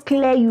I just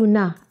clear you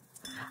now.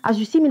 As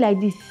you see me like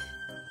this,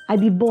 I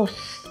be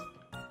boss.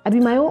 I be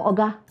my own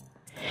Oga.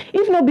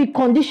 If no be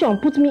condition,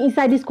 put me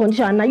inside this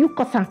condition, and now you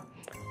cousin.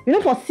 You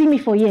don't foresee me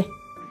for here.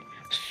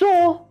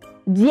 So,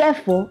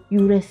 therefore,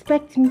 you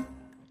respect me,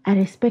 I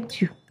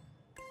respect you.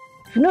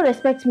 If you don't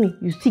respect me,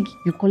 you seek,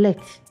 you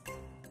collect.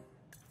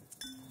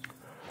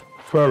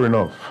 Fair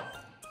enough.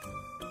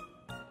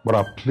 But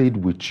I plead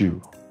with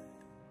you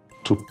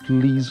to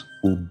please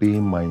obey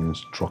my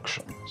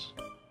instructions.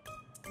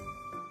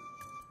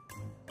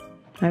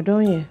 I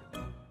don't hear.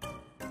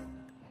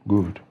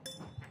 Good.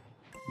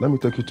 Let me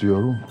take you to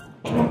your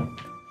room.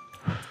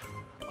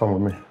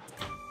 Come with me.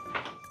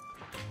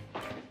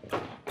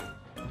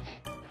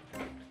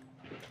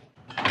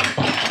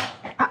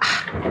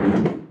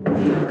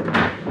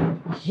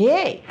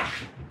 Hey!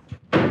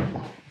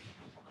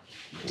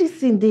 This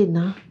thing there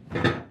now.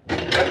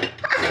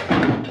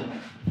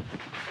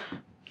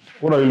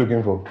 What are you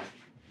looking for?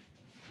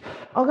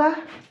 Oga,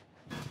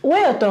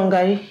 where your tongue,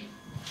 Gary?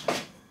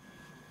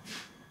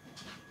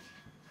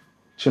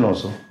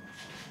 Chinonso,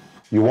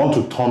 you want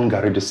to turn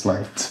Gary this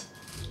night?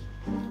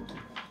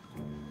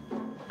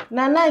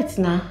 Na night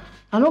now.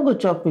 I'm not going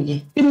to chop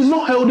again. It is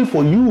not healthy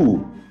for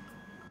you.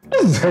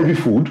 This is heavy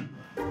food.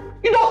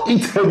 You don't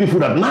eat heavy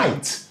food at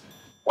night.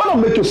 Why not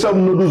make yourself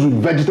noodles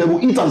with vegetable,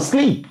 eat and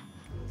sleep?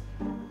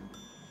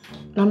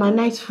 Now my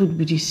night food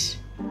be this.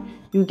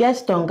 You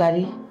get tongue,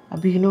 Gary.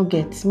 Abi you no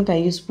get. Make I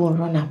use spoon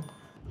run am.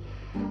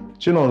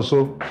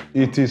 Chinonso,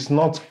 it is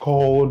not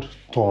called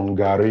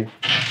tongari.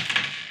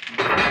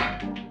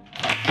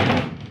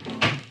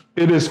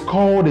 It is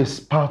called a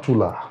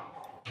spatula,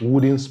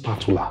 wooden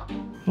spatula.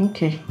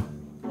 Okay.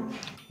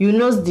 You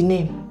knows the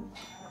name.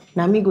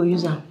 Now me go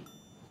use am.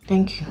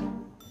 Thank you.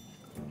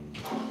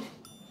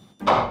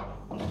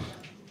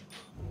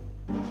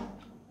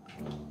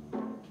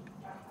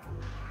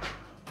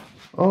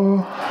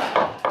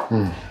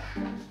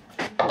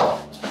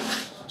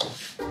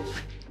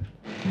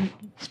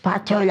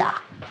 Spatula.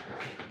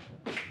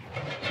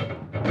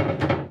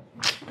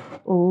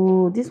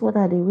 Oh, this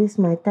water they waste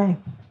my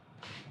time.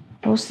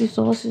 Also,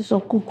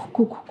 cook.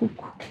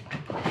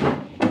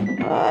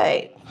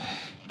 Right.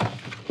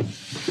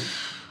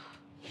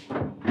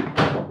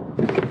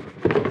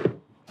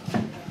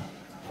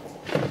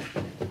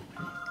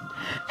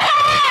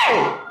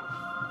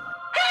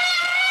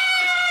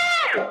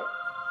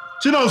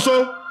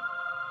 Chinonso,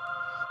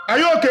 are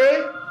you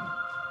okay?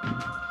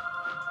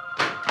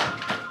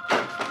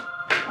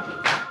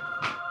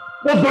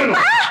 What's going on?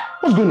 Ah!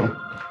 What's going on?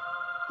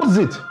 What's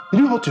it? Did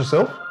you hurt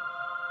yourself?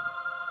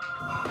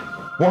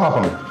 What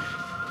happened?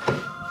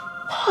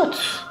 Hot.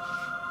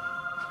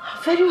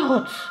 Very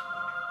hot.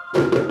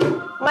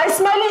 My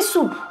smelly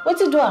soup. What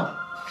you do?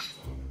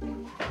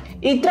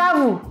 He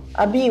travel.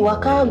 Abi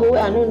waka go.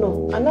 I don't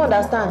know. I don't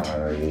understand.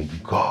 My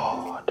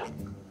God.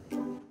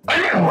 Are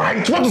you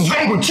right? What is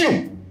wrong with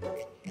you?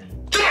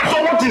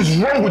 So what is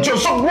wrong with you?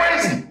 You're so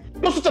crazy.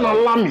 You're such an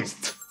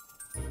alarmist.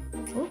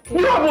 Okay.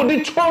 You have a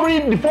auditory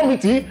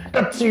deformity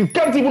that you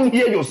can't even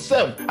hear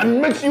yourself,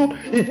 and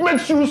it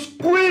makes you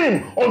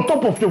scream on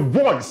top of your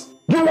voice.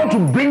 You want to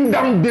bring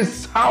down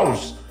this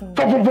house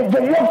for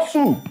what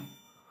soup?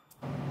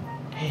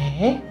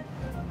 Eh?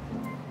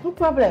 No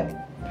problem.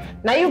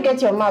 Now you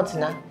get your mouth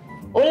now.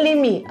 Only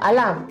me,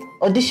 alarm,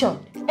 audition.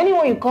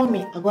 Anyone you call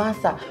me, I go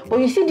answer. But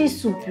you see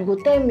this soup, you go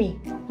tell me.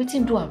 What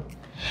you do?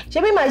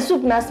 Shebi my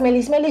soup na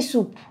smelly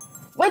soup.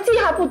 What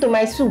happen to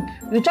my soup?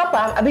 You chop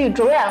am, abi you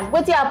throw am.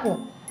 What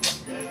happen?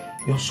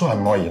 You're so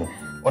annoying,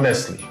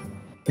 honestly.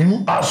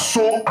 You are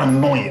so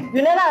annoying.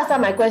 You never answer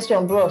my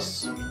question,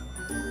 bros.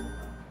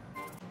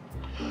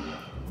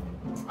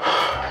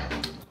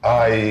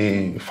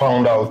 I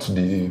found out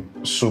the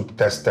soup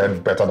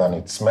tasted better than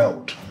it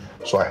smelled,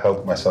 so I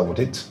helped myself with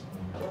it.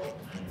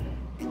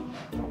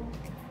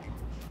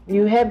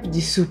 You help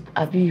the soup,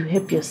 abi you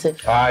help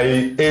yourself?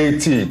 I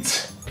ate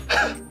it.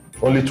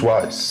 Only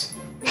twice.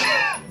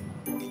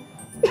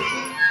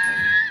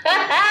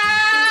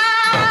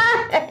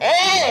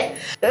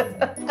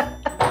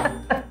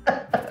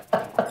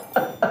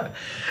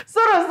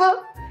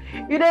 So,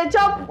 you dey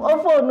chop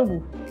ofo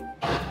onubu.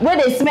 When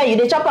they smell, you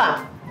dey chop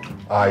am.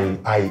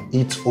 I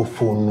eat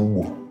ofo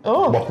onubu,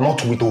 but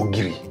not with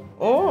ogiri.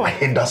 I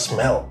hate that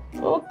smell.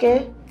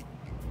 Okay.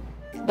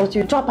 But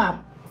you chop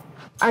am,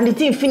 and the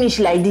thing finish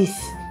like this.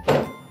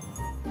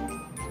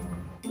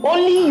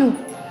 Only you.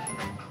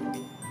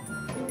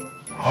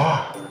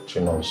 Ah,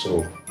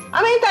 Chinonso.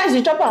 How many times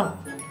you chop am?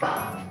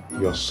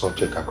 You're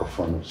such a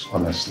cacophony,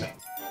 honestly.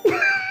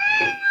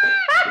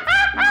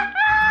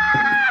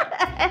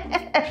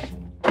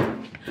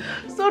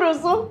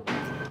 So.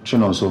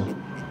 Chinonso.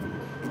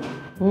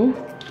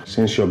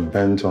 Since you're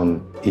bent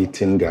on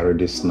eating Gary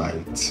this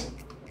night,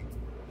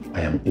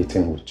 I am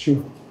eating with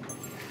you.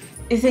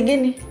 It's a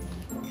guinea.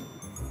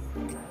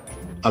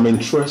 I'm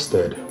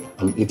interested.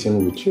 I'm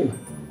eating with you.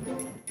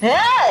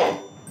 Hey!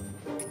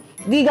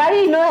 The Gary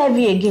is not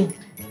heavy again.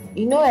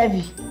 It's not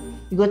heavy.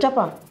 You go chop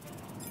am.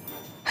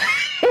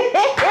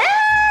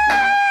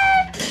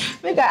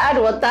 Make I add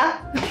water.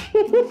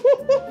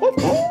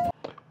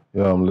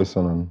 Yeah, I'm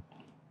listening.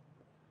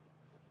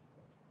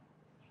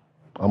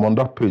 I'm on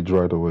that page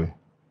right away.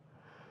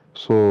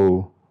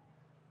 So,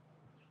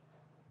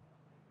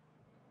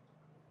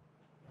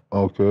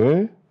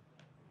 okay.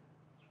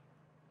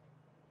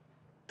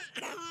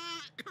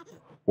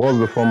 What's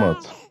the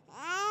format?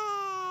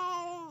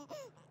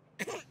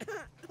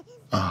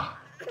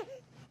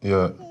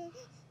 Yeah.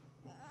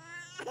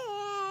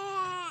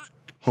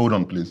 Hold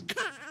on, please.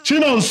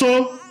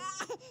 Chinonso!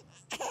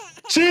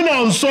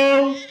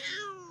 Chinonso!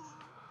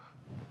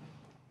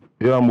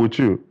 Yeah, I'm with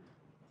you.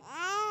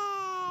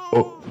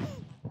 Oh.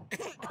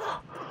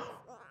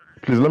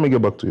 Please, let me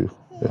get back to you.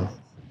 Yeah.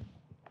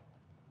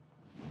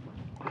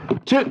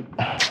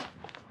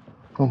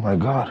 Oh, my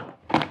God.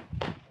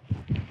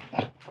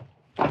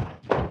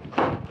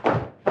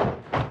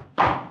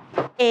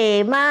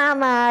 Hey,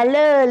 mama,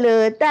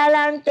 lulu,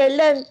 talante,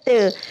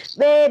 lente,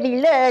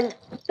 baby, lulu,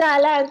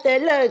 talante,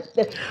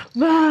 lente,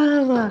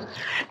 mama,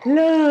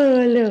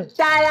 lulu,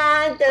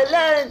 talante,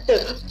 lente,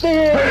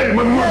 baby. Hey,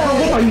 my mother,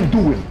 what are you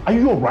doing? Are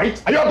you all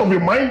right? Are you out of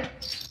your mind?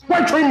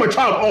 Why train my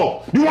child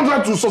up? You want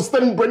her to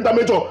sustain brain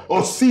damage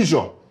or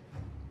seizure?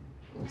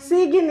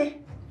 See, Guinea.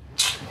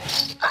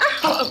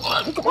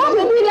 Oh,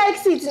 baby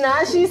likes it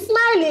now. She's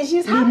smiling.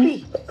 She's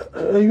happy.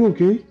 Are you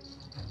okay?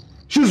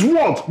 She's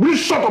what? Please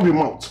shut up your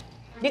mouth.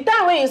 The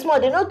time when you small,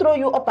 they don't throw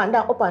you up and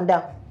down, up and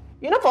down.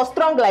 You know, for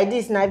strong like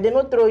this now, if they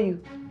don't throw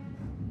you.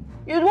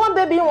 You want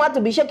baby you want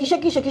to be shaky,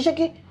 shaky, shaky,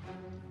 shaky.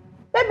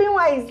 Baby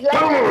one is like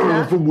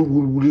that.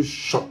 Will you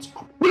shut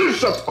up? Will you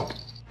shut up?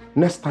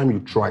 Next time you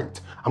try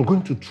it, I'm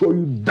going to throw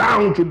you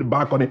down through the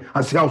balcony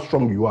and see how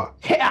strong you are.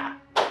 Yeah.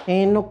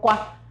 Ain't no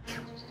kwa.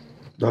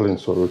 Darling,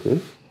 sorry, okay?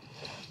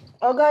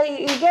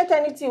 Okay, you get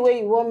anything where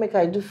you want make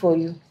I do for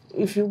you?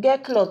 If you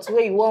get clothes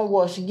where you want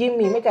wash, give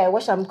me, make I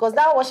wash them. Because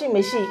that washing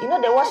machine, you know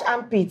they wash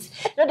armpits.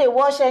 You know they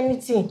wash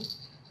anything.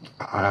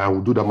 I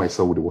will do that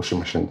myself with the washing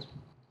machine.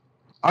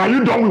 Are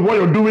you done with what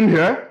you're doing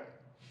here?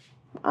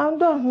 I'm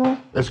done, no.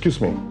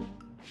 Excuse me.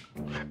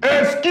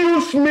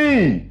 Excuse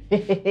me!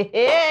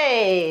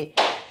 Hey!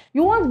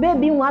 You want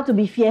baby want to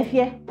be fear?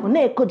 Get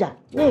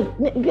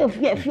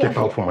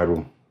out from my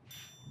room.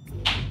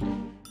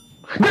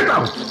 Get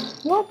out!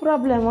 No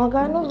problem,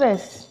 okay, no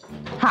verse.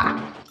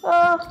 Ha!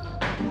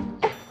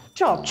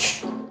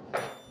 Church.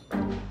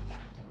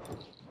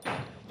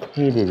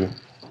 Hey, baby.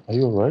 Are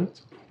you all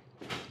right?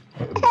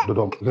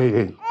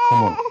 Hey,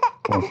 come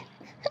on.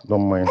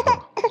 Don't mind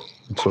her.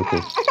 It's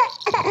okay.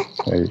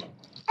 Hey.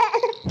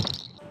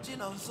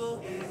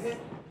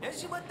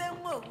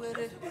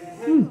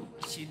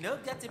 She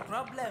don't get a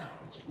problem.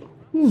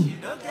 She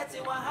don't get a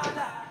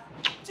wahala.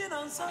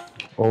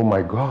 Oh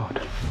my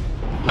God.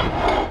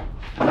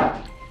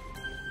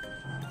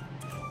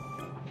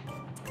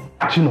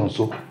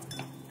 Chinonso,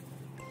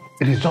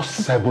 it is just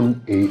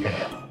 7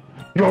 a.m.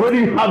 You're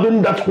already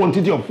having that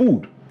quantity of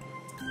food.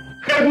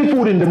 Heavy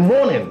food in the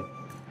morning.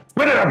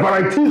 Where there are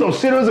varieties of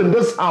cereals in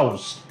this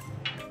house.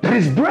 There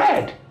is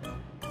bread.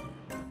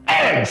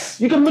 Eggs.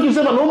 You can make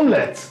yourself an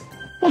omelette.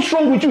 What's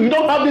wrong with you? You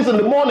don't have this in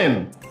the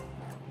morning.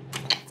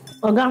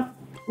 Oga,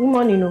 good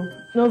morning,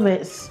 no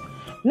verse.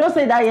 You know,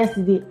 say that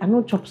yesterday, I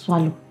no chop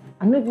swallow.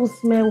 I no even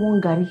smell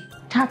one gari.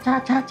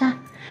 Cha.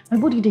 My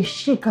body they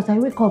shake as I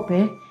wake up,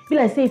 eh? Be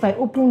like say if I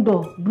open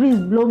door, breeze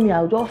blow me,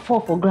 I'll just fall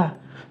for ground.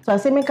 So I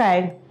say make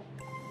I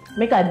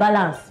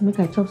balance, make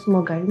I chop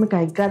small gari, make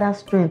I gather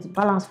strength,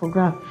 balance for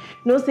ground.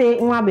 You know, say,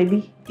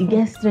 baby, you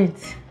get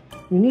strength.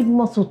 You need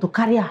muscle to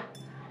carry her.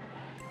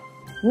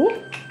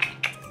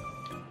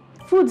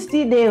 Food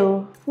still there,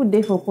 oh. Food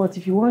there for pot.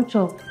 If you want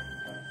chop.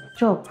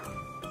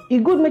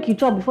 It good make you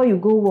chop before you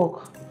go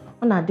work.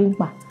 On a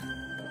dimpa.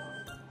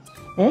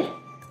 Eh?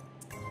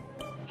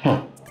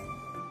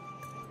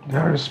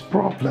 There is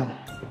problem.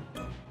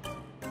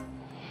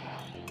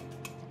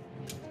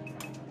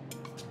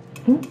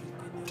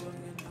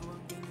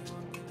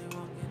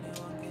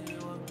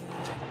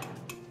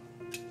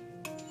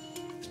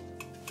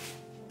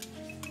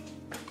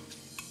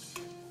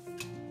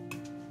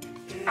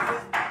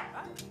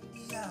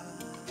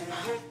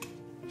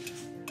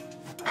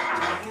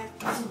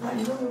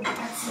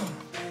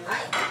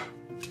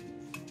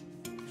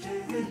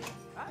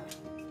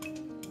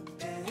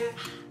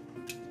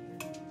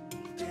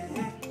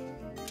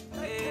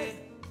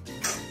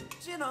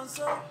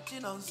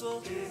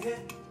 Chinonso,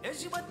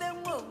 she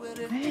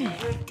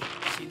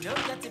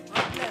don't get a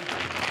problem.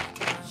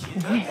 She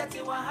don't get a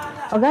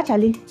wahala. Oga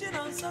Charlie.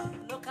 Chinonso,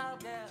 local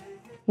girl.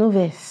 No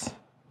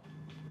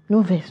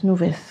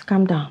verse.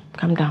 Calm down.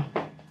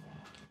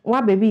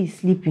 One baby is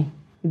sleeping.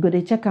 You go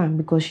to check her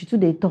because she too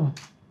dey turn.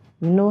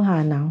 You know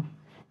her now.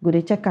 Go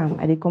to check her.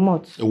 I dey come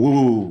out.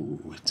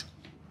 Wait.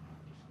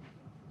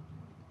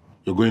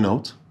 You're going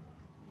out?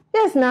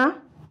 Yes, now.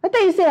 I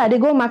thought you said I dey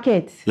go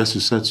market. Yes,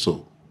 you said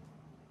so.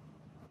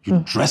 You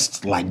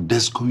dressed like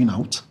this going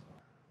out?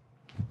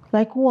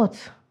 Like what?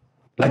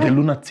 Like a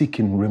lunatic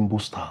in rainbow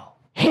style.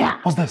 Yeah.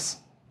 What's this?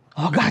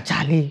 Oga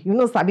Charlie, you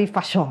know sabi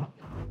fashion.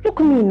 Look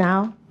at me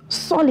now.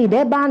 Solid,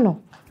 ebano.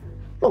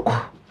 Look,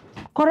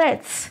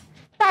 correct.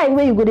 Tie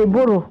where you go to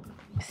borrow.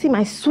 See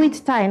my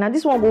sweet tie. Now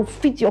this one will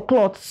fit your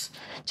clothes.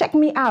 Check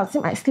me out. See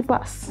my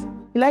slippers.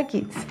 You like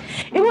it?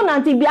 Even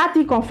Auntie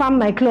Beatty confirmed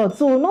my clothes.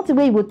 So not the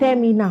way you go tell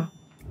me now.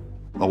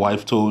 My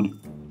wife told you.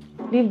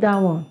 Leave that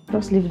one.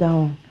 Just leave that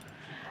one.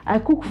 I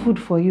cook food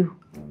for you.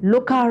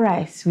 Local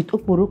rice with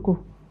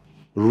okporoko.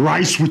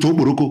 Rice with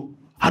okporoko?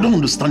 I don't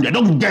understand you. I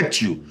don't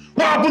get you.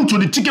 What happened to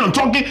the chicken and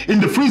turkey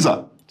in the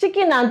freezer?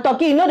 Chicken and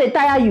turkey, you know they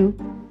tire you.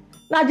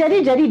 Now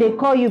Jerry, they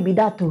call you be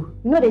that too.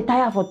 You know they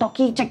tire for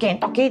turkey, chicken.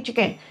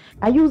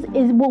 I use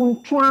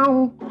ezbo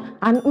nchuan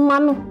and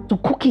manu to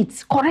cook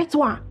it. Correct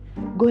one.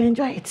 Go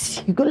enjoy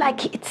it. You go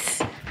like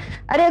it.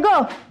 And they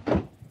go.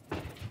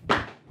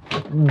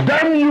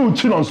 Damn you,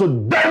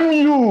 Chinonso. Damn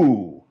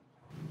you.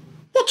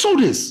 What's all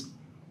this?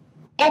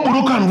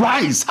 Okporoko and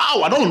rice.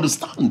 How? I don't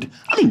understand.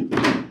 I mean,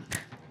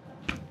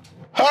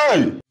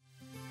 hey!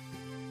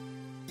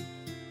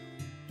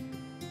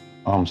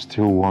 I'm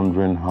still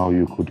wondering how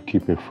you could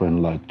keep a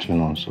friend like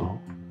Chinonso.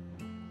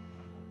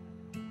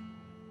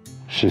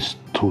 She's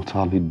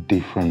totally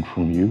different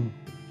from you.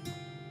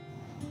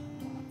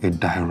 A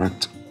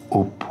direct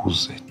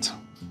opposite.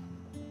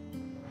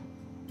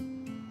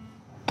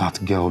 That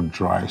girl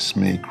drives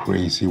me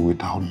crazy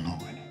without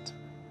knowing it.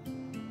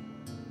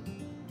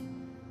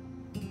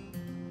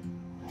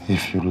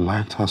 If you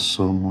liked her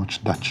so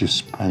much that you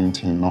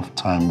spent enough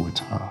time with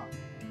her,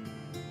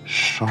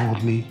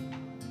 surely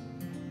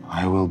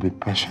I will be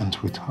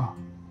patient with her.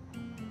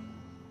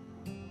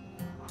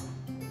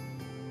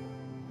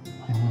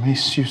 I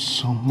miss you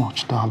so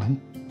much,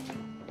 darling.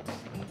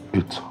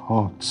 It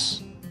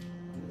hurts.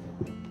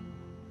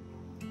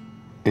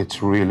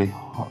 It really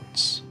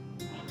hurts.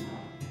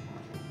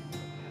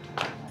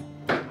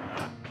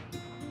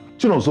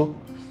 Chinonso?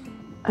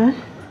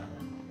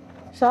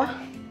 Sir?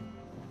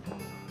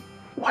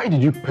 Why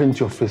did you paint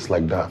your face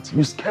like that?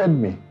 You scared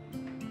me.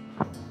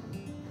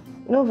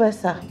 No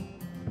versa.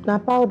 Na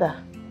powder.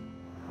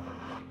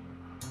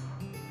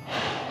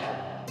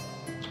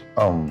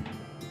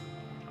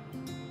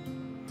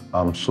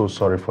 I'm so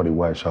sorry for the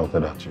way I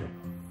shouted at you.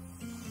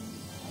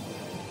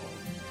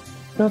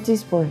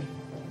 Notice boy.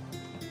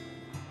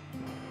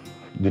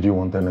 Did you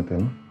want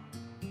anything?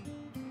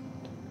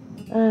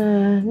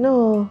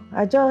 No.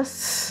 I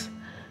just...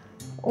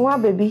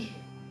 One baby.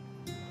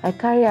 I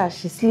carry her,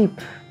 she sleep.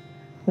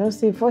 You know,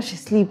 say before she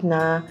sleep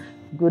now,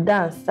 Go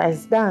dance, I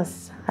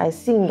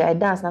sing, I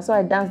dance. That's why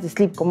I dance, the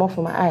sleep come off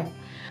from my eye.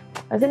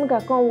 I say, make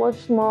I come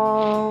watch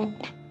more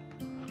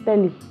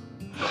telly.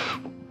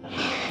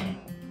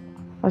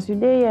 As you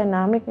day here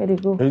now, make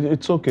it go.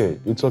 It's okay,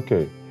 it's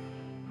okay.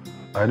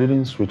 I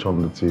didn't switch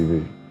on the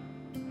TV.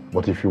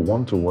 But if you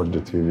want to watch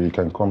the TV, you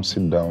can come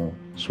sit down,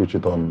 switch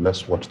it on,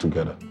 let's watch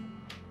together.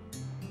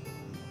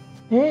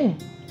 Hey.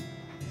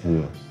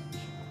 Yes.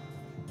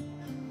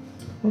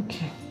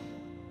 Okay.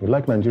 You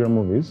like Nigerian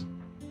movies?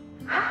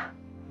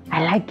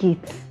 I like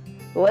it.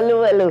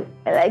 Wallo, I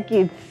like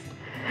it.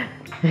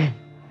 I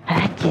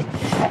like it.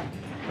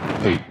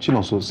 Hey,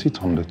 Chinonso,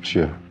 sit on the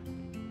chair.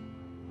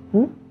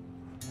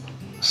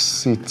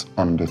 Sit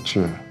on the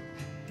chair.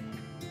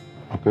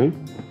 Okay?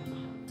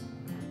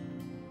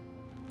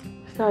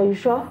 So, are you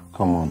sure?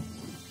 Come on.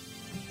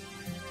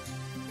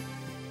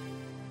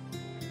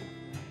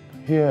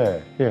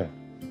 Here.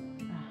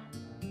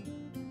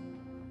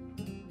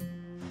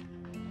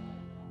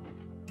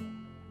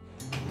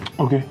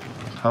 Okay,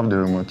 have the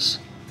remotes.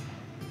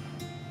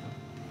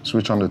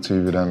 Switch on the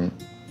TV, then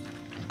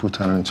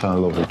put any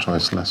channel of your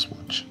choice. Let's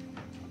watch.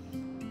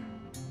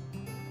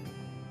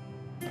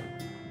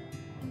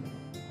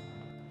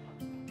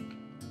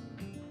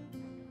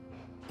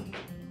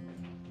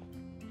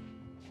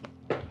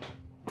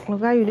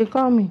 Okay, they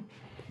call me.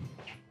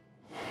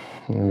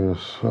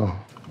 Yes,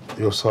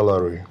 your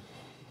salary.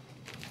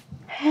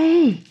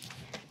 Hey.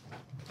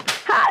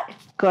 Hi.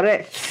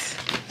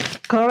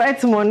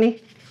 Correct money.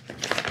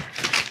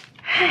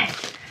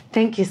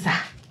 Thank you, sir.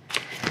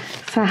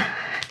 Sir,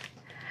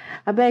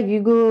 I beg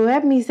you, go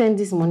help me send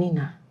this money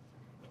now.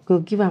 Go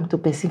give them to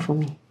person for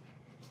me.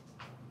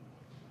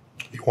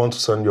 You want to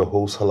send your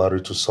whole salary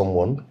to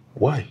someone?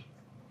 Why?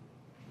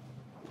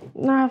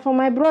 Nah, for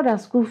my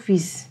brother's school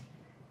fees.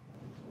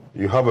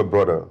 You have a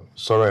brother.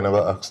 Sorry, I never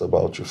asked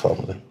about your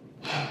family.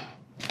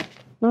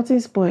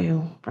 Nothing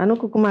spoil. I know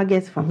Kukuma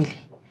gets family.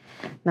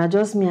 Now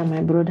just me and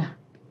my brother.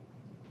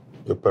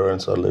 Your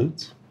parents are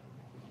late?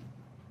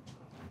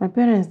 My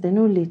parents, they're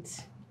not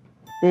late.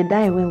 They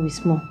die when we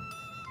small.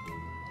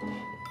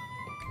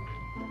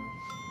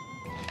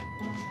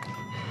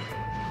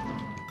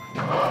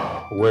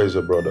 Where is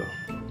your brother?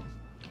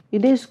 He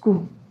dey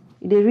school.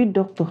 He dey read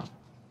doctor.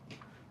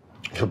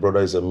 Your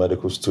brother is a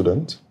medical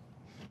student?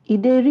 He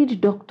dey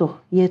read doctor,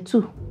 year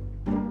 2.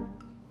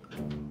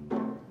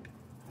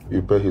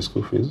 You pay his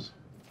school fees?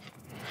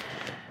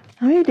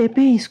 I mean, they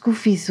pay his school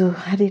fees, so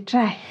I dey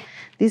try.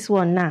 This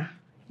one now,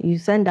 you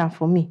send them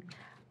for me.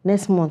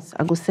 Next month,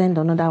 I go send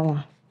another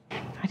one.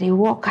 I dey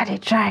work, I dey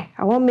try.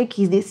 I want make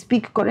they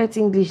speak correct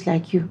English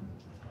like you.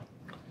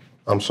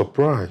 I'm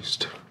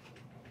surprised.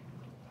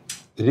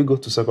 Did he go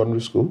to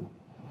secondary school?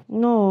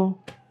 No,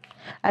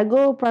 I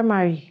go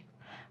primary.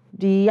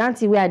 The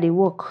auntie where they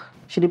work,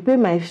 she dey pay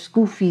my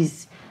school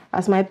fees.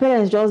 As my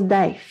parents just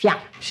die,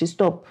 she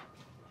stop.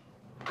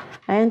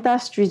 I enter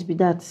street with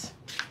that.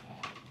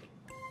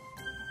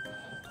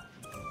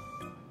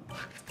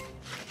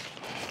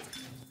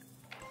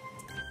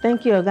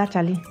 Thank you, Oga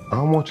Charlie.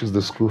 How much is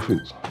the school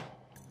fees?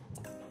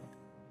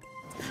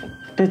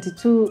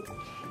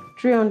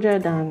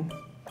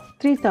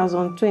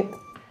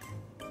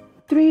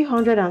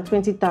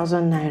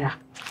 320,000 naira.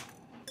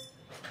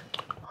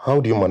 How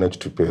do you manage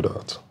to pay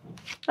that?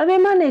 I dey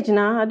manage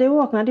now. I dey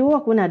work. Now they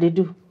work when I dey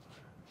do.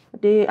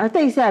 I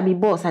tell you say I be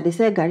boss. I dey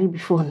sell Gary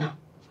before now.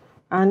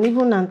 And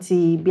even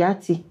Auntie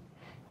Beati,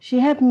 she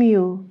helped me.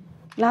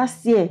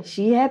 Last year,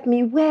 she helped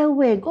me well.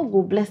 God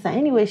go bless her.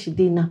 Anyway, she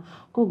did now.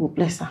 God go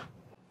bless her.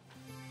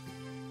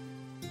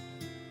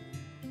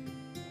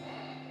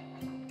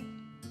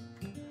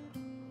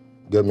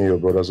 Get me your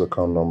brother's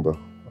account number.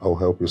 I'll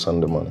help you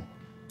send the money.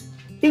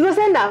 You go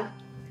send her?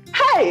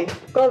 Hey!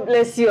 God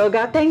bless you,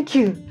 Oga. Thank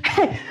you.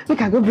 Hey,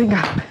 look, I go bring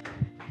her.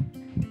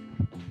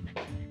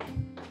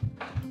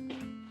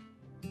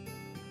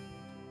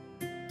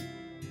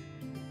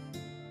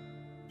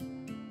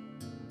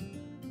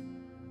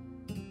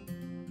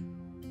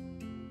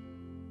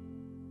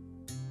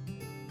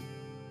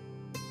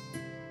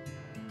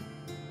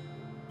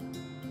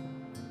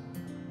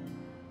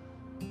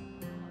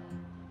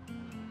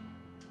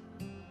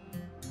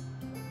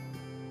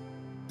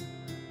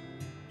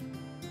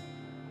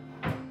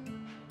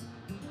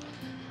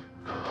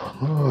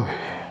 Oh.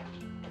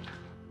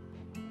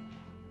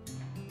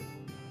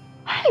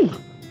 Hey!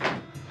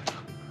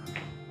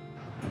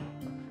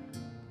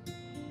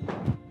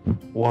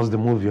 What's the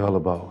movie all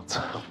about?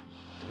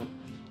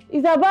 It's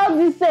about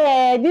this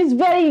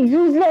very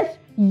useless,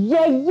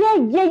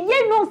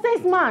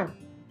 nonsense man.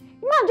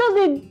 Man just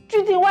they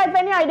treat his wife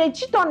anyhow, they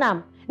cheat on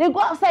them. They go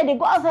outside,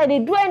 they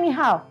do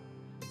anyhow.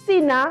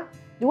 See now,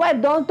 the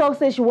wife don't talk,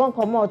 say she won't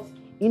come out.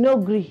 He no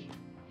agree.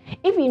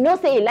 If he no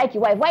say he like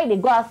your wife, why they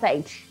go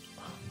outside?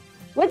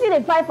 What did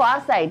they fight for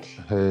outside?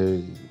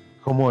 Hey,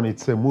 come on,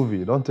 it's a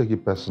movie. Don't take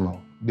it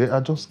personal. They are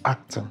just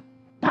acting.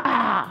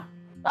 Ah,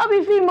 don't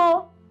be film.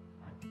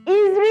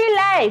 It's real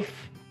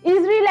life.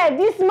 It's real life.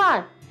 This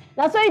man,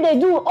 that's why they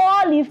do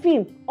all the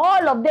film.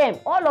 All of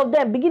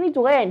them, beginning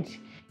to end.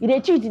 They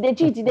cheat.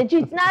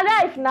 Na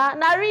life,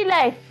 na real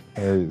life.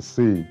 Hey,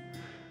 see,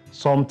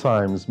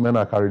 sometimes men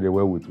are carried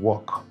away with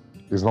work.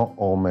 It's not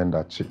all men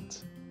that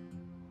cheat.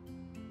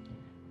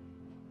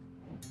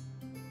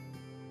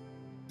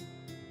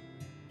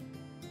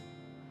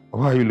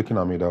 Why are you looking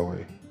at me that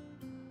way?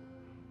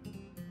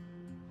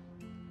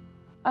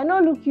 I no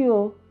look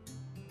you.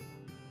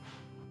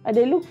 I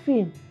dey look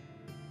film.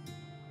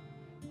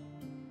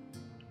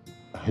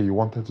 You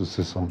wanted to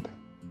say something.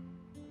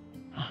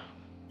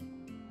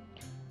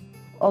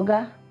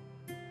 Oga,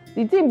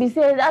 the thing be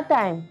say that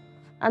time,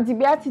 Auntie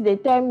Beatty they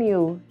tell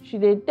me, she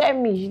dey tell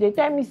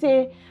me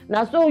say,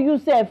 na so you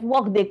self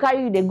work, they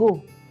carry you, they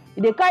go.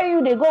 They carry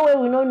you, they go where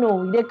we no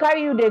know. They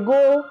carry you, they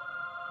go.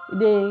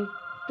 They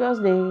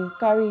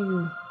carry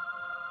you.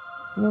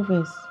 No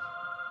verse.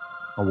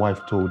 My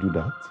wife told you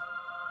that?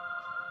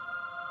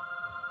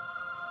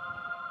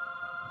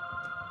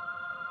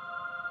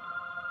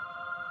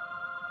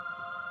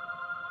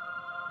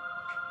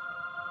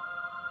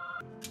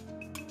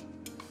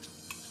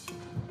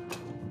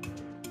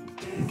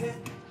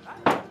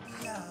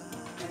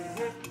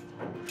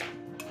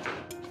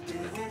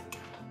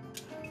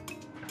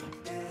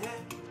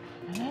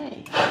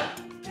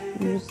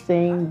 You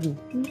saying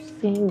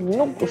you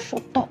no go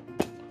shut up.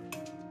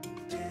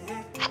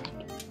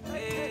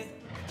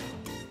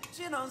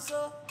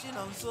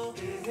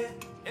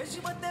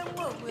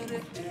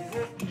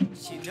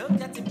 She don't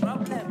get the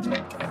problem.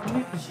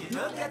 She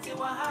don't get the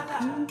wahala.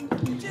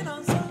 She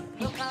don't so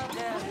look out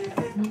there.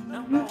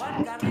 Number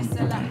one Gary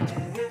seller.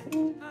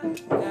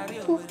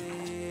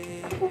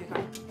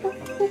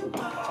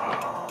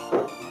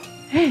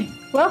 Hey,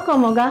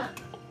 welcome, Oga.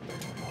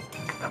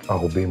 I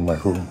will be in my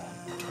room.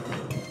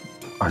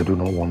 I do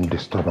not want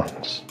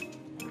disturbance.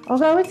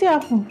 Oga, what's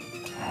happen?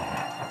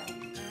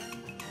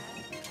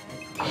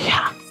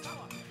 Yeah.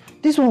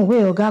 This one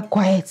way Oga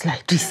quiet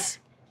like this.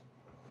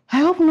 I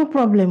hope no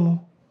problem.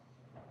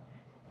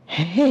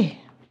 Hey,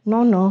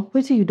 no.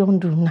 What you don't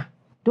do now?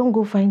 Don't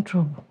go find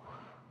trouble.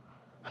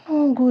 I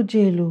don't go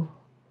jail.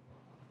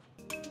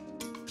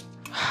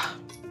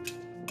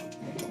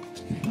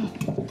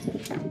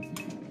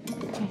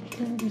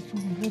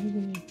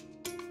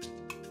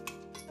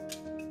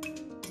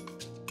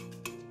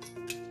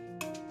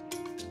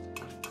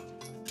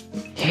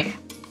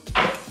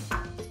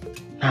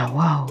 Now,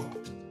 wow.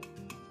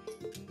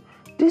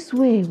 This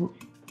way,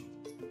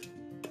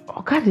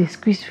 Oga dey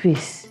squeeze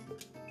face.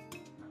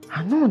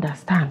 I don't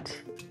understand.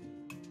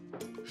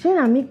 She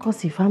na me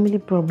cause a family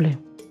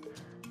problem.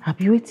 I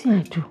be waiting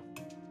I do.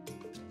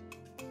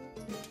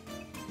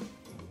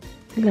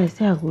 Feel like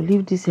say I go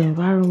leave this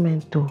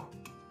environment too.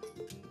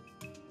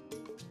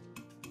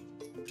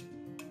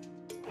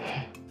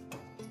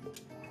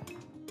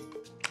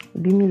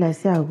 Be me like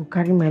say I go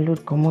carry my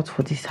load come out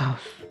for this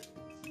house.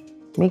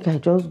 Make I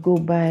just go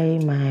buy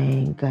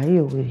my gari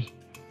away.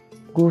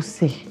 Go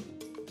say.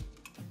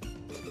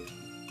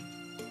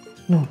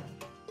 No.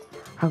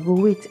 I go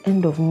wait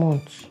end of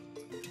month.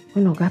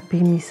 When Oga pay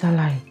me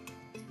salary.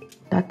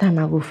 That time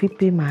I go fit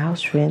pay my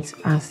house rent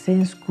and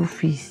send school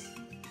fees.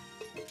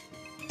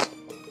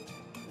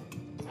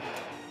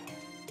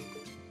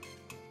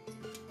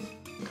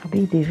 I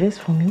be the rest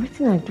for me.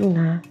 What I do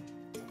now?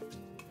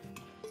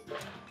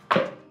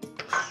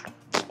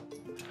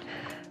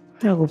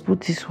 Where I go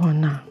put this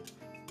one now?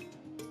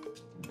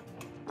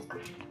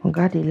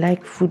 Oga dey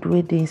like food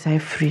wey dey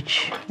inside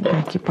fridge.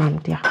 I keep am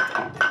there.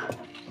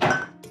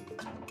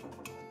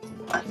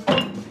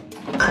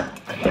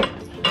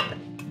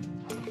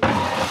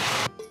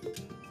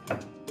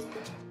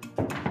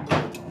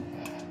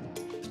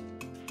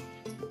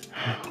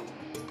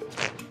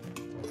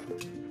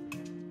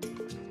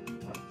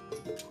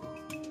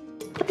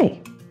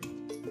 Hey,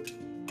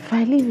 if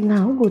I leave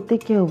now, who go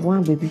take care of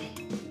one baby?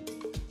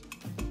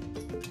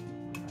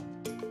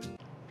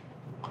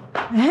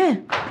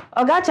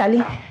 Oga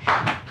Charlie.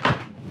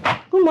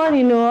 Good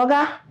morning,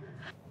 Oga.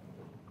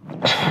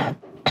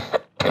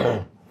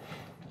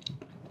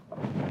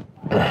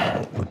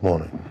 Good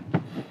morning.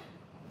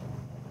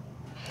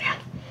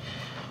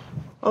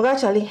 Oga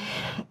Charlie,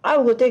 I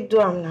will go take do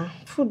am now.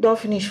 Food don't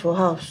finish for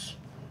house.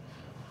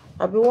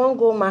 I be wan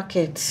go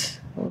market,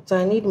 but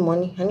I need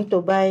money. I need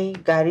to buy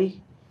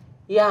gari,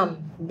 yam,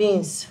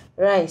 beans,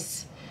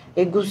 rice,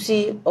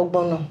 egusi,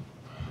 ogbono.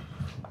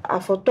 I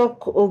for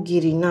talk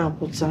ogiri now,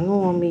 but I no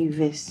want me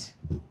invest.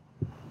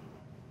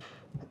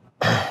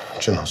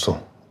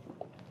 Chinonso,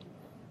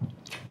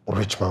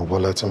 reach my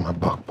wallet in my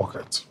back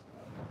pocket.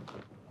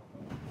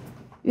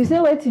 You say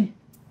waiting?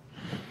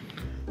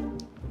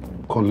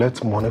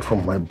 Collect money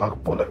from my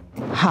back pocket.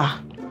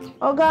 Ha!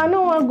 Oga, I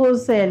no want go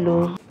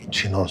sell.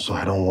 Chinonso,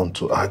 I don't want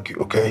to argue,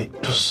 okay?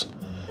 Just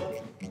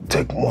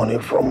take money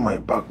from my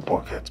back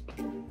pocket.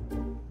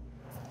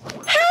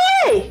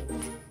 Hey!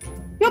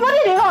 Your body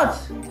dey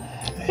hot.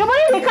 Your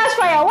body dey catch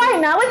fire. Why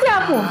now? What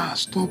happened?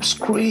 Stop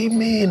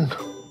screaming.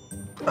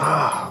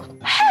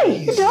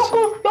 Hey,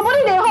 your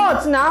body dey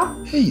hot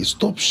now. Hey,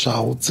 stop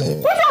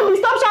shouting. Which one be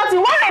stop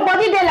shouting? Why my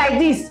body dey like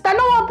this? I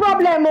no want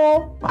problem,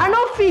 I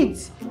no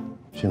fit.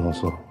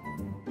 Chinonso,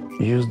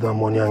 use that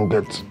money and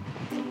get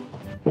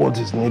what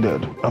is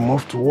needed. I'm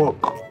off to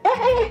work.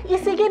 Hey,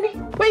 Isigini,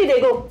 where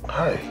they go?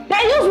 Hi.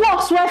 They use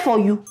work swear for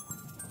you.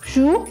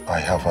 Sure? I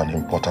have an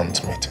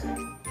important meeting.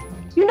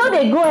 You know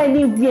they go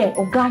anywhere,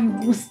 Oga,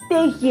 you will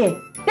stay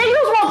here. They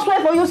use work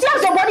swear for you. See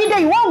as your body there,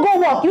 you won't go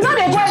work. You know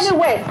they go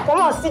anywhere. Come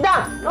on, sit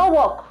down. No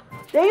work.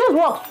 They use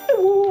work.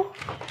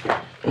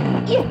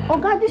 Yeah,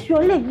 Oga, this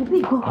your leg, you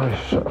big go.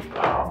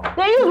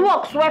 They use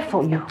work swear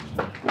for you.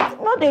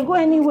 No, they go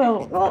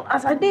anywhere. No,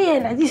 as I dey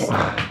here like this,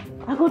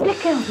 I go take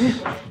care of you.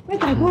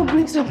 Make I go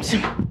bring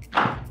something.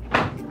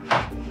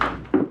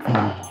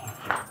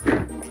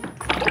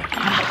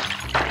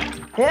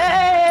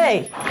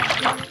 Hey!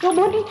 Your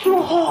body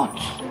too hot.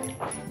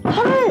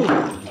 Hey!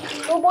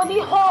 Your body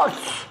hot.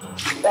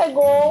 There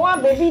go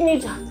one baby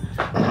need.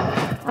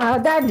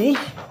 Daddy.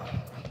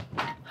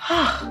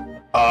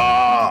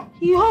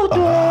 You hot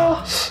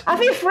oh. I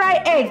feel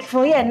fry egg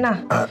for you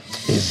now.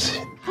 Easy.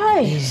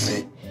 Hey.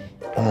 Easy.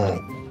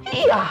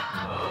 Yeah.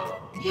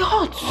 You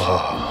hot.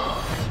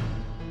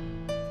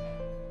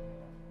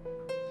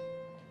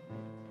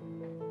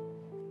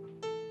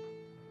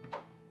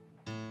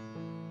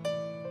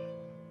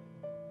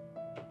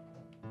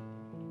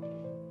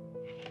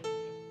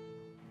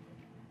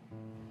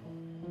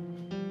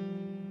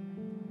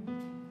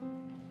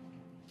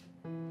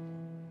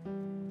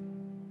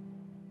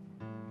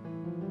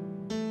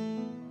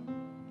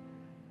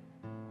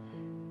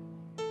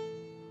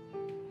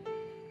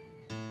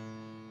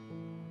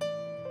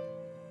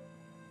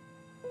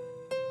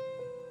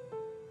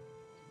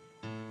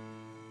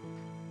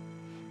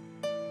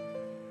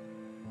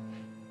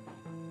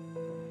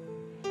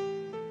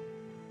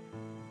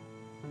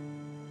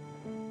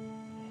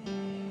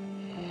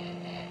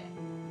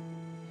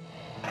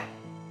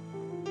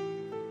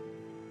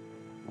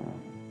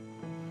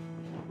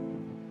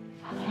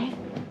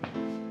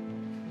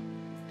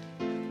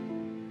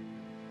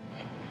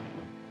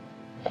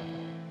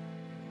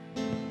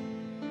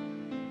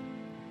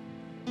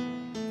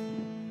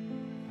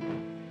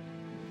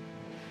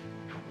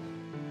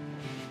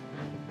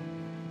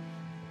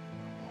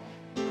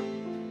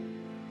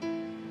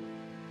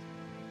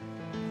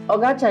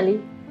 Oga Charlie.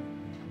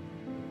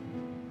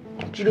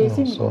 You dey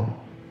see me?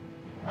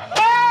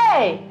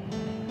 Hey!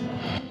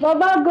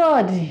 Baba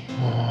God,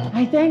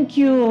 I thank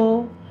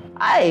you.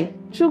 Hi,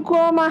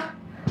 Chukwuma.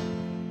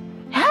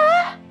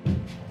 Huh?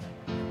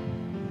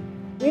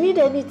 You need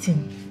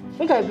anything?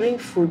 Make I bring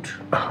food.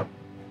 I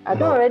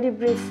don't already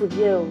bring food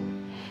here.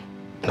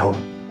 No,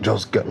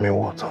 just get me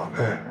water,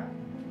 okay?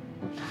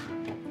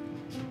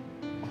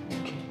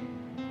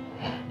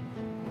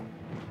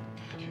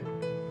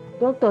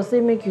 Doctor say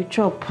make you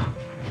chop.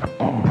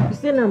 You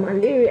say na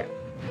malaria.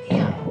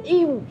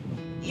 You.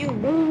 You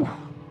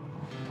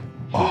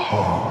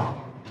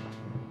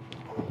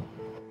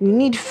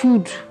need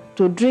food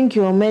to drink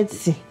your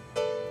medicine.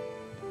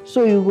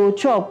 So you go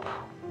chop.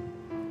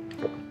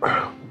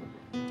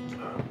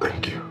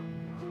 Thank you.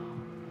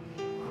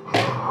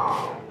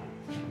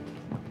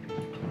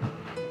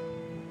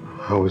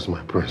 How is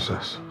my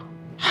princess?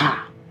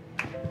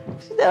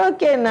 She's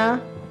okay now.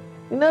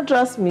 You don't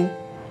trust me.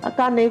 I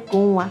can't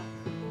go one.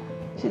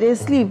 She dey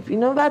sleep. You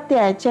know that day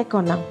I check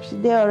on her. She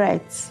dey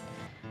alright.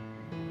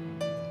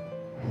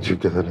 Did you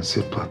get any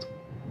sleep?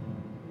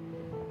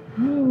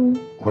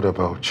 What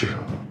about you?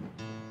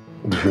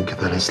 Do you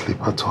get any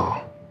sleep at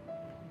all?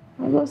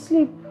 I go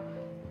sleep.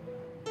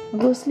 I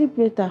go sleep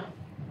later.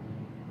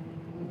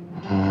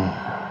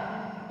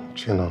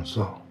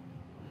 Chinonso,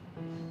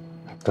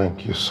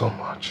 thank you so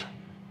much.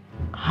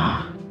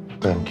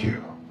 Thank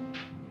you.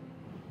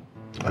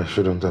 I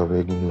shouldn't have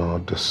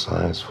ignored the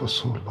signs for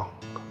so long.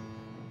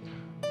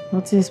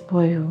 Nothing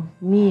spoil.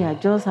 Me, I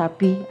just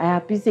happy. I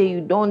happy say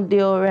you don't do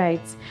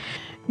alright.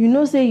 You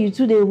know say you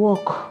two they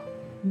walk.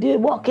 They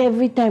walk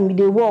every time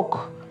they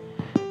walk.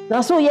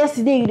 Now so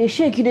yesterday you they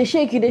shake, you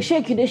shake, you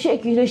shake, you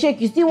shake, you shake.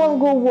 You still won't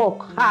go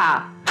walk.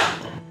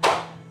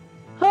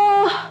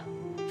 Oh,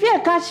 fear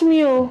catch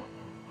me oh.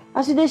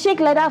 As you they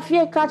shake like that,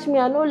 fear catch me.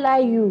 I no lie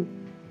you.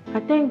 I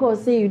thank God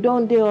say you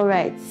don't do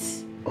alright.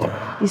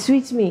 You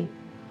sweet me.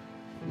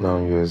 Now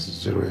you're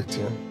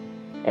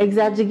exaggerating.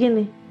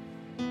 Exaggerating.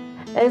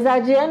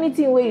 Exaggerate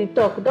anything where you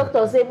talk.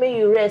 Doctor say may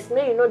you rest,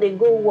 may you know they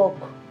go walk.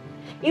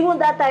 Even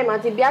that time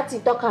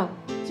antibiotic talk am.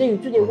 Say you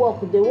too they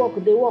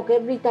walk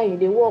every time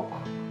they walk.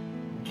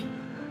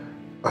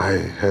 I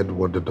heard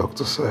what the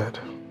doctor said.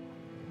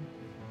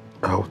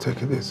 I'll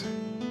take it easy.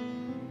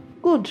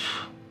 Good.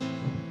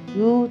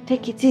 You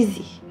take it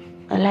easy.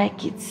 I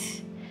like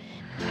it.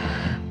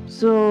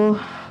 So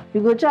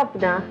you go chop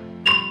now.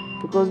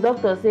 Because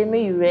doctor say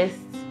may you rest,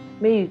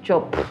 may you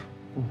chop.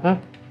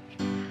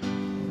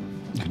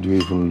 Did you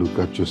even look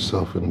at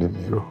yourself in the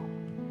mirror?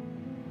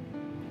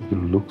 You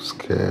look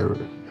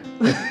scary.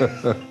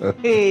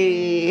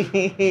 Hey,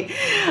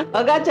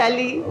 Oga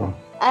Charlie,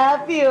 I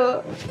happy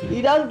you.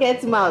 You don't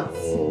get mouth.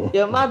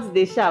 Your mouth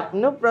is sharp,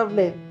 no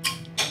problem.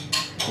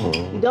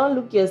 You don't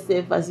look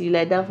yourself as you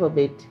lie down for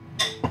bed.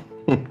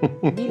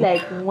 Be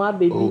like one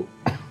baby.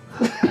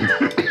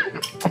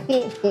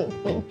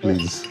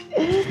 Please.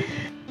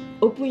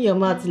 Open your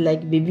mouth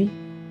like baby.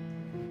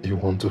 You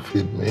want to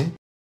feed me?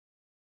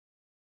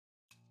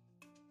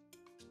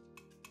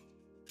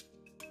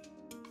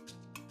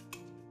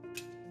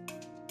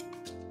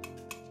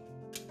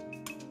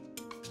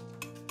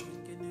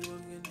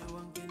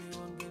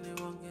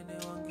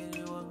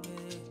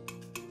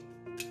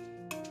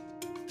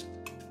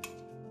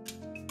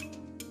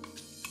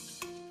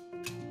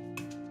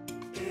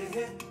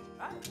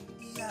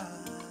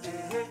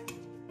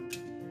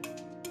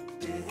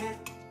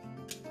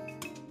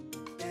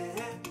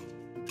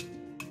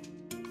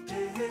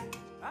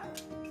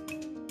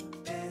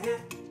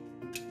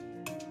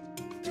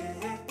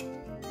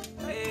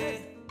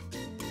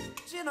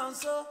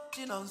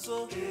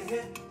 Chinonso,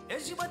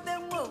 she but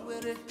them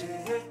over it.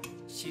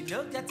 She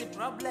don't get the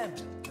problem.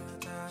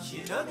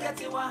 She don't get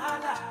the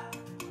wahala.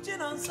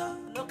 Chinonso,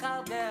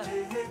 local girl,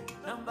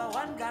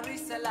 #1 Gary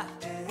seller.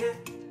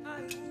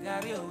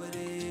 Gary over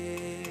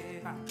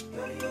it.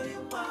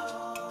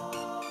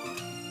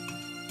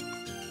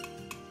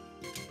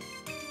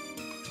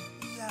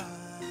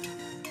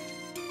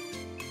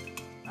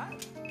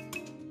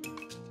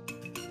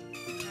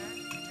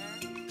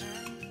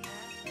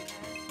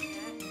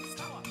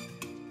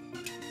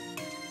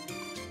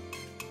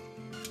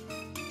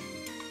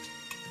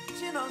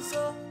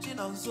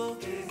 Chinonso,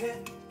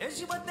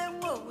 she but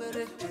them over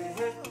it.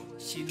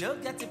 She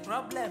don't get the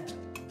problem.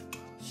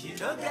 She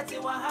don't get the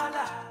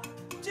wahala.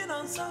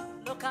 Chinonso,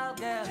 local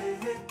girl,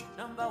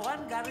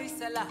 #1 Gary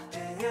seller.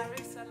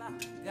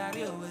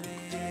 Gary over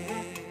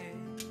it.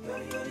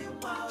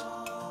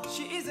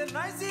 She is a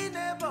noisy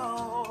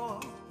neighbor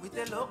with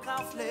a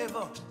local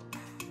flavor.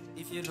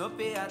 If you don't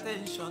pay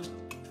attention,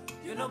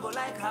 you don't go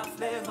like her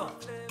flavor.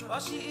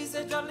 But she is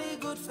a jolly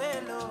good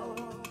fellow.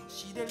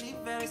 She dey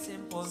live very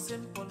simple.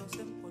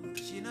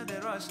 She know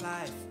the rush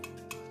life.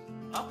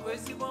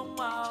 Crazy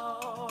bomba.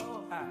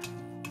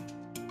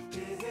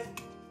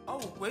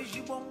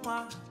 Crazy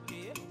bomba.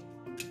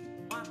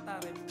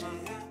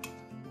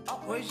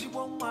 Crazy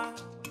bomba.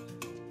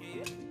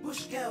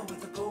 Bush girl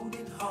with a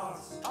golden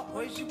heart.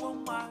 Crazy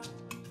bomba.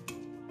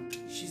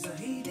 She's a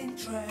hidden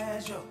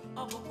treasure.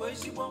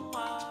 Crazy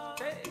bomba.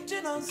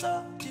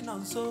 Chinonso.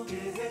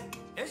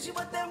 She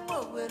but them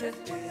over it.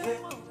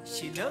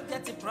 She don't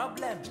get the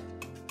problem.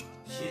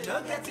 She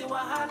don't get the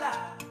wahala.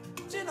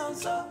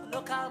 Chinonso,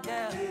 local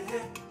girl,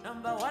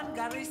 #1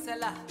 Gary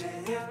seller.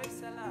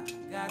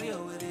 Gary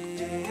over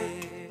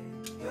it.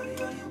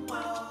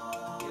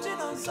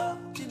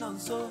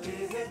 Chinonso.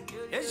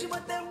 She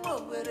but them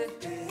over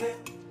it.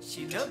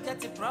 She don't get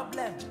the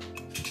problem.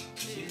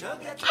 She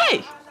don't get the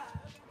Hey!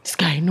 This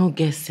guy no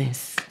get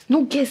sense.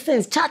 No get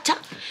sense. Cha.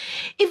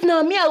 If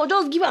not me, I will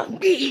just give her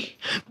B.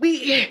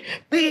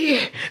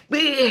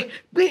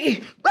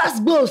 That's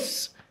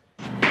boss.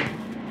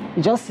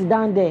 You just sit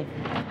down there.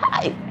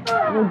 Hi.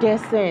 No get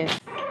sense.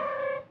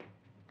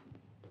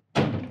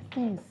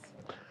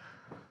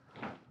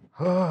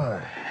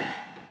 Hi.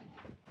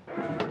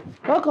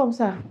 Welcome,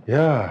 sir.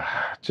 Yeah,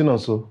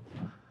 Chinonso,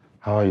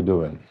 how are you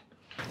doing?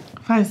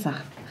 Fine,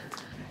 sir.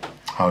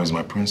 How is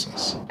my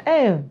princess?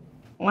 Hey,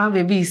 my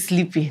baby is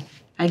sleeping.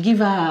 I give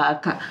her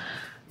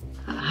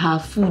her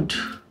food.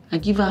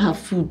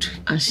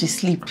 And she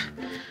sleep.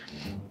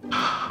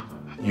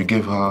 You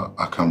gave her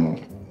akamu.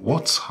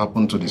 What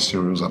happened to the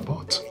cereals I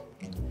bought?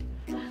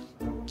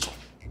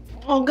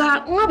 Oh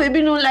God, my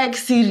baby no like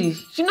cereal.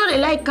 She know they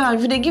like her.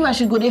 If they give her,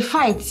 she go they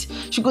fight.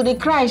 She go they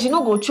cry. She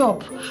no go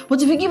chop.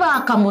 But if you give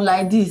her akamu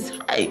like this,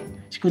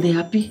 she go they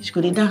happy. She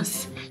go they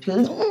dance. She go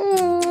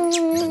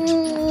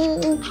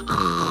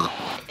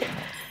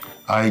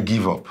I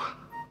give up.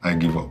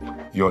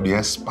 You're the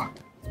expert.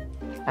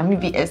 I may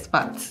be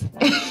expert.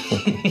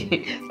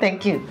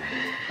 Thank you.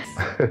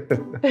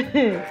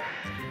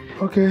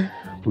 Okay,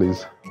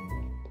 please.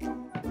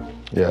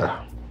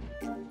 Yeah.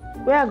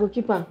 Where I go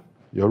keep her?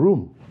 Your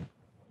room.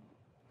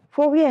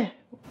 For where?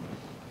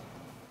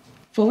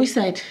 For which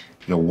side?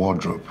 Your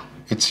wardrobe.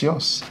 It's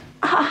yours.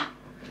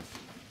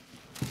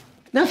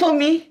 Not for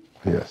me?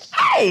 Yes.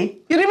 Hey,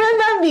 you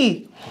remember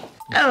me?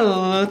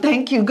 Oh,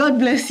 thank you. God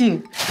bless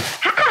you.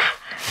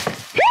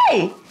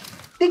 Hey,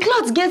 the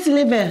clothes get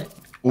label.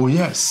 Oh,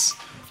 yes.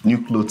 New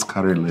clothes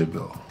carry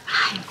label.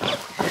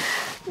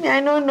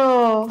 I don't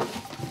know.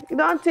 You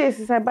don't taste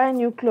since I buy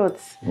new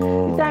clothes.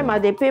 The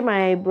time they pay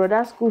my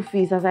brother's school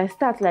fees, as I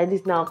start like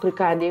this now,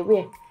 they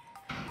wear.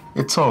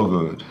 It's all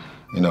good.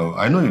 You know,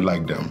 I know you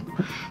like them.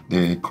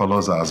 The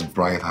colors are as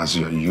bright as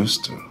you're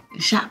used to.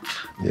 Sharp.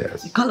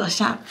 Yes. The color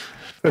sharp.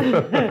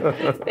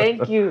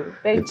 Thank you.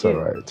 It's all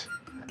right.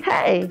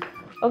 Hey.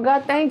 Oh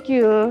God, thank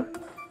you.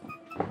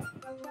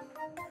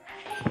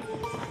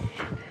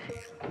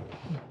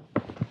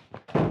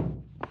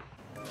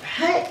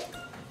 Hey.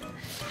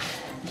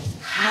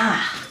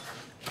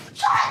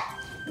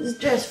 This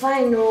dress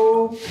fine,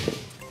 no.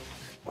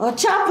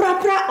 Ocha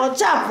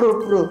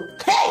pro.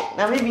 Hey,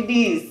 now maybe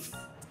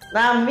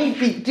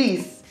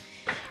this.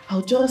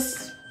 I'll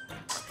just,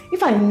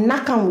 if I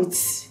knock on with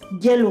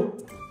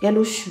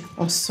yellow shoe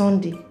on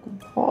Sunday, it go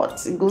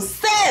hot, it go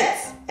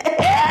set.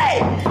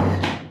 Hey.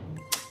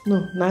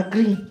 No, not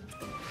green.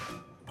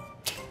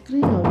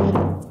 green or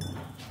yellow?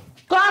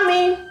 Come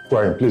in.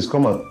 Crying, please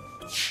come on.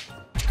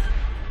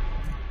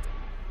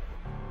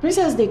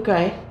 Princess, they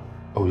cry.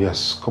 Oh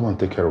yes, come and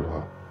take care of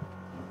her.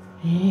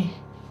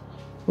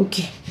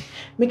 Okay,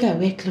 make her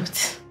wear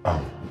clothes.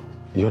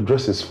 Your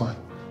dress is fine.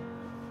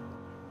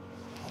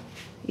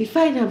 You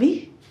fine,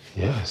 Abby?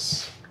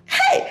 Yes.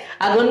 Hey,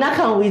 I go knock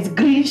on with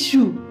green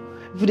shoe.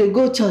 If they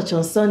go church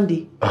on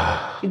Sunday,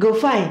 you go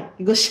fine,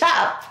 you go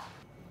sharp.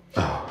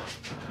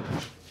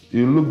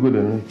 You look good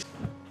in it.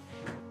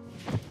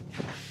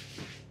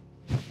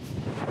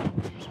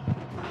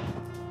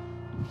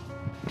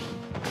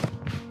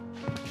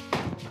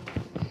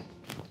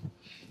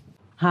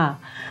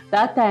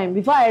 That time,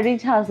 before I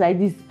reach house like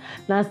this,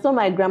 now so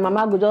my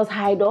grandmama go just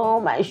hide all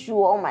my shoe,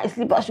 all my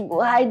slippers, she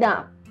go hide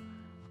them.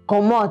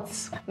 Come out.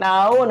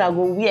 Now I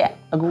go wear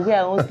my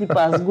own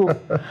slippers go.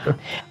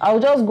 I'll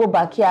just go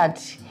backyard.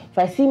 If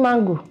I see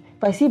mango,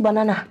 if I see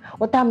banana,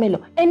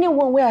 watermelon,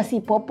 anyone where I see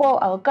pawpaw,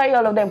 I'll carry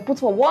all of them, put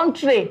for one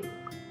tray.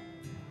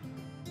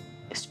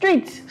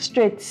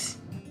 Straight.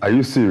 Are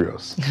you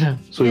serious?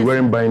 So you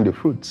weren't buying the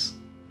fruits?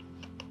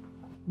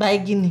 Buy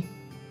guinea.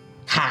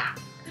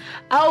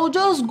 I'll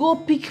just go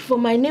pick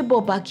from my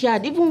neighbor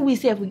backyard. Even we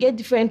say if we get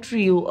different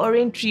tree,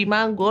 orange tree,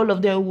 mango, all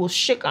of them will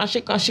shake and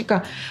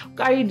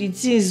carry the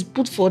things,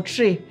 put for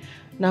tray.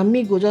 Now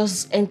me go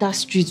just enter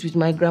streets with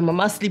my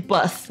grandmama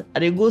slippers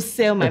and they go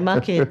sell my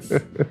market.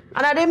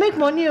 And they make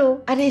money,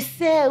 and they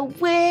sell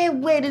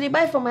where they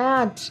buy from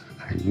my aunt.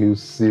 Are you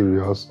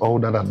serious? All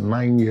that at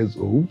 9 years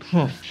old?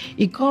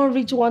 It can't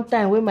reach one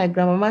time when my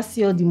grandmama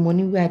see all the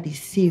money where they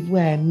save,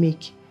 where I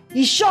make.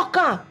 He shock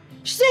her.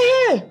 She say,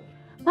 hey,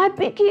 my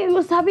pikin,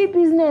 you sabi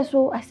business,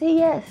 oh. I say,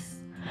 yes.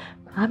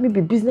 I be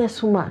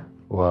businesswoman.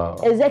 Wow.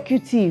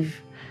 Executive.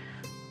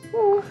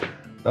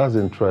 That's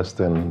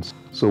interesting.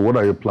 So what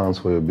are your plans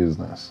for your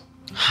business?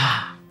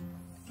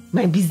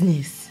 My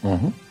business?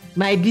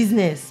 My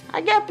business. I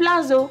get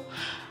plans, oh.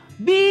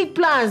 Big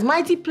plans,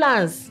 mighty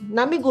plans.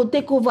 Now me go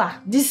take over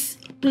this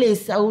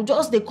place. I will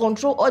just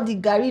control all the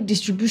Gary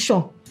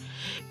distribution.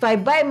 If I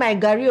buy my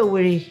Gary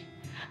Owerri,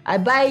 I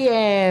buy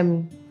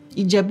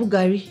Ijebu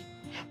Gary.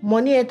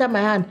 Money enter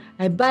my hand.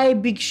 I buy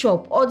big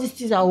shop. All these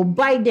things I will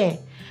buy them.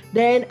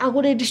 Then I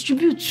go to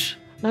distribute.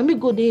 Now me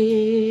go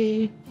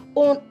they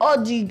own all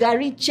the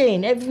Gary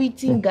chain,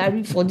 everything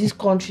Gary for this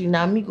country.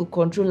 Now me go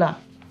controller.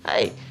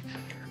 Aye.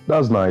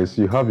 That's nice.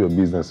 You have your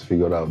business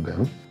figured out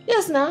then.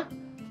 Yes, now.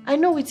 I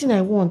know what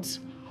I want.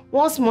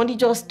 Once money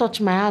just touch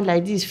my hand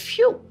like this,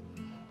 phew.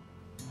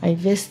 I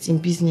invest in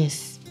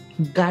business.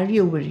 Gary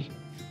Owerri.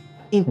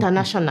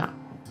 International.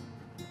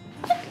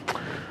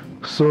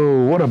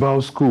 So, what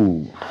about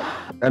school?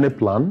 Any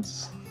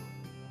plans?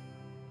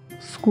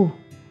 School?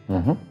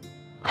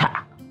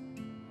 Ha!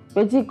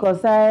 But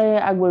because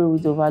I go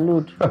with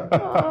overload.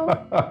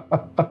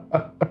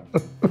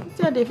 What's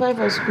they fight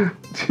for school?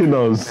 You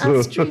know, so...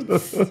 And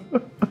streets.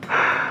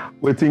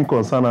 Waiting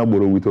concern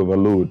Agboro with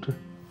overload.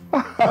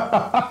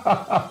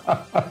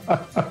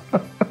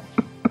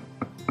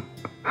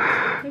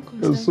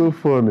 It's so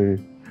funny.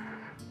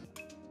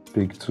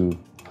 Take two.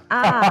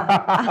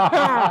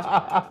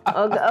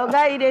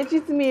 Okay, they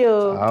cheat me.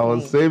 Oh. I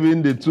was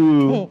saving the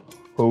two.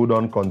 Hold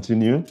on,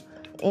 continue.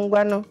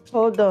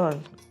 Hold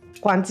on.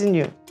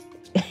 Continue.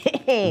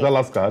 Is that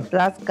last card?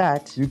 Last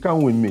card. You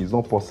can't win me. It's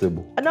not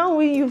possible. I don't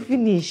win, you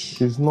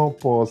finish. It's not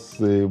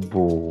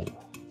possible.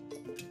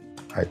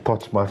 I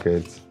touch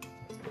markets.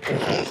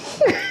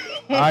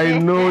 I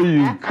know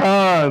you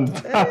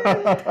can't.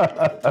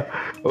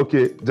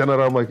 Okay,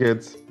 general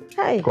markets.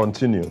 Hi.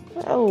 Continue.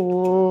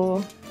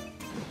 Oh.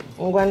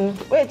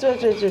 Wait.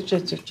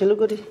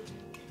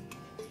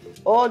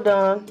 Hold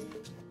on.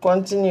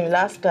 Continue.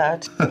 Last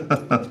card.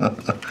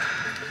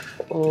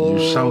 You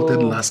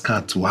shouted last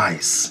card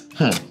twice.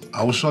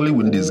 I will surely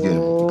win this game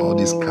with all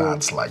these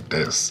cards like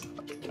this.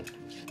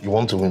 You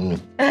want to win me?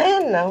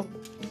 No.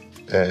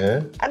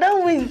 Eh? I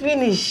don't win,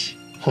 finish.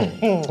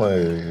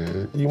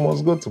 You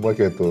must go to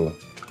market though.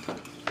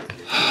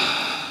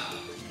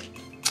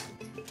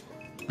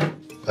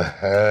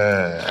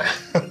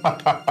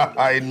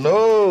 I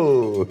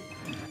know.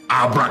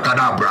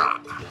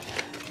 Abracadabra.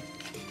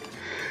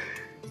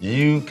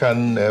 You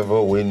can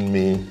never win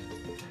me.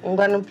 I'm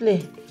gonna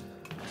play.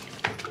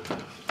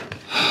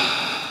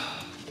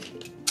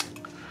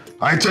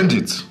 I change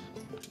it.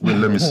 Wait,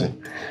 let me see.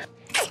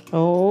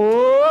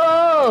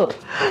 Oh,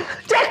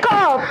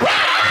 Jacob!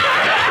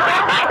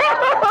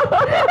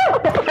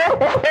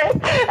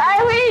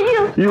 I win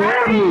you.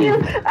 I win you.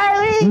 I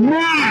win you.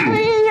 I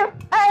win you.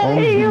 I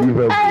win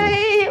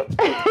you.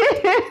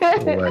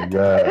 Oh my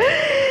God.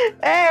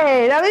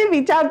 Hey, let me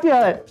be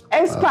champion.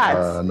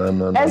 Expert.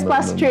 No.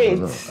 Expert straight.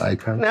 No. I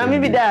can't. Now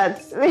maybe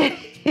that.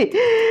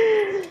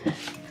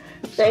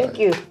 Thank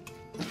you.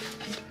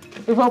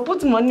 If I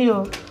put money,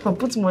 I can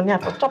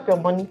chop your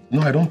money.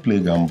 No, I don't play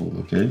gamble,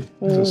 okay?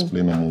 I just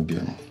play normal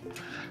game.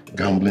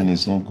 Gambling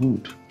is not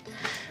good.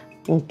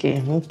 Okay.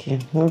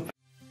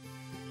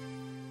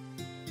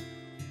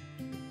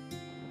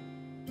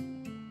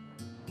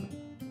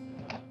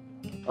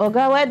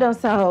 Oga, where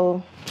does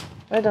I?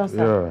 Well done, sir.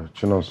 Yeah,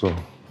 Chinonso.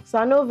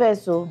 So no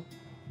verse, oh.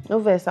 No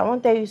verse. I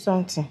want to tell you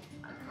something.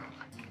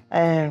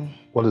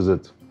 What is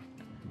it?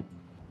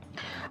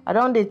 I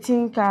don't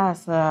think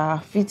as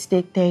fit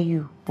they tell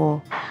you,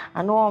 but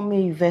I know how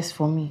many you verse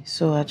for me,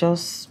 so I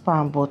just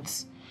spam.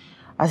 But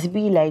as it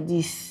be like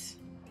this,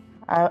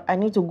 I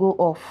need to go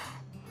off.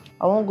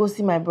 I won't go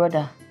see my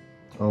brother.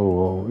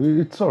 Oh,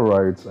 it's all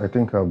right. I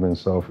think I've been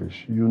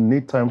selfish. You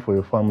need time for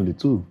your family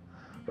too,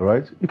 all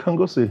right? You can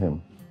go see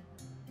him.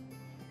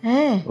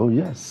 Eh? Oh,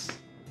 yes.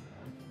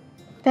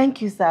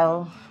 Thank you,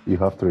 sir. You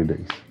have 3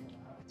 days.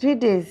 3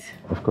 days?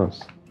 Of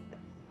course.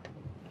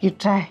 You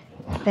try.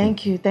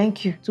 Thank you,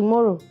 thank you.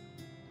 Tomorrow,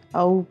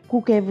 I'll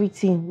cook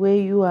everything where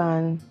you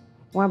and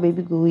one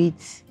baby go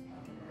eat.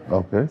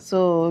 Okay.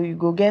 So you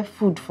go get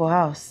food for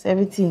house.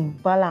 Everything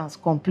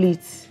balanced,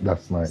 complete.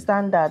 That's nice.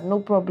 Standard, no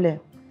problem.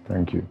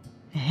 Thank you.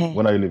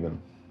 When are you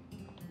leaving?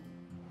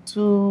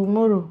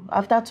 Tomorrow,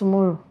 after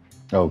tomorrow.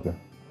 Okay.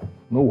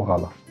 No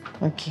wahala.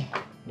 Okay.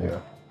 Yeah.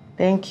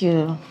 Thank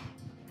you.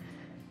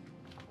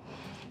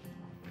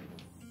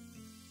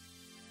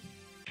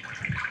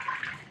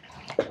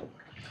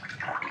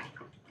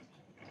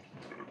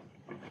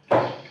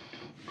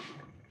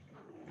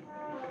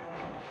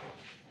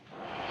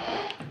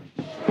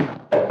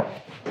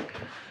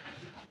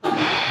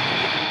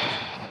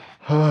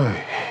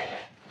 Hi.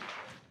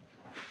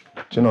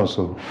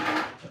 Chinonso.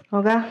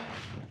 Oga.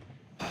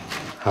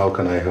 How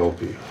can I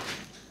help you?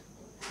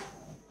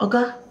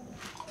 Oga,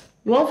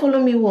 you won't follow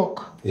me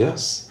walk?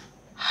 Yes.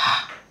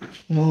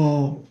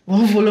 No, you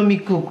won't follow me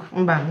cook.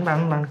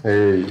 Mba.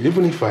 Hey,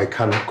 even if I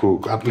can't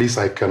cook, at least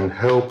I can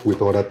help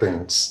with other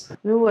things.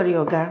 Don't worry,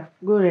 Oga.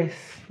 Go rest.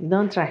 You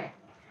don't try.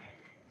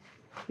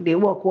 They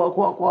walk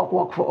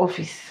for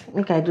office.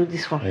 Make I do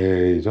this one.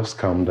 Hey, just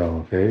calm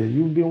down, okay?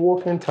 You've been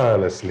working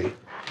tirelessly.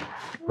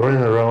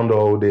 Running around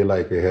all day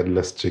like a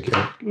headless chicken.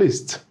 At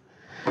least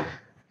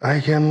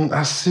I can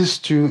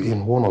assist you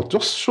in one or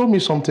just show me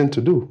something to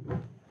do.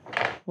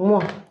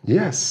 More?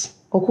 Yes.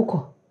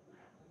 Okuko.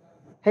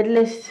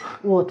 Headless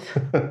what?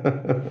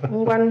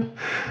 One.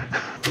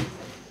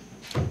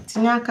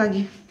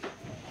 Tinyakagi.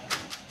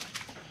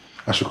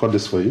 I should cut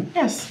this for you?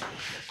 Yes.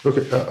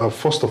 Okay,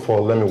 first of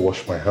all, let me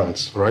wash my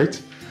hands,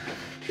 right?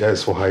 Yeah,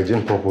 it's for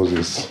hygiene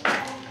purposes.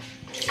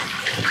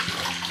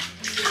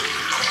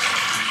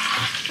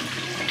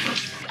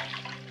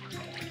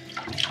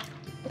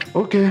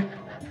 Okay.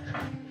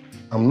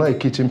 I'm not a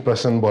kitchen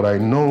person, but I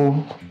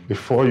know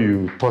before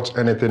you touch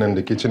anything in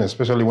the kitchen,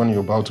 especially when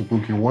you're about to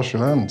cook, you wash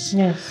your hands.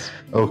 Yes.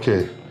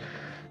 Okay.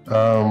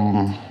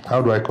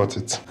 How do I cut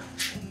it?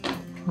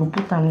 We'll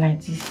put them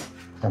like this.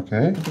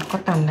 Okay. We'll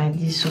cut them like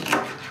this. So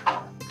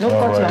don't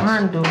All cut your right.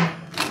 hand though.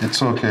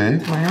 It's okay.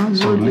 My hand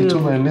So will little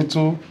heal. by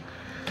little.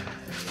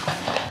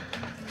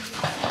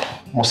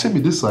 Must it be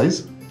this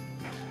size?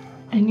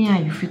 Anyhow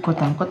you feel cut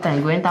them,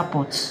 you go enter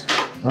pot.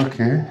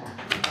 Okay.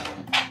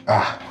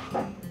 Ah.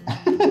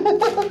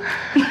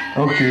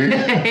 Okay.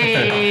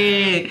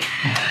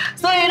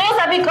 So you know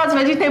sabi cut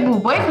vegetable,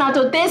 but if not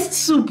to taste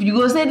soup, you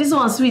go say this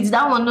one sweet,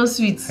 that one no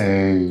sweet.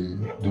 Hey,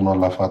 do not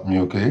laugh at me,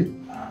 okay?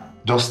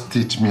 Just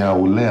teach me, I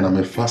will learn. I'm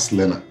a fast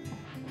learner.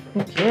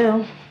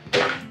 Okay.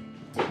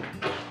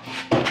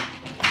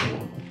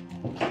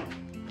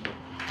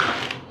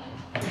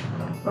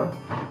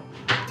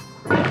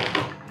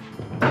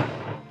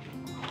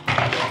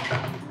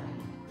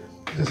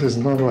 This is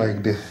not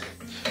like this.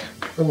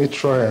 Let me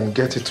try and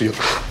get it to you.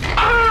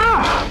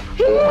 Ah!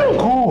 Oh my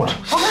God!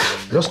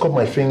 I just cut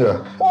my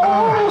finger.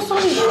 Oh,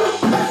 sorry.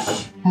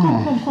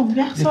 Come.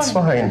 Yeah, sorry. It's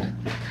fine.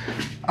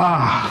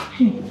 Ah!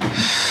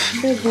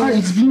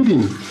 It's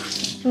bleeding.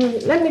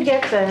 Let me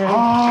get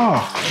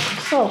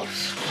salt.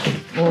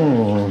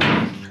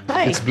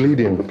 Hi. It's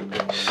bleeding.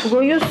 We go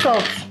use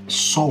salt.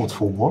 Salt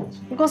for what?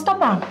 You go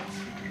stop am.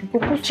 You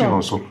go put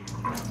salt. Chinonso.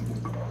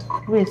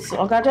 Wait,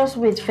 okay, just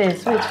wait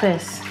first.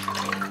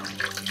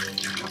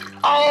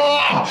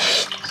 Ah!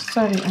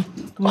 Sorry.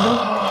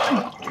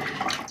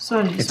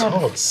 Sorry. It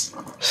hurts.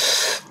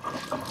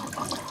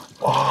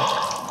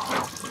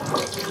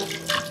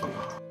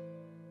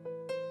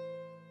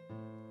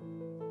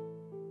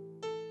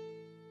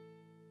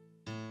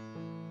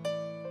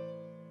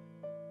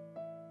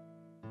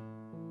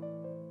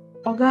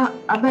 Oga,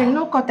 abeg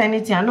no cut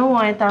anything. I no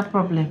wan enter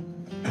problem.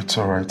 It's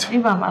all right.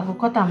 If I go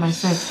cut am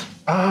myself.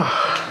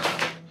 Ah.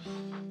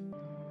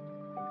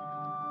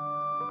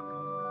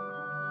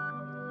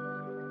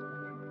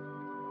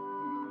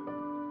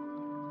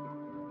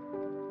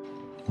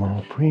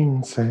 My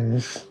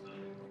princess.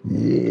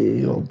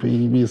 Yeah, your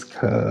baby's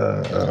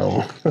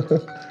calm.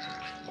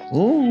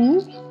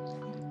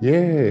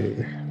 Yeah.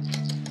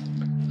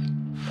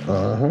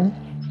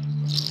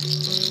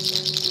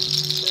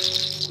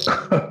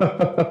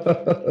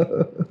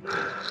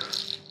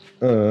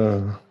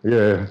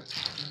 Yeah.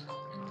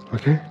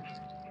 Okay.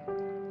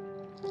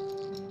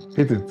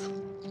 Hit it.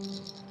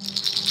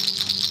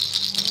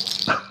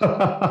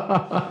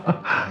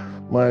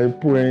 My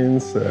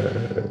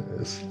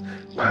princess.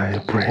 My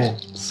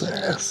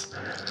princess.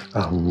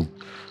 How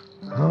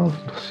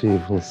does she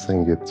even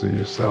sing it to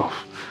yourself?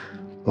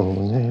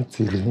 Onye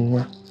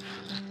tilinwa.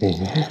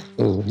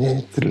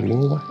 Onye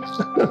tilinwa.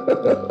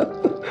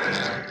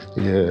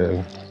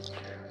 Yeah.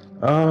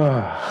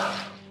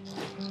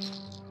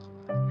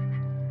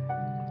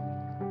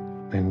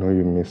 I know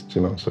you miss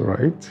Chinonso,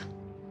 right?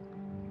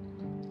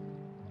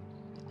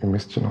 You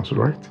miss Chinonso,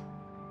 right?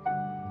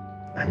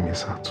 I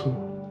miss her too.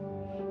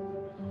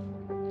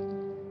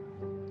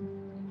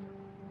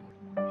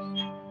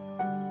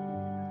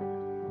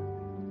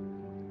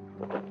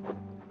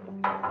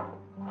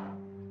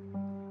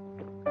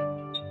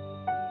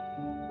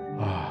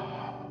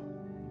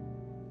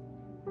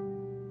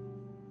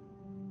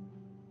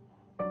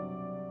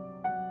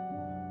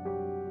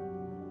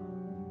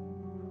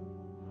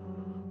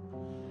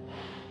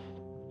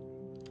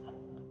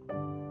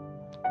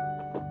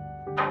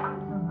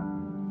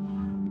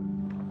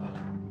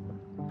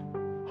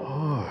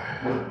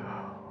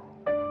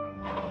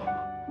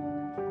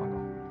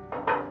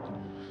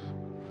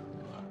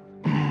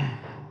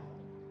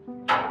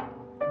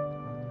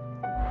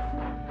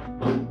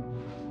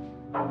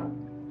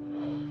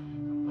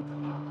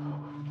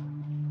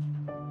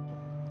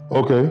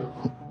 Okay,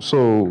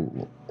 so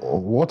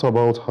what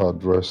about her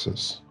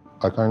dresses?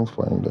 I can't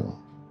find them.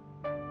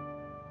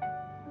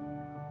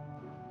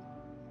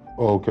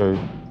 Okay.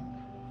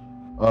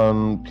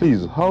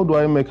 Please, how do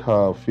I make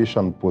her fish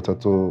and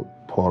potato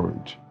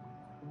porridge?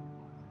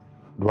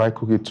 Do I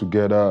cook it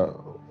together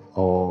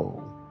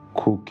or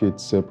cook it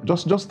separate?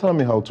 Just tell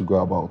me how to go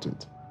about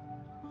it.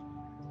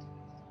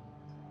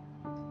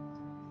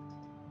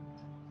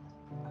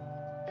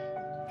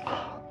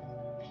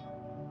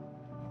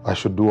 I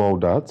should do all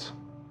that?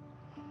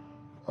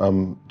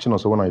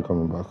 Chinonso, when are you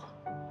coming back?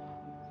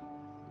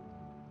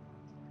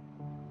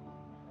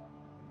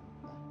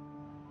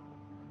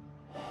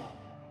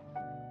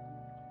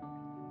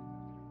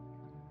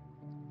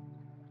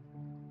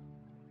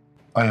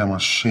 I am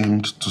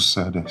ashamed to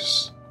say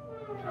this,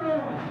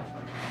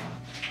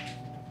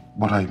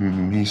 but I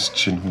miss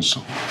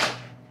Chinonso.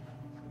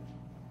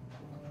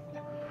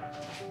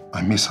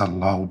 I miss her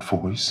loud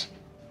voice,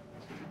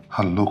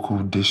 her local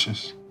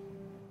dishes,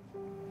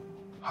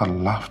 her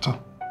laughter.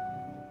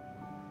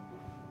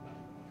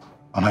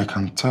 And I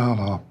can tell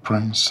our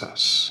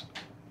princess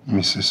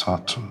misses her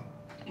too.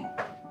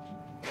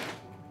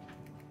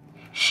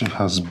 She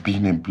has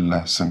been a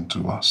blessing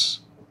to us.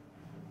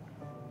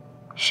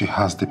 She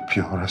has the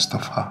purest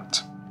of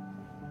heart.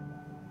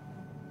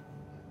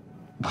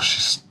 But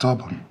she's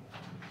stubborn.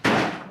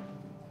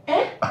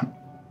 Eh?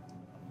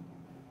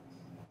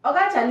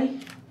 Okay, Charlie,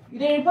 you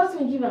didn't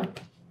report me, give him.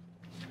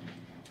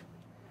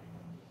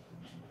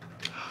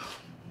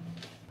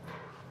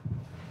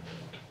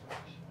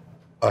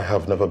 I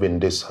have never been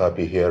this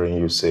happy hearing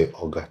you say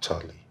Oga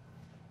Charlie.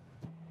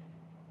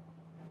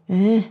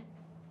 Eh?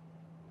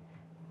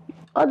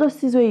 All those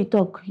things where you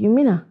talk, you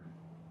mean her?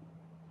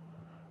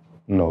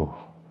 No.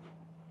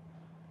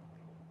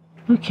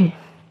 Okay.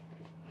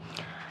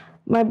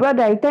 My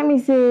brother, he tell me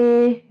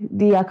say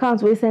the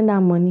account will send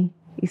her money.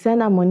 He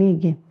send her money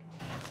again.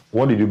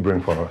 What did you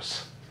bring for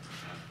us?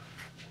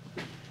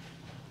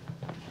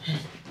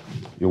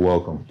 You're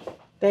welcome.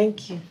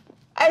 Thank you.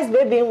 How's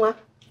baby Nwa?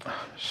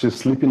 She's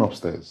sleeping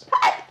upstairs.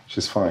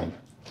 She's fine.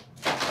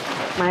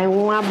 My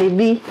Nwa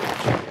baby.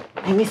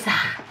 I miss her.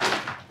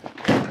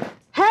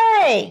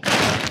 Hey!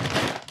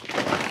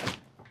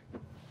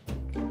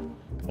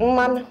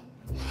 Mama.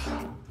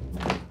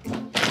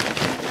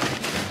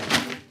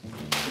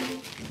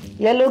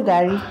 Yellow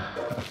Gary.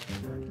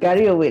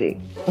 Gary Owere.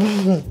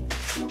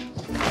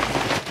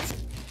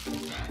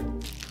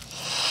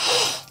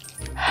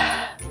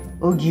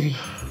 Ogiri.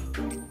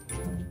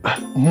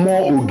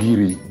 More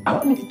ogiri.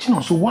 I mean,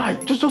 Chinonso, why?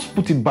 Just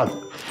put it back.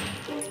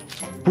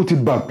 Put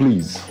it back,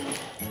 please.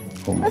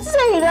 What's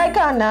saying you like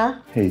her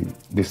now? Hey,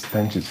 the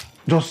stench is...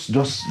 Just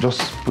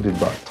put it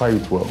back. Tie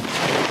it well.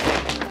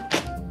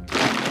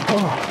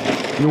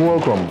 Oh, you're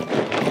welcome.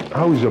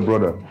 How is your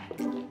brother?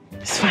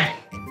 It's fine.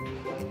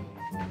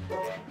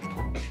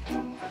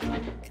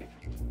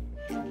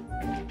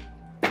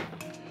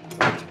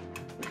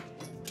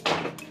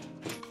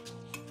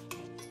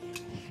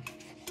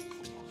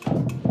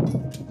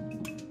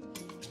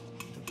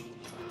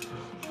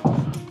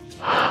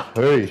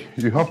 Hey,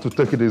 you have to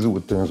take it easy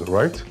with things, all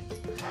right?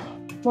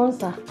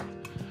 Monster.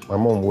 My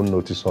mom won't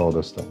notice all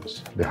those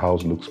things. The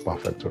house looks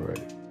perfect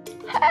already.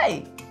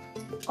 Hey!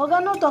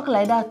 Oga, no talk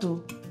like that,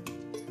 too.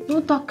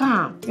 No talk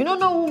calm. You don't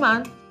know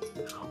woman.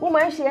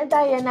 Woman, if she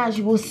enter here now,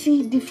 she go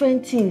see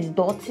different things.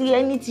 Dirty,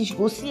 anything. She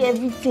go see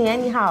everything,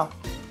 anyhow.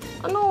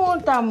 I don't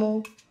want her,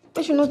 mo.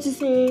 But she notice,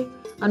 say,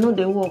 I know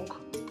they work.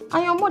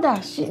 And your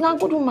mother, she's not a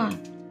good woman.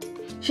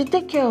 She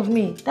take care of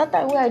me. That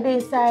time where I dey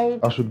inside.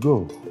 I should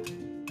go.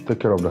 Take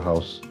care of the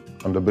house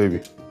and the baby,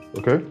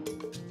 okay?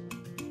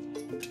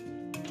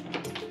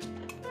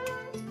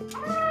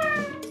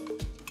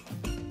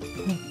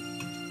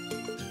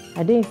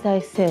 I dey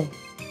inside cell.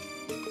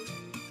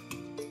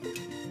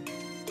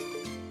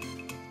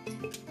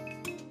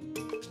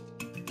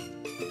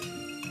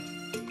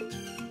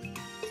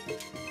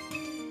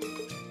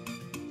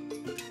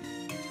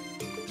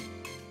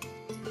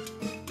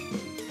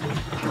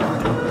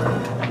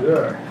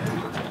 Yeah.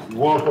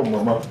 Welcome,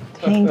 Mama.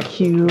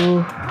 Thank you.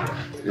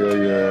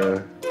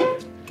 Yeah.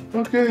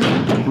 Okay.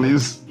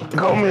 Please,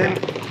 come in.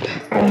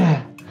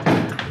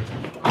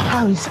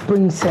 How is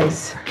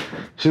Princess?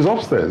 She's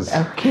upstairs.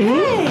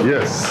 Okay.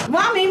 Yes.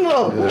 Mommy,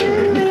 Mo.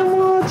 Hey,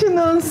 watching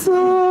on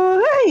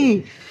so.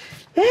 Hey.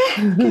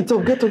 Get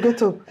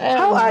up.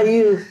 How are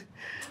you?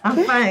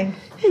 I'm fine.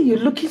 Hey, you're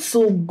looking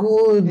so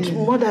good.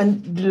 More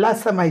than the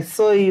last time I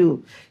saw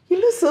you. You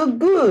look so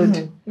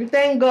good. We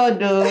thank God,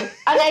 though. And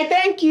I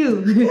thank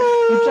you. You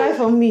try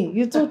for me.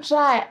 You too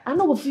try. I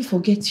know if we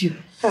forget you.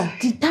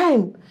 The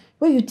time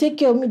when you take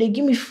care of me, they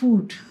give me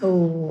food.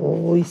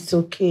 Oh, it's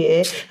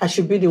okay. I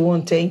should be the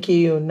one thanking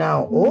you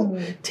now. Oh,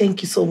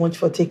 thank you so much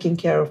for taking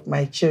care of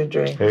my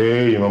children.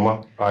 Hey,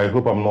 Mama. I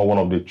hope I'm not one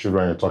of the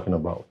children you're talking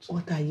about.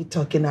 What are you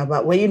talking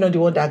about? Were you not the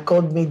one that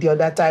called me the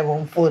other time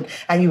on phone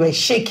and you were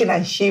shaking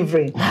and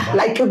shivering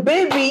like a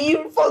baby?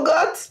 You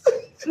forgot?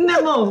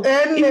 No.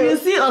 If you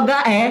see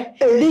Oga,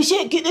 they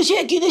shake.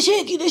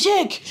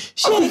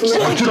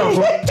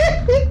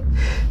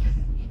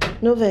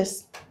 No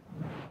verse.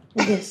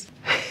 Yes.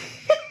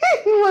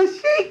 He was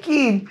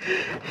shaking.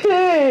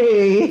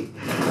 Hey.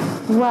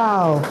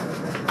 Wow.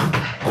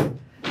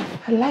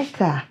 I like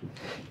her.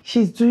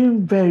 She's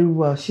doing very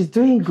well. She's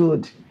doing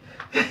good.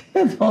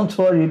 Don't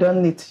worry. You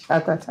don't need to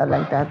shout at her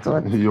like that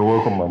one. You're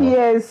welcome, Mama.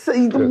 Yes.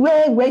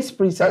 Where's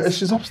Princess?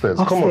 She's upstairs.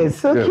 Upstairs.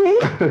 Come on.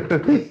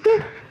 Okay.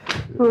 Yeah.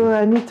 Oh,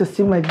 I need to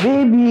see my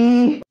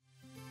baby.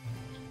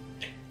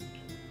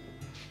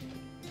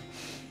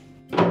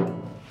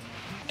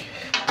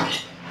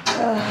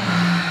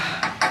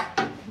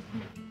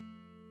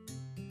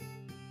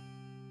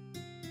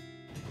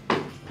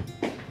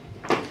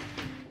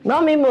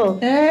 No, Mimo.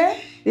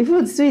 The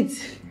food's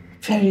sweet.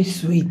 Very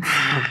sweet.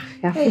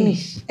 You're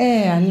finished.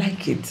 I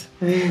like it.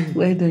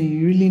 Well done.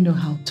 You really know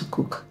how to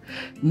cook.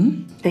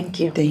 Thank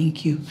you.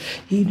 Thank you.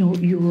 You know,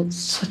 you're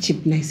such a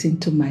blessing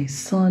to my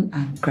son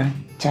and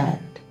grandchild.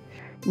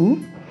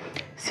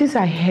 Since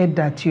I heard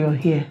that you're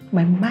here,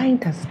 my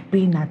mind has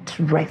been at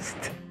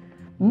rest.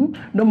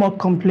 No more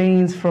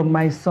complaints from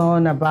my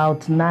son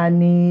about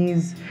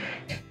nannies,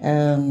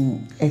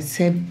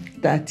 except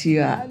that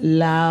you are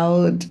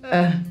loud.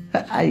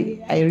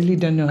 I really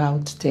don't know how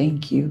to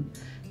thank you.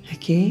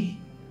 Okay?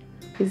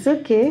 It's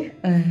okay.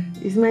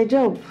 It's my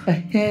job.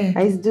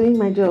 I'm doing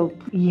my job.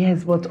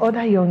 Yes, but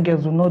other young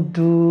girls will not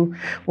do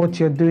what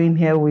you're doing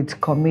here with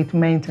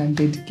commitment and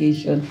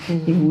dedication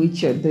in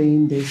which you're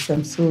doing this.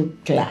 I'm so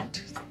glad.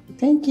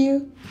 Thank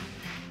you.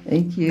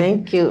 Thank you.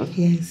 Thank you.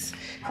 Yes.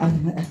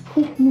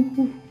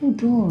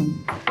 Hold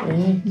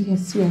on.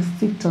 Yes, we are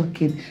still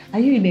talking. Are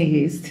you in a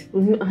haste?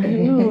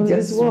 No,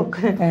 just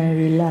walk.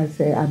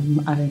 Relax.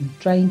 I'm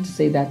trying to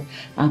say that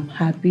I'm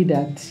happy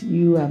that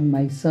you and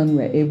my son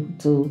were able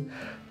to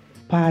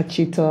patch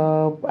it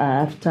up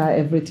after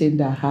everything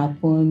that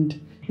happened.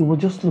 He was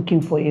just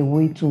looking for a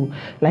way to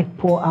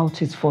pour out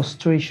his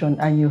frustration,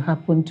 and you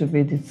happened to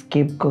be the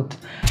scapegoat.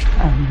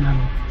 And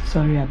I'm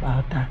sorry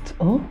about that.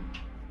 Oh?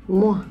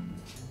 More.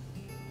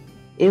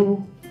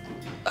 Ewu.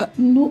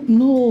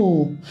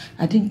 No,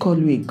 I didn't call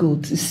you a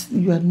goat.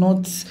 You are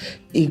not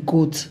a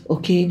goat,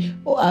 okay?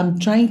 I'm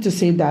trying to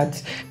say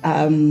that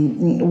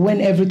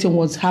when everything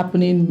was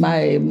happening,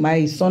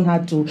 my son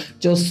had to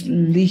just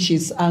leash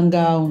his anger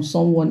on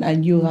someone,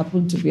 and you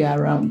happened to be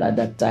around at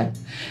that time.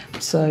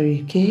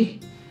 Sorry, okay?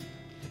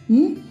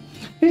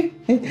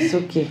 It's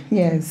okay.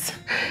 Yes.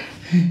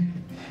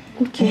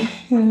 Okay.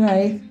 All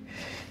right.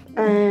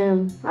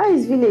 How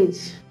is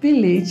village?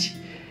 Village?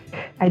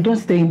 I don't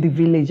stay in the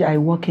village. I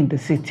work in the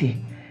city.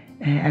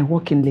 I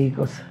work in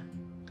Lagos.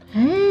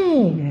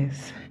 Hey.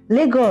 Yes.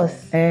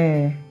 Lagos?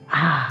 No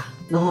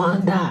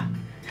wonder.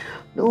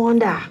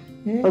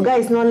 Yeah. Oga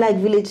is not like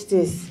village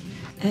things.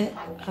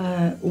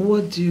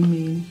 What do you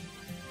mean?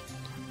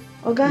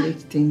 Oga?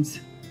 Village things.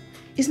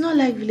 It's not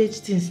like village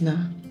things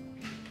now.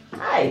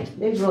 Hi,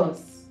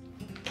 Lagos.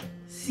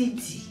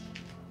 City.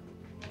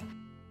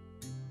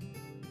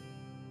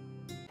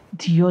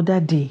 The other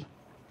day,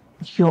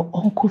 your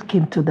uncle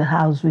came to the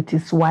house with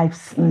his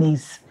wife's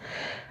niece.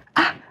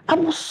 I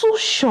was so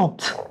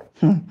shocked.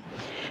 I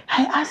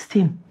asked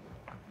him,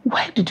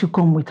 why did you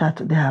come with her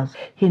to the house?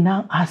 He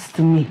now asked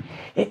me,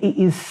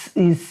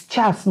 is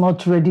Charles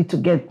not ready to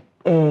get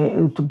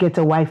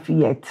a wife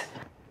yet?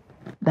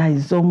 That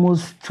is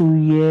almost 2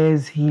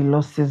 years he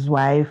lost his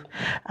wife,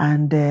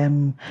 and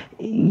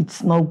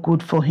it's not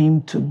good for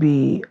him to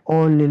be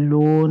all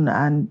alone.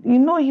 And,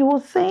 he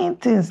was saying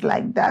things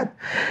like that.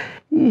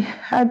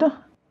 I don't...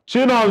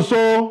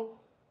 Chinonso!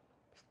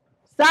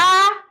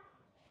 Sir?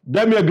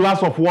 Get me a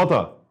glass of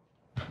water.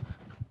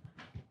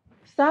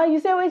 Sir, you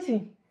say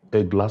waiting?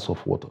 A glass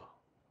of water.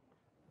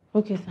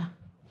 Okay, sir.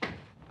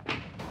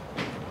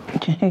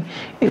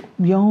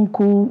 Your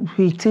uncle,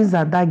 he thinks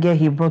that girl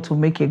he brought to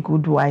make a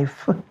good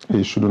wife.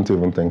 He shouldn't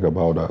even think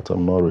about that.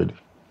 I'm not ready.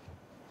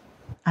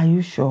 Are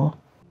you sure?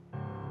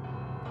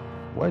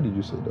 Why did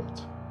you say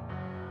that?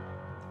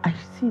 I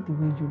see the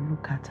way you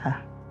look at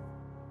her.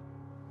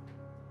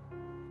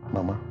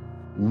 Mama,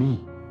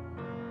 me?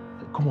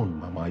 Come on,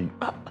 Mama.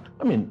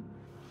 I mean,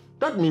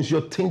 that means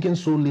you're thinking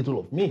so little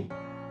of me.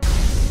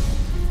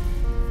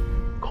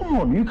 Come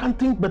on, you can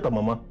think better,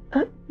 Mama.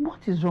 What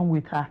is wrong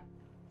with her?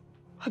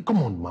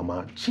 Come on,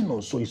 Mama.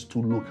 Chinonso is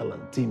too local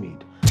and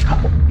timid.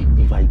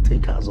 If I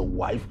take her as a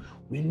wife,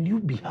 will you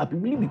be happy?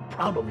 Will you be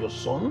proud of your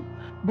son?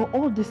 But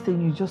all these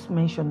things you just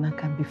mentioned now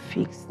can be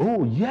fixed.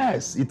 Oh,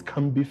 yes, it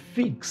can be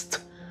fixed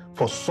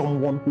for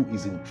someone who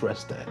is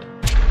interested.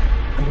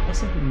 And the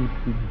person will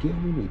be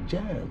gaining a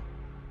gem.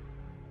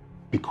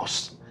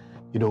 Because,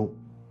 you know,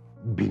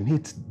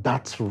 beneath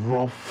that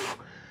rough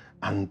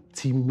and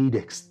timid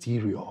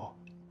exterior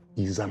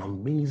is an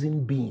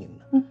amazing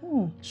being.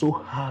 So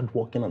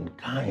hardworking and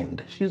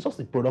kind. She's just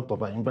a product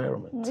of her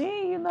environment.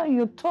 Hey, you know,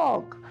 you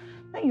talk.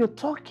 Now you're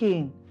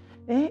talking.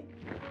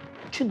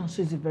 Chinonso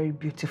is a very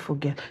beautiful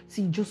girl.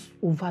 See, just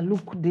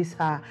overlook this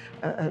her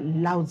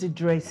lousy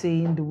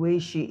dressing, the way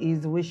she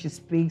is, the way she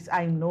speaks.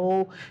 I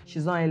know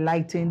she's not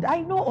enlightened.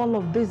 I know all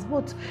of this,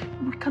 but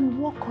we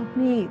can work on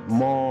it.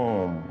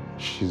 Mom,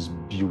 she's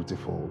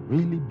beautiful,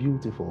 really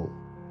beautiful.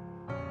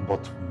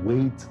 But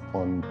wait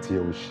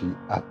until she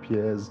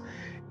appears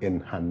in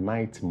her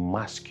night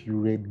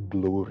masquerade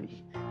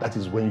glory. That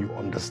is when you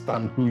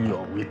understand who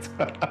you're with.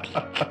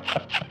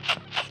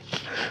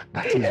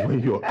 That is when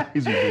your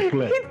eyes will be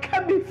clear. It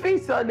can be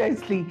fixed,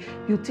 honestly.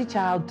 You teach her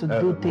how to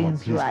do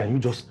things please, right. Can you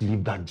just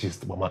leave that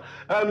gist, Mama?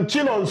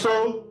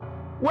 Chinonso,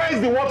 where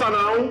is the water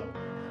now?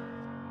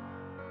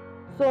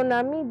 So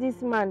now me,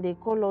 this man, they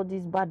call all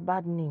these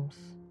bad names.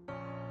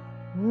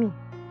 Me,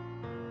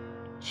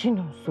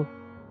 Chinonso.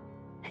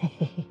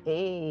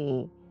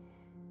 Hey,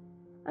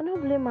 I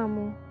don't blame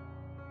him.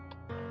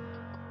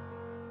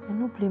 I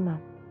don't blame him.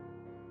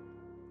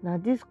 Now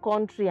this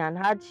country and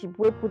hardship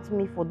will put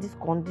me for this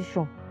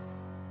condition.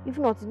 If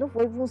not, enough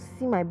for even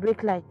see my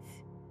brake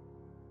lights.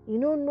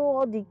 You don't know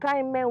all the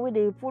kind men where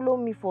they follow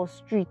me for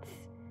streets.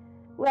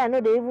 Where I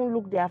know they even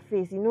look their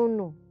face. You don't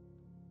know.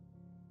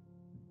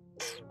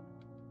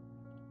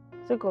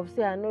 Sake of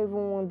say I don't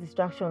even want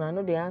distraction. I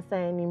know they answer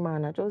any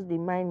man. I just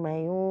mind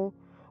my own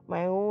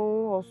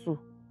hustle.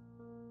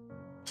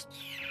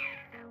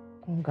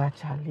 Oga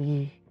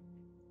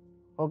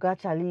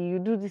Charlie, you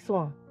do this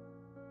one.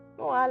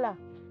 No wahala.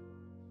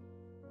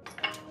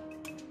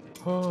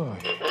 Oh.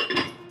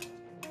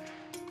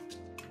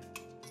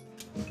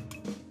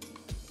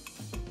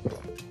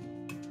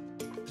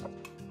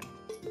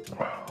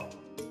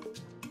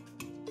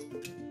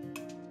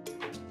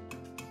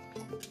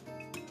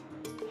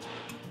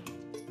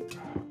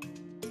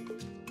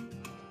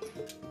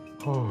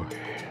 Oh.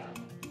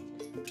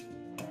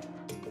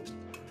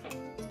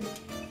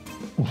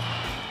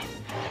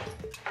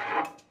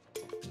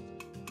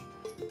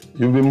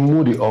 You've been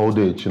moody all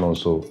day,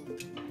 Chinonso.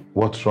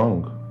 What's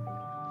wrong?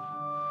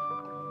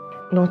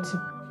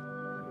 Nothing.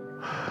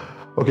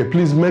 Okay,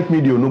 please make me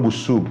the onobu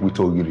soup with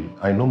ogiri.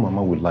 I know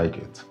Mama would like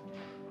it.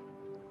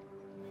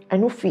 I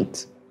no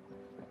fit.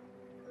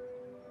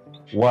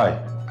 Why?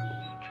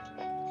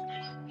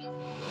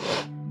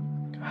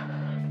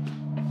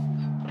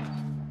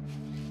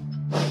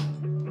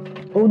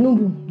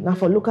 Onubu, now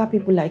for local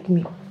people like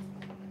me.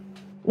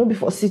 No be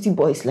for city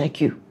boys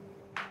like you.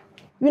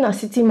 You na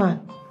city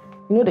man.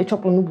 You know they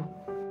chop onubu.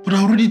 But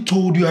I already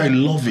told you I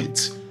love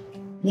it.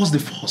 What's the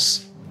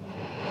fuss?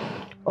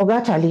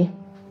 Oga Charlie,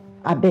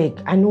 I beg,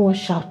 I no want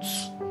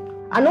shouts.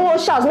 I no want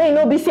shouts. May you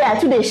no be say I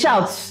too dey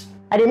shout.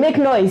 I dey make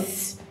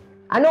noise.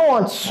 I no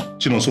want.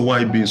 Chinonso, why are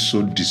you being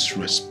so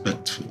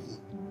disrespectful?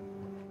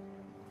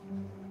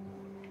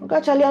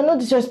 Oga Charlie, I no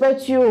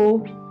disrespect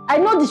you. I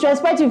no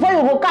disrespect you. Before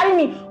you go carry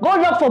me, go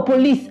lock for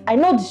police. I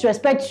no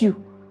disrespect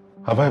you.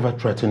 Have I ever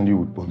threatened you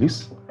with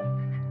police?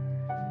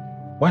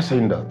 Why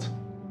saying that?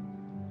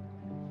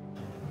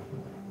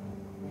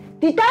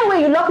 The time when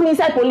you lock me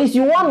inside police,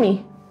 you want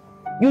me?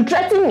 You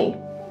threaten me?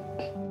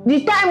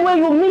 The time when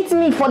you meet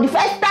me for the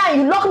first time,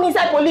 you lock me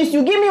inside police,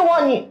 you give me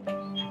warning.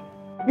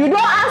 You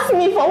don't ask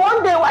me for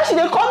one day why should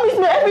they come meet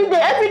me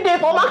every day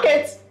for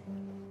market.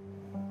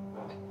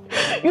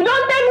 You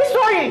don't tell me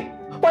sorry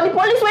for the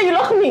police when you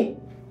lock me.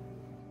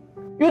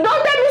 You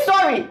don't tell me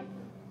sorry.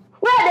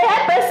 Where they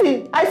help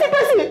person? I see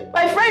person,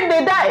 my friend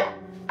they die.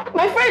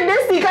 My friend they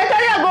sick, I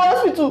carry her go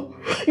hospital.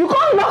 You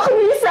can't lock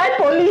me inside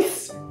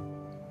police.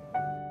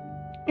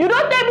 You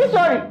don't tell me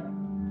sorry.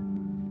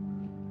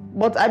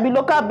 But I be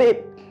local babe.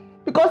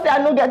 Because I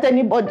no get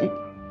anybody.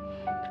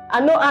 I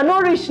no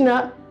rich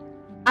now.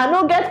 I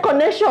no get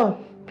connection.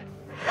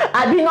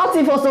 I be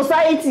nothing for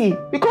society.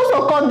 Because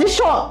of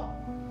condition.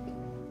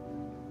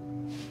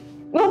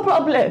 No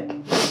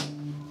problem.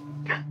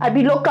 I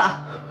be local.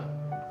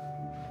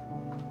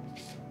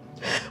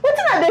 What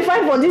did they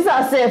find for this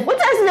herself? What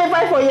else did they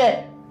find for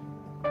here?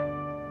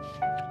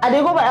 I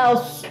dey go my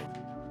house.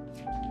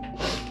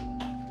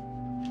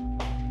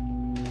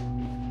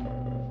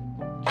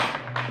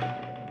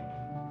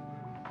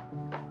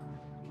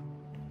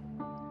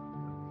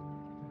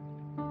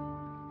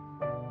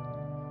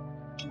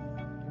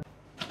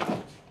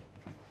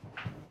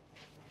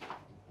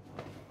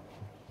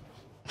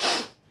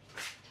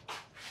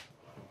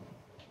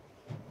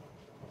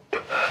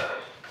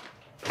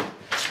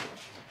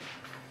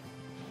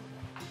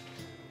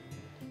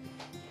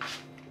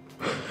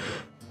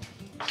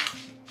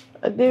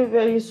 I'm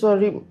very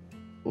sorry,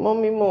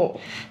 Mommy Mo.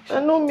 I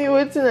know me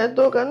waiting I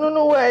talk. I don't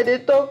know why they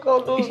talk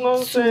all those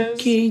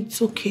nonsense.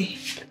 It's okay.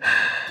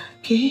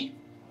 Okay?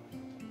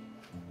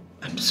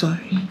 I'm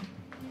sorry.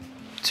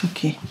 It's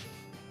okay.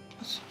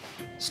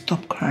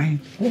 Stop crying.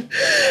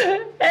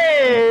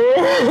 Hey!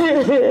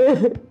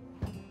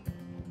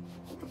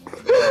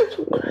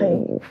 Stop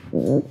crying.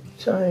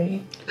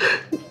 Sorry.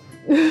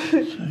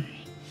 Sorry.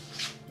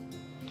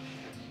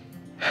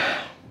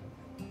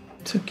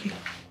 It's okay.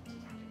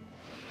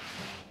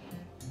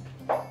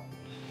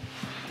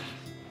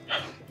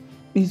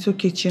 It's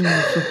okay, Chino,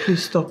 so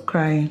please stop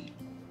crying.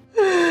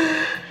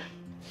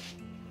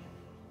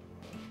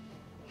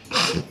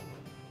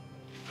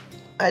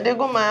 I did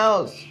go my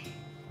house.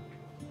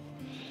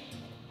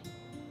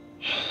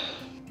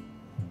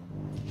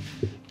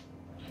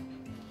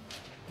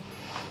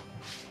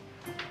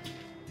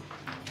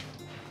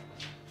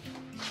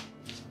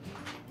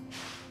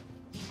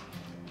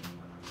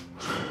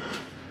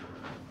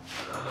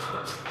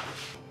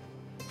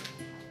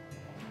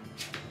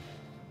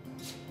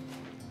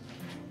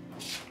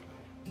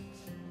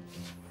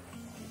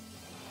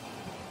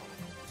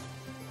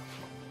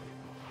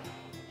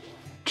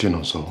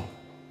 Chinoso,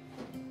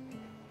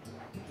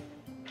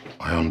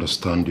 I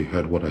understand you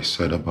heard what I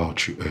said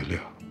about you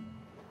earlier.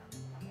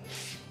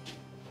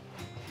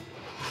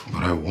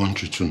 But I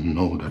want you to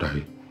know that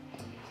I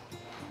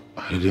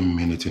didn't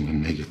mean it in a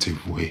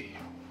negative way.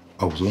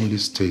 I was only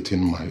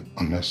stating my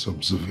honest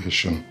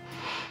observation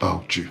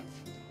about you.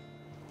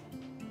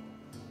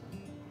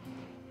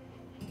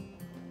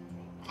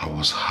 I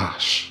was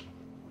harsh.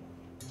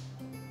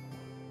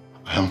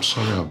 I am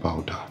sorry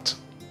about that.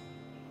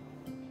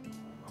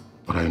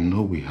 But I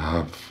know we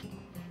have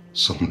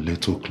some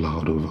little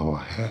cloud over our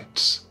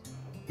heads.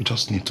 We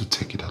just need to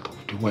take it out of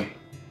the way.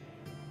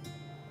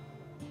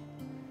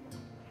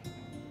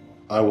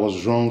 I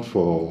was wrong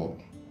for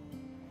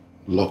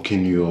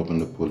locking you up in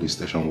the police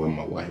station when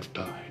my wife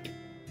died.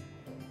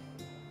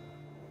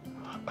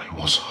 I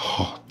was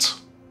hot.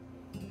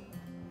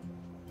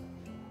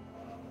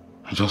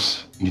 I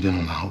just needed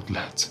an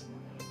outlet.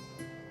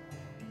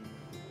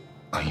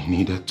 I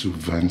needed to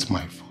vent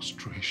my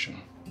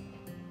frustration.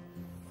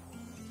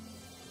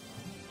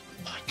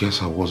 I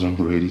guess I wasn't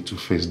ready to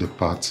face the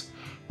part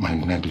my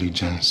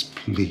negligence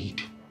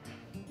played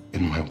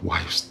in my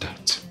wife's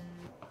death.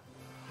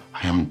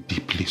 I am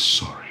deeply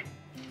sorry.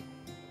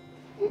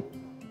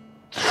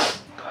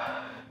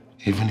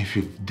 Even if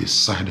you've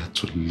decided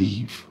to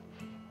leave,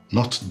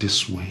 not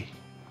this way,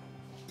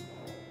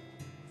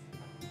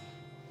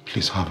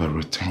 please have a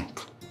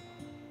rethink.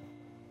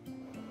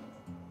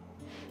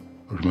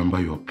 Remember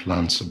your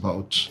plans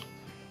about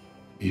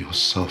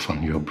yourself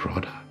and your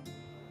brother.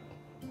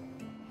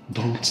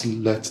 Don't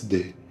let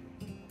the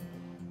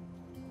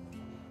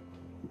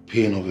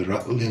pain of a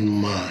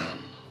rattling man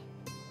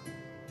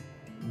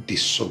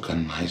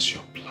disorganize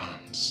your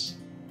plans.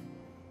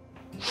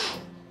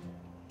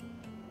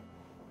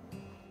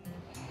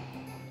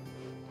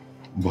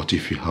 But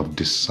if you have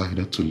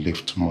decided to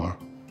leave tomorrow,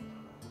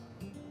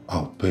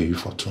 I'll pay you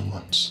for 2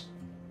 months.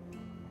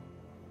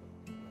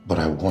 But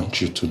I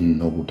want you to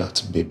know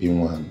that baby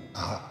one,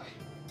 I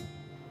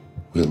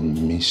will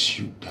miss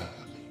you dearly.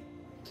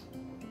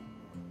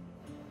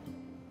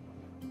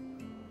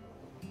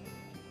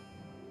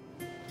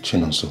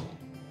 Chinonso,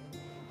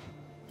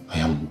 I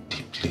am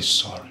deeply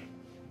sorry.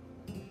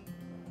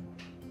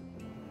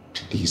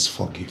 Please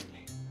forgive me.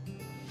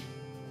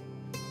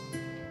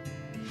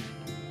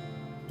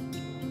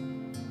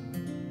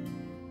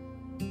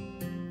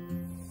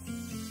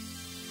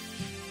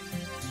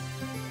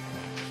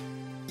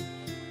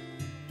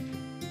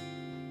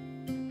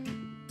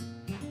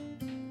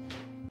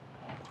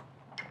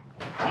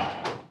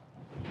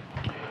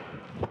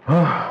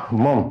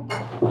 Mom,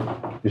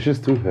 is she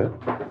still here?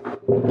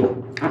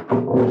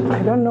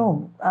 I don't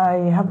know. I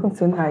haven't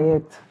seen her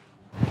yet.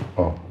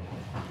 Oh.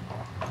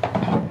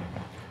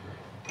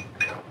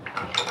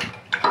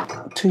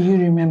 Do you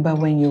remember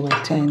when you were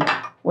 10,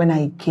 when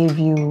I gave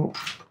you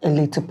a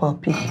little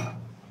puppy?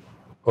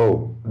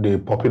 Oh, the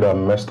puppy that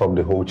messed up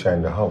the whole chair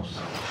in the house?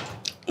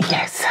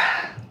 Yes.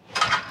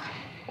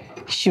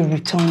 She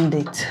returned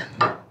it.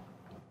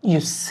 You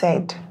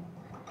said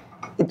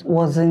it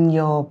wasn't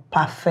your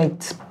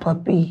perfect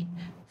puppy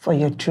for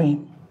your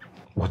dream.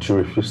 But you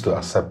refused to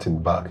accept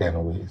it back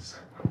anyways.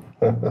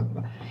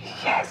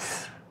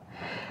 Yes.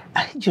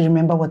 Do you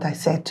remember what I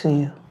said to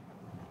you?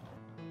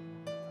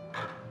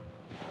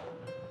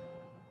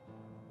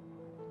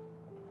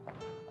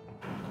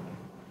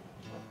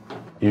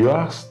 You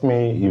asked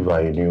me if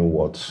I knew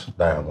what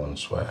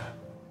diamonds were.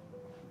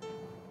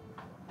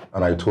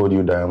 And I told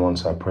you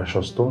diamonds are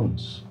precious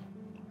stones.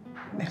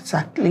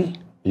 Exactly.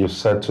 You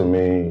said to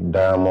me,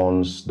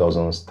 diamonds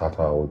doesn't start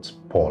out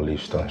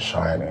polished and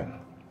shining.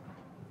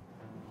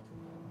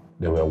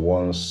 They were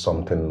once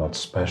something not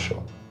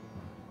special.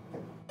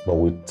 But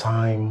with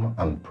time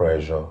and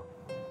pressure,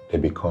 they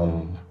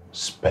become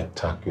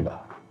spectacular.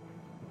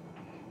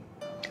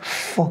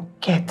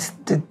 Forget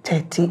the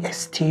dirty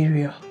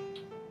exterior.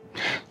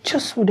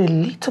 Just with a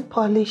little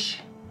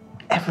polish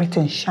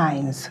everything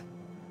shines.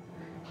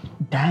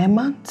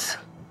 Diamonds,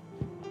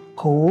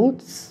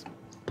 golds,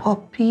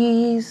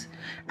 puppies,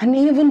 and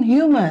even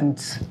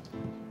humans.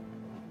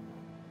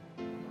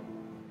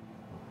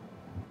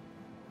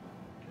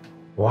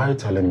 Why are you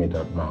telling me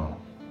that now?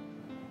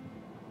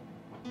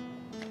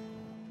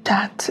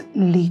 That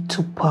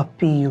little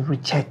puppy you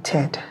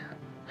rejected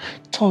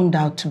turned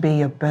out to be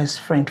your best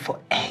friend for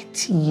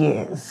 8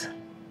 years.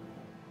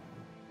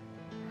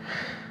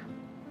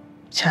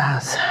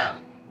 Charles,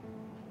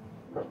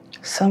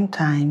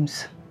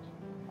 sometimes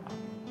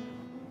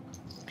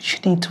you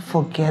need to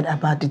forget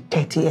about the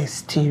dirty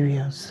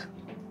exteriors.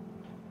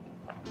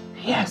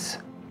 Yes.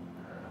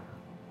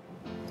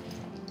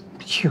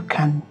 You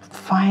can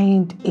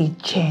find a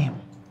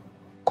gem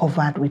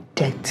covered with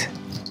dirt.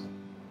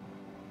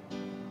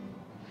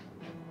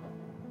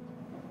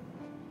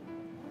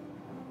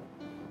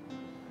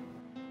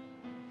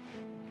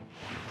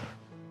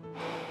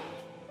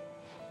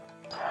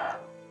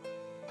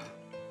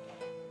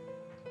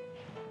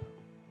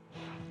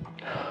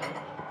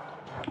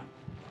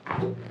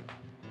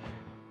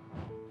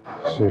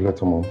 See you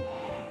later, Mom.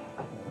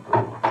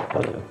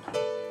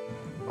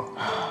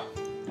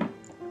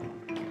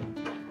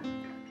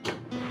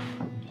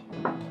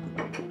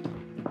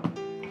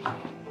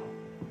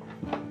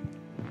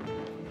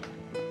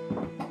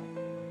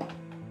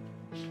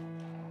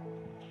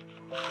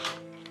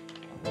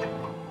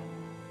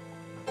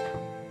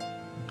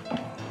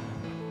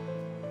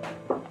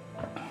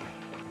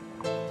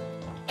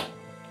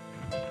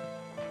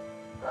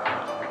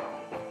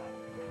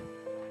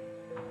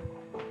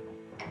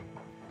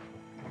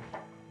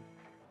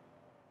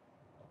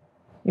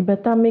 You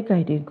better make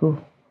I dey go.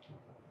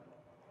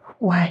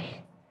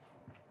 Why?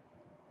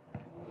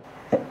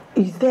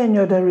 Is there any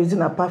other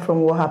reason apart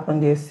from what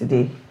happened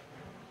yesterday?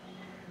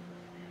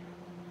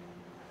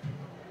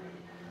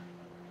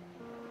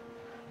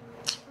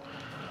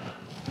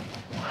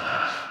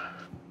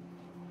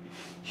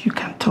 You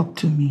can talk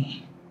to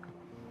me.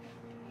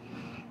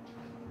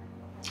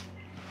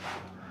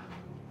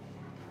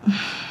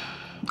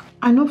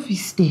 I no fit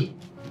stay.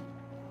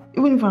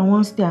 Even if I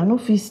want to stay, I no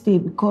fit stay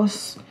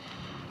because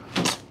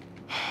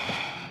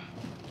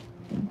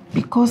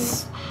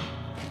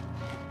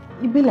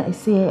e be like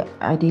say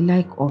I dey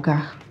like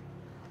Oga.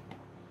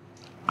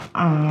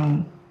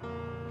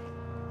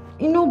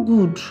 E no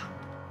good.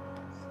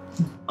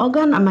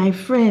 Oga na my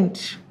friend,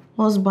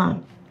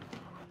 husband.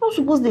 I no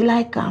suppose dey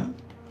like am.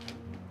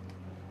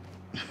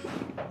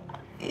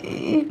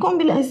 E come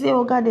be like say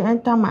Oga dey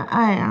enter my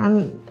eye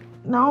and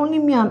na only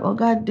me and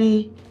Oga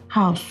dey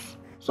house.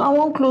 So I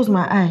won't close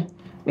my eye.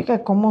 Make I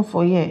comot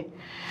for here.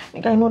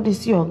 Make I no dey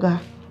see Oga.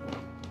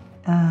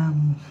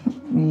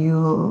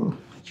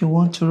 You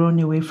want to run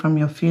away from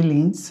your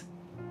feelings?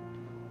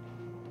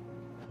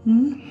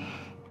 No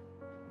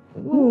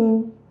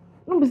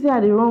be say I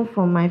dey run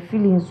from my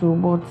feelings,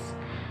 but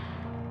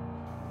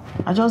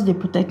I just dey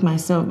protect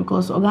myself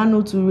because Oga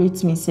no too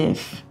rate me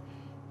sef.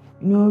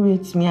 You no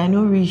rate me, I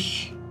no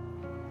reach.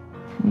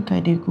 Make I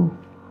dey go.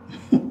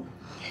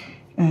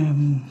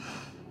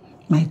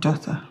 My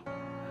daughter,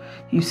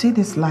 you see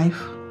this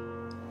life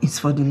is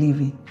for the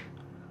living.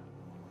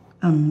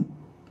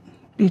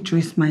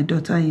 Beatrice, my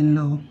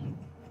daughter-in-law,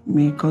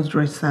 may God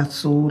rest her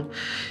soul,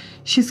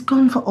 she's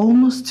gone for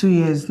almost 2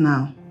 years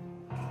now.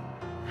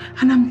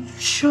 And I'm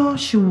sure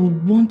she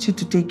would want you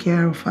to take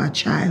care of her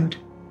child.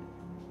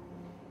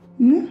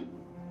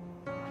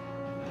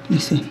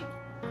 Listen,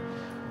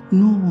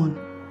 no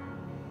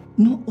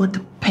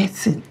other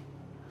person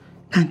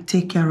can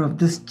take care of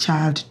this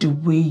child the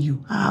way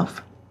you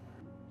have.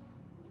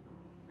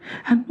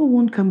 And no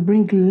one can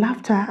bring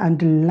laughter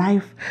and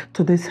life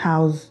to this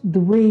house the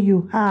way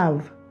you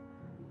have.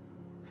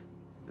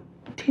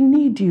 They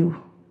need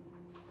you.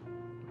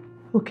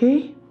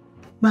 Okay?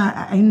 But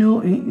I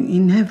know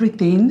in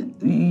everything,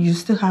 you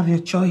still have your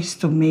choice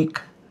to make.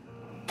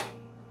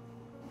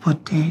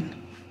 But then,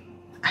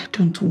 I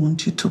don't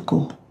want you to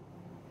go.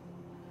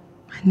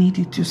 I need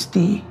you to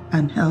stay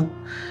and help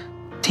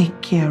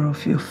take care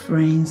of your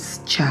friend's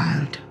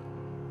child.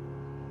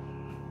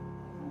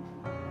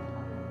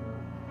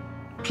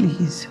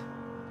 Please.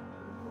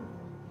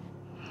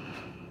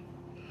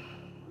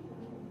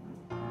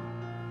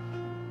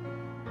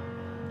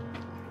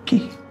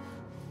 Okay.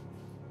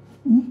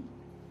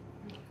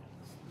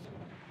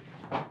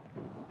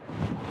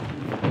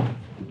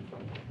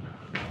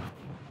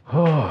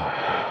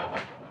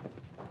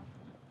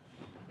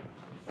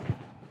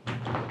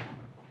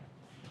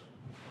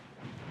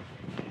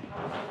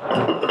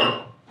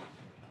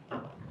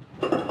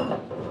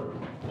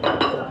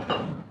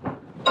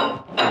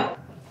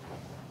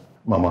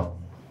 Mama,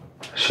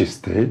 she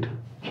stayed?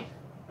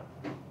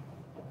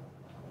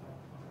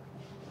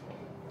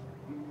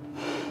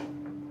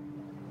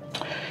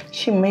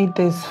 She made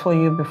this for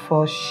you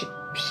before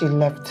she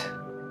left.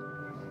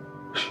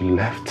 She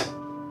left?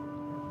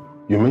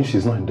 You mean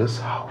she's not in this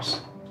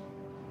house?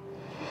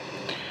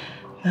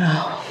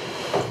 No.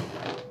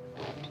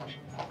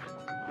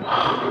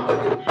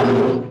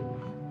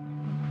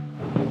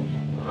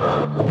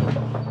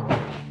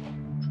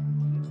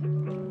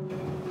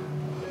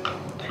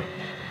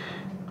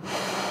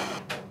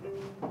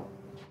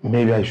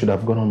 Maybe I should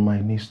have gone on my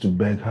knees to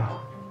beg her.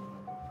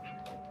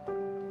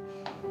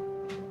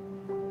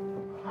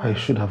 I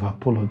should have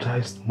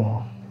apologized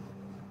more.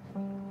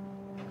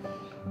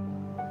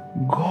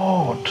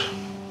 God.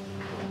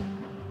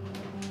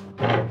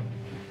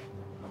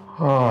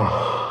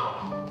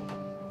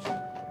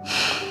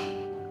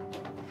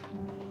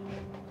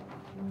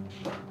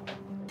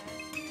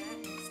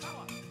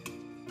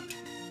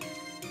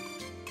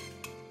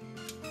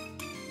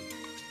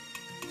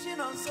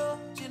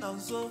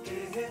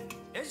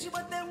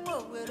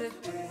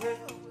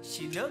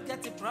 She don't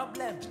get the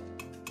problem.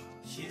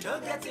 She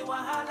don't get the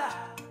wahala.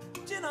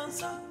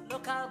 Chinonso,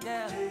 local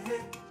girl.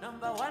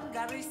 #1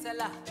 Gary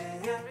seller.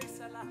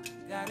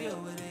 Gary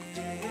over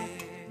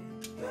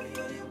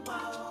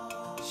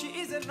She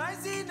is a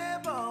noisy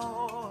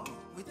neighbor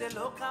with a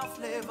local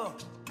flavor.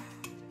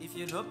 If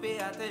you don't pay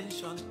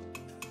attention,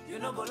 you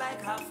don't go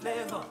like her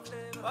flavor.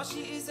 But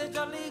she is a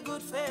jolly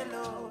good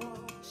fellow.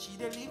 She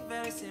dey live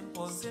very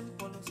simple.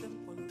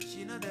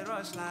 She know the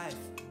rush life.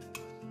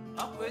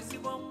 Oh, crazy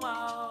bomba.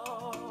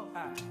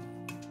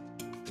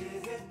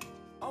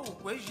 Oh,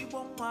 crazy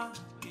bomba.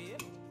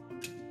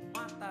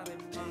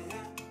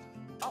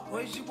 Oh,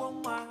 crazy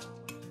bomba.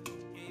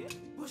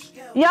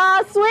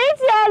 Your sweet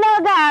yellow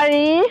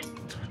Gary.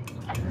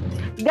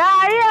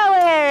 Gary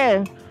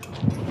away.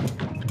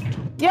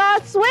 Your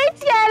sweet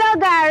yellow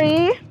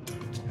Gary.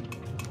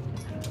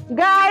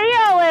 Gary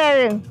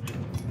away.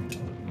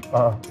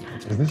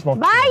 Is this not...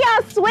 Buy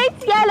your sweet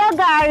yellow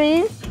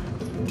Gary.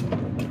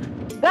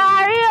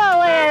 Gary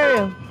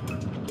away.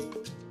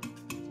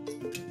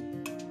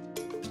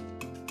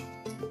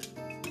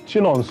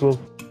 Chinonso.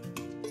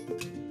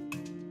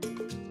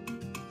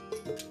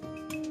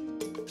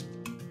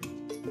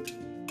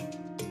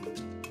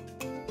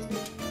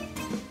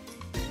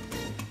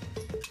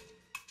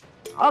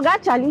 Oga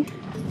Charlie.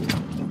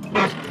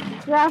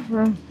 Yeah.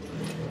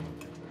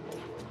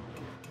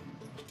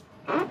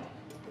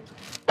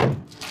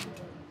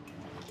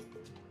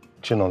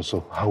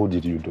 Chinonso, how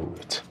did you do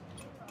it?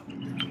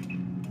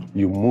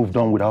 You moved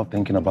on without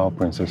thinking about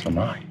Princess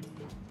Amai.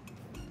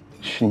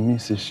 She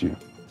misses you.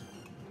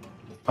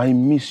 I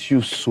miss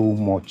you so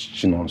much,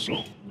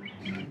 Chinonso.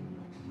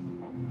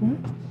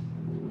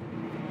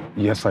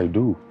 Yes, I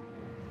do.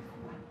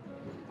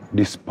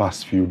 These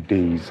past few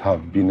days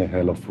have been a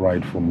hell of a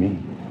ride for me.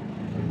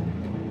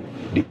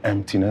 The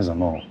emptiness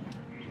and all.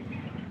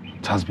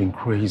 It has been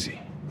crazy.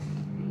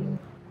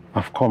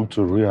 I've come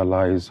to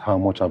realize how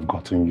much I've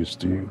gotten used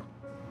to you.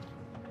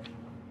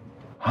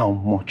 How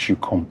much you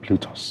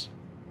complete us.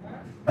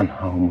 And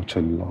how much I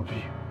love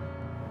you.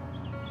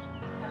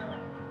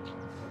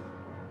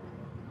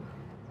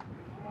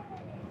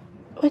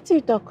 What do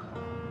you talk?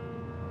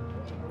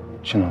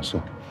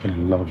 Chinonso, I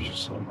love you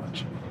so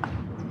much.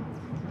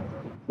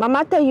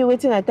 Mama tell you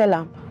waiting, I tell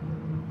her.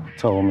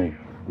 Tell me,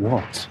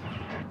 what?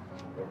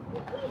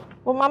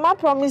 But Mama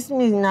promised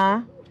me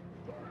now.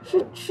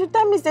 She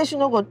tell me say she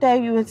no go tell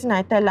you waiting,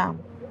 I tell her.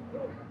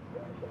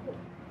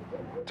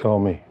 Tell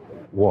me,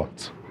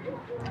 what?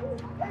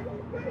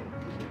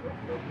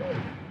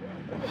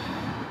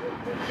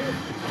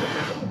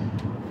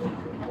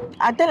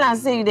 I tell her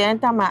say you dey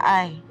enter my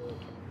eye.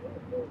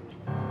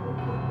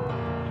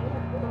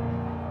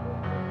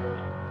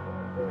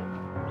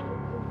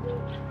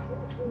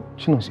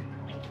 Chinonso.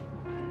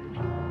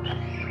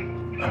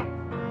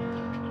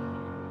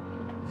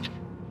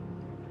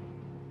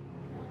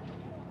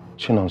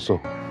 Chinonso,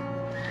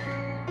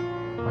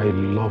 I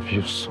love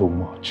you so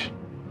much.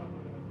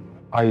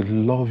 I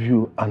love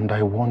you and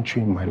I want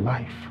you in my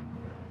life.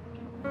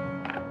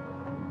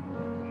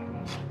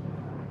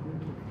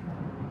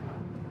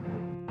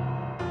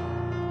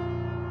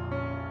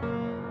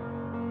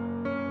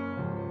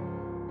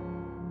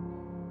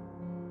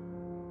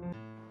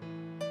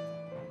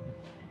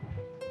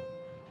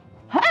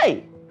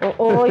 Hey!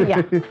 Oh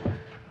yeah.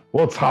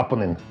 What's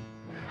happening?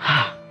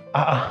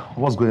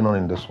 What's going on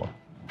in this one?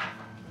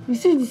 You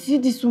see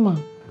this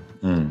woman?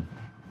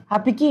 Her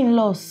pikin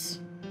lost.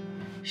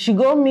 She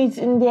go meet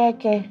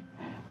Ndeke.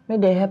 May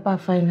they help her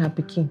find her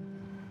pikin.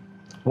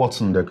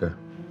 What's Ndeke?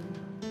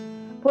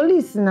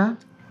 Police, nah.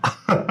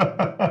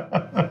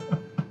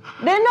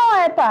 They no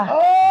help her.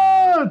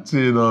 Oh,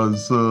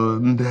 Chinonso,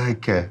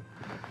 Ndeke.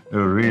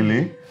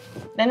 Really?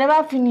 They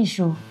never finish,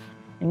 oh.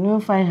 They no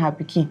find her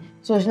pikin.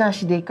 So now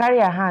she dey carry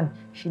her hand.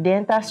 She dey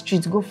enter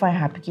street go find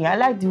her pikin. I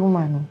like the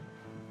woman, oh.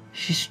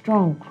 She's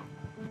strong.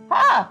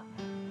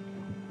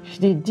 She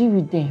dey deal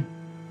with them.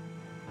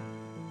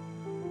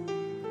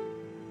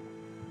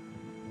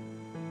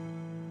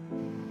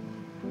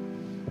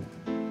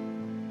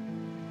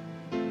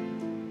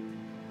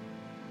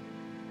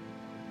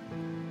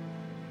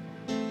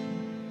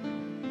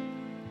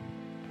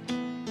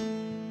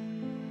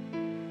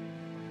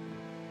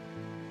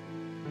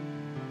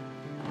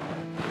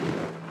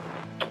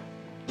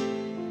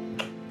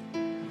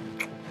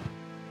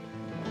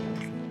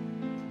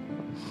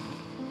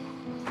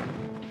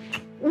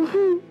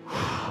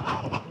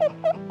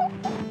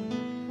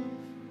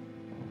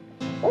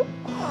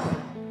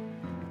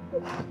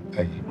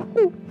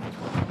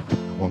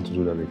 I want to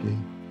do that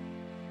again.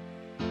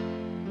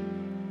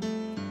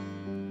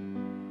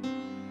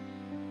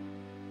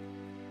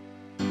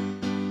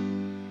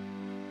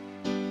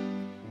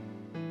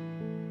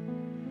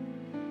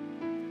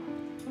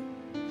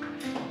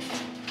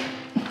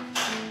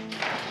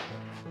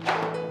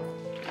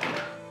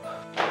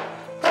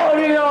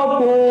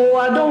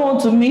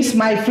 want to miss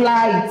my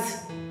flight.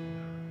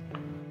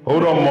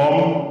 Hold on,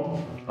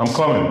 Mom. I'm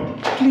coming.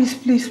 Please,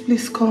 please,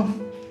 please come.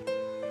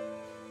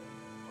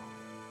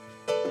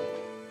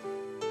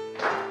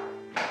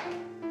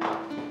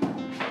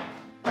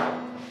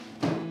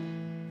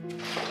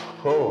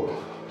 Oh.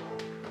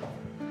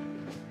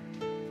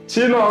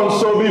 Chinon,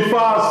 so be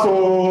fast,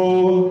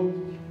 oh.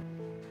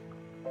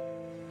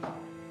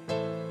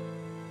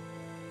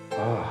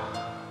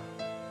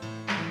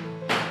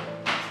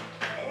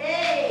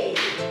 Hey!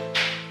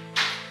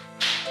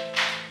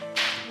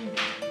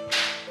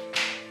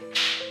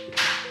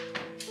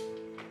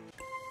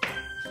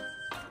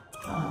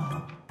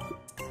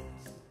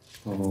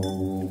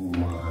 Oh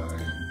my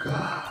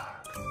God.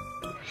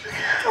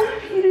 How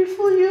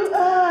beautiful you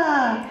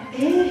are.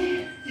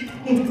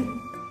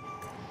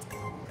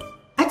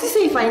 I just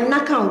say if I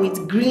knock on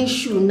with green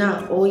shoe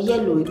now or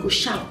yellow, it go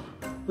sharp.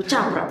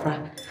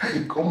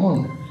 Hey, come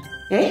on.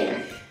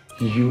 Eh?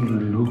 You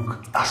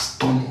look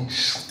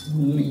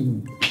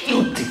astonishingly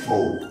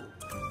beautiful.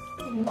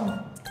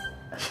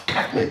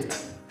 Damn it.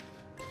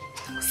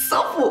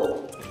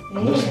 Supple.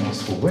 Those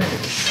must be wet.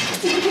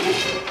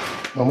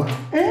 Mama.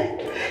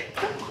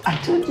 I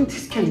told you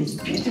this girl is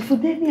beautiful,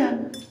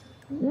 Daniel.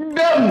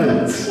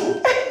 Damn it.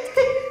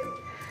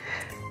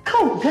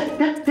 Come,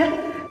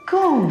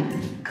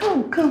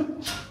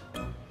 come.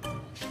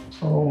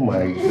 Oh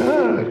my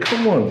God,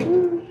 come on.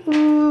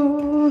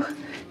 Oh,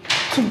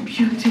 so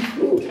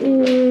beautiful.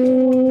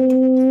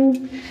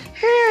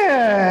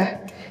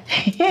 Yeah.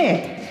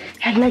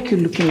 I like you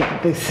looking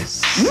like this.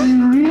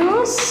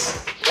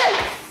 Serious?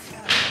 Yes.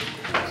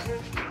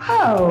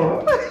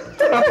 Wow.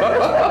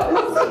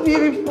 So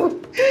beautiful.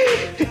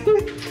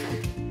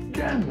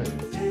 Damn it.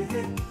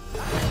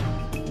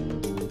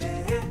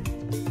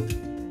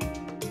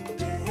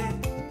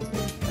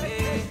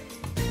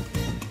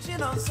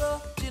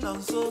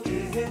 So,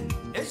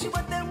 if she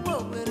want them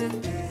over it,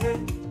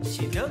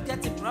 she don't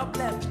get the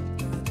problem.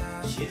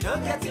 She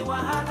don't get the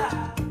wahala.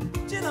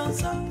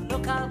 Chinonso,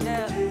 local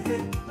girl,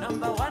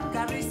 #1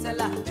 Gary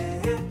seller.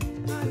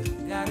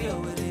 Gary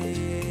over it.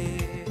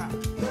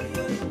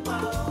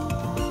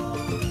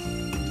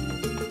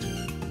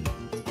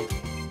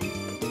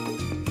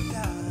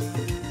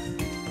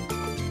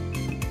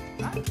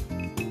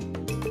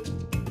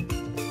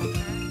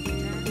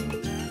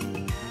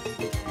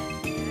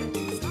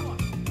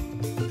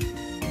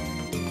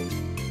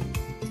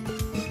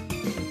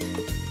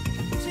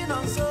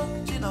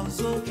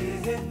 So,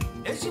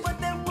 if she want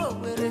them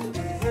over it,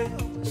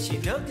 she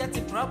don't get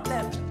the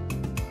problem.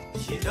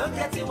 She don't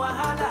get the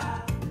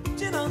wahala.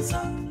 Chinonso,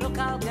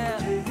 local girl,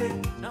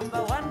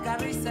 #1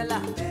 Gary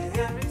seller.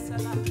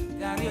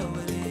 Gary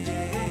over it.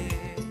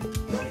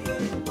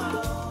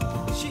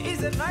 She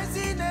is a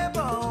noisy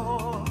neighbor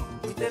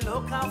with a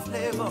local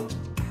flavor.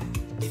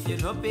 If you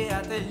don't pay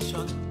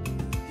attention,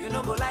 you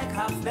don't go like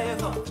her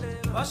flavor.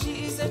 But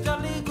she is a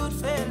jolly good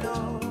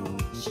fellow.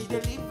 She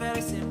dey live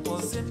very simple.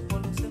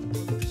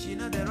 She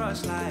know the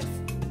rush life.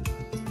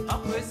 Oh,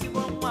 crazy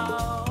woman.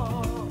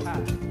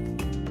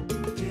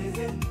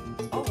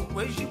 Oh,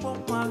 crazy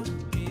woman.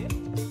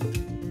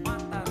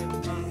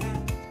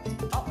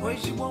 Oh,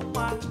 crazy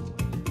woman.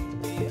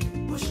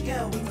 Bush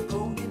girl with a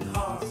golden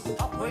heart.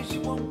 Oh, crazy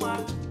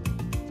woman.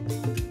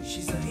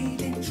 She's a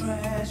hidden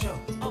treasure.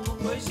 Oh,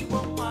 crazy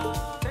woman.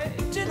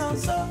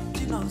 Chinonso.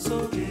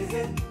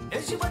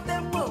 If she want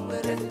them over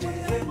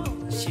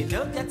it, she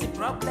don't get the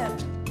problem.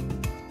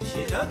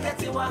 She don't get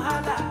the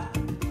wahala.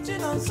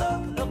 Chinonso,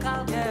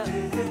 local girl,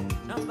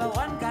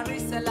 #1 Gary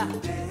seller.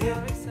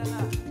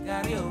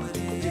 Gary over it.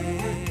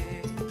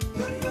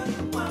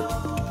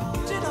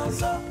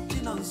 Chinonso.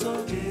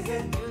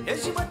 If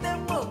she want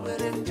them over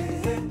it,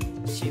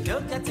 she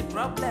don't get the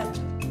problem.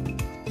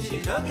 She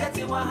don't get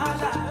the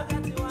wahala.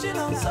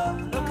 Chinonso,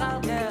 local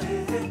girl,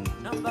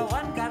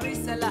 #1 Gary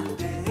seller.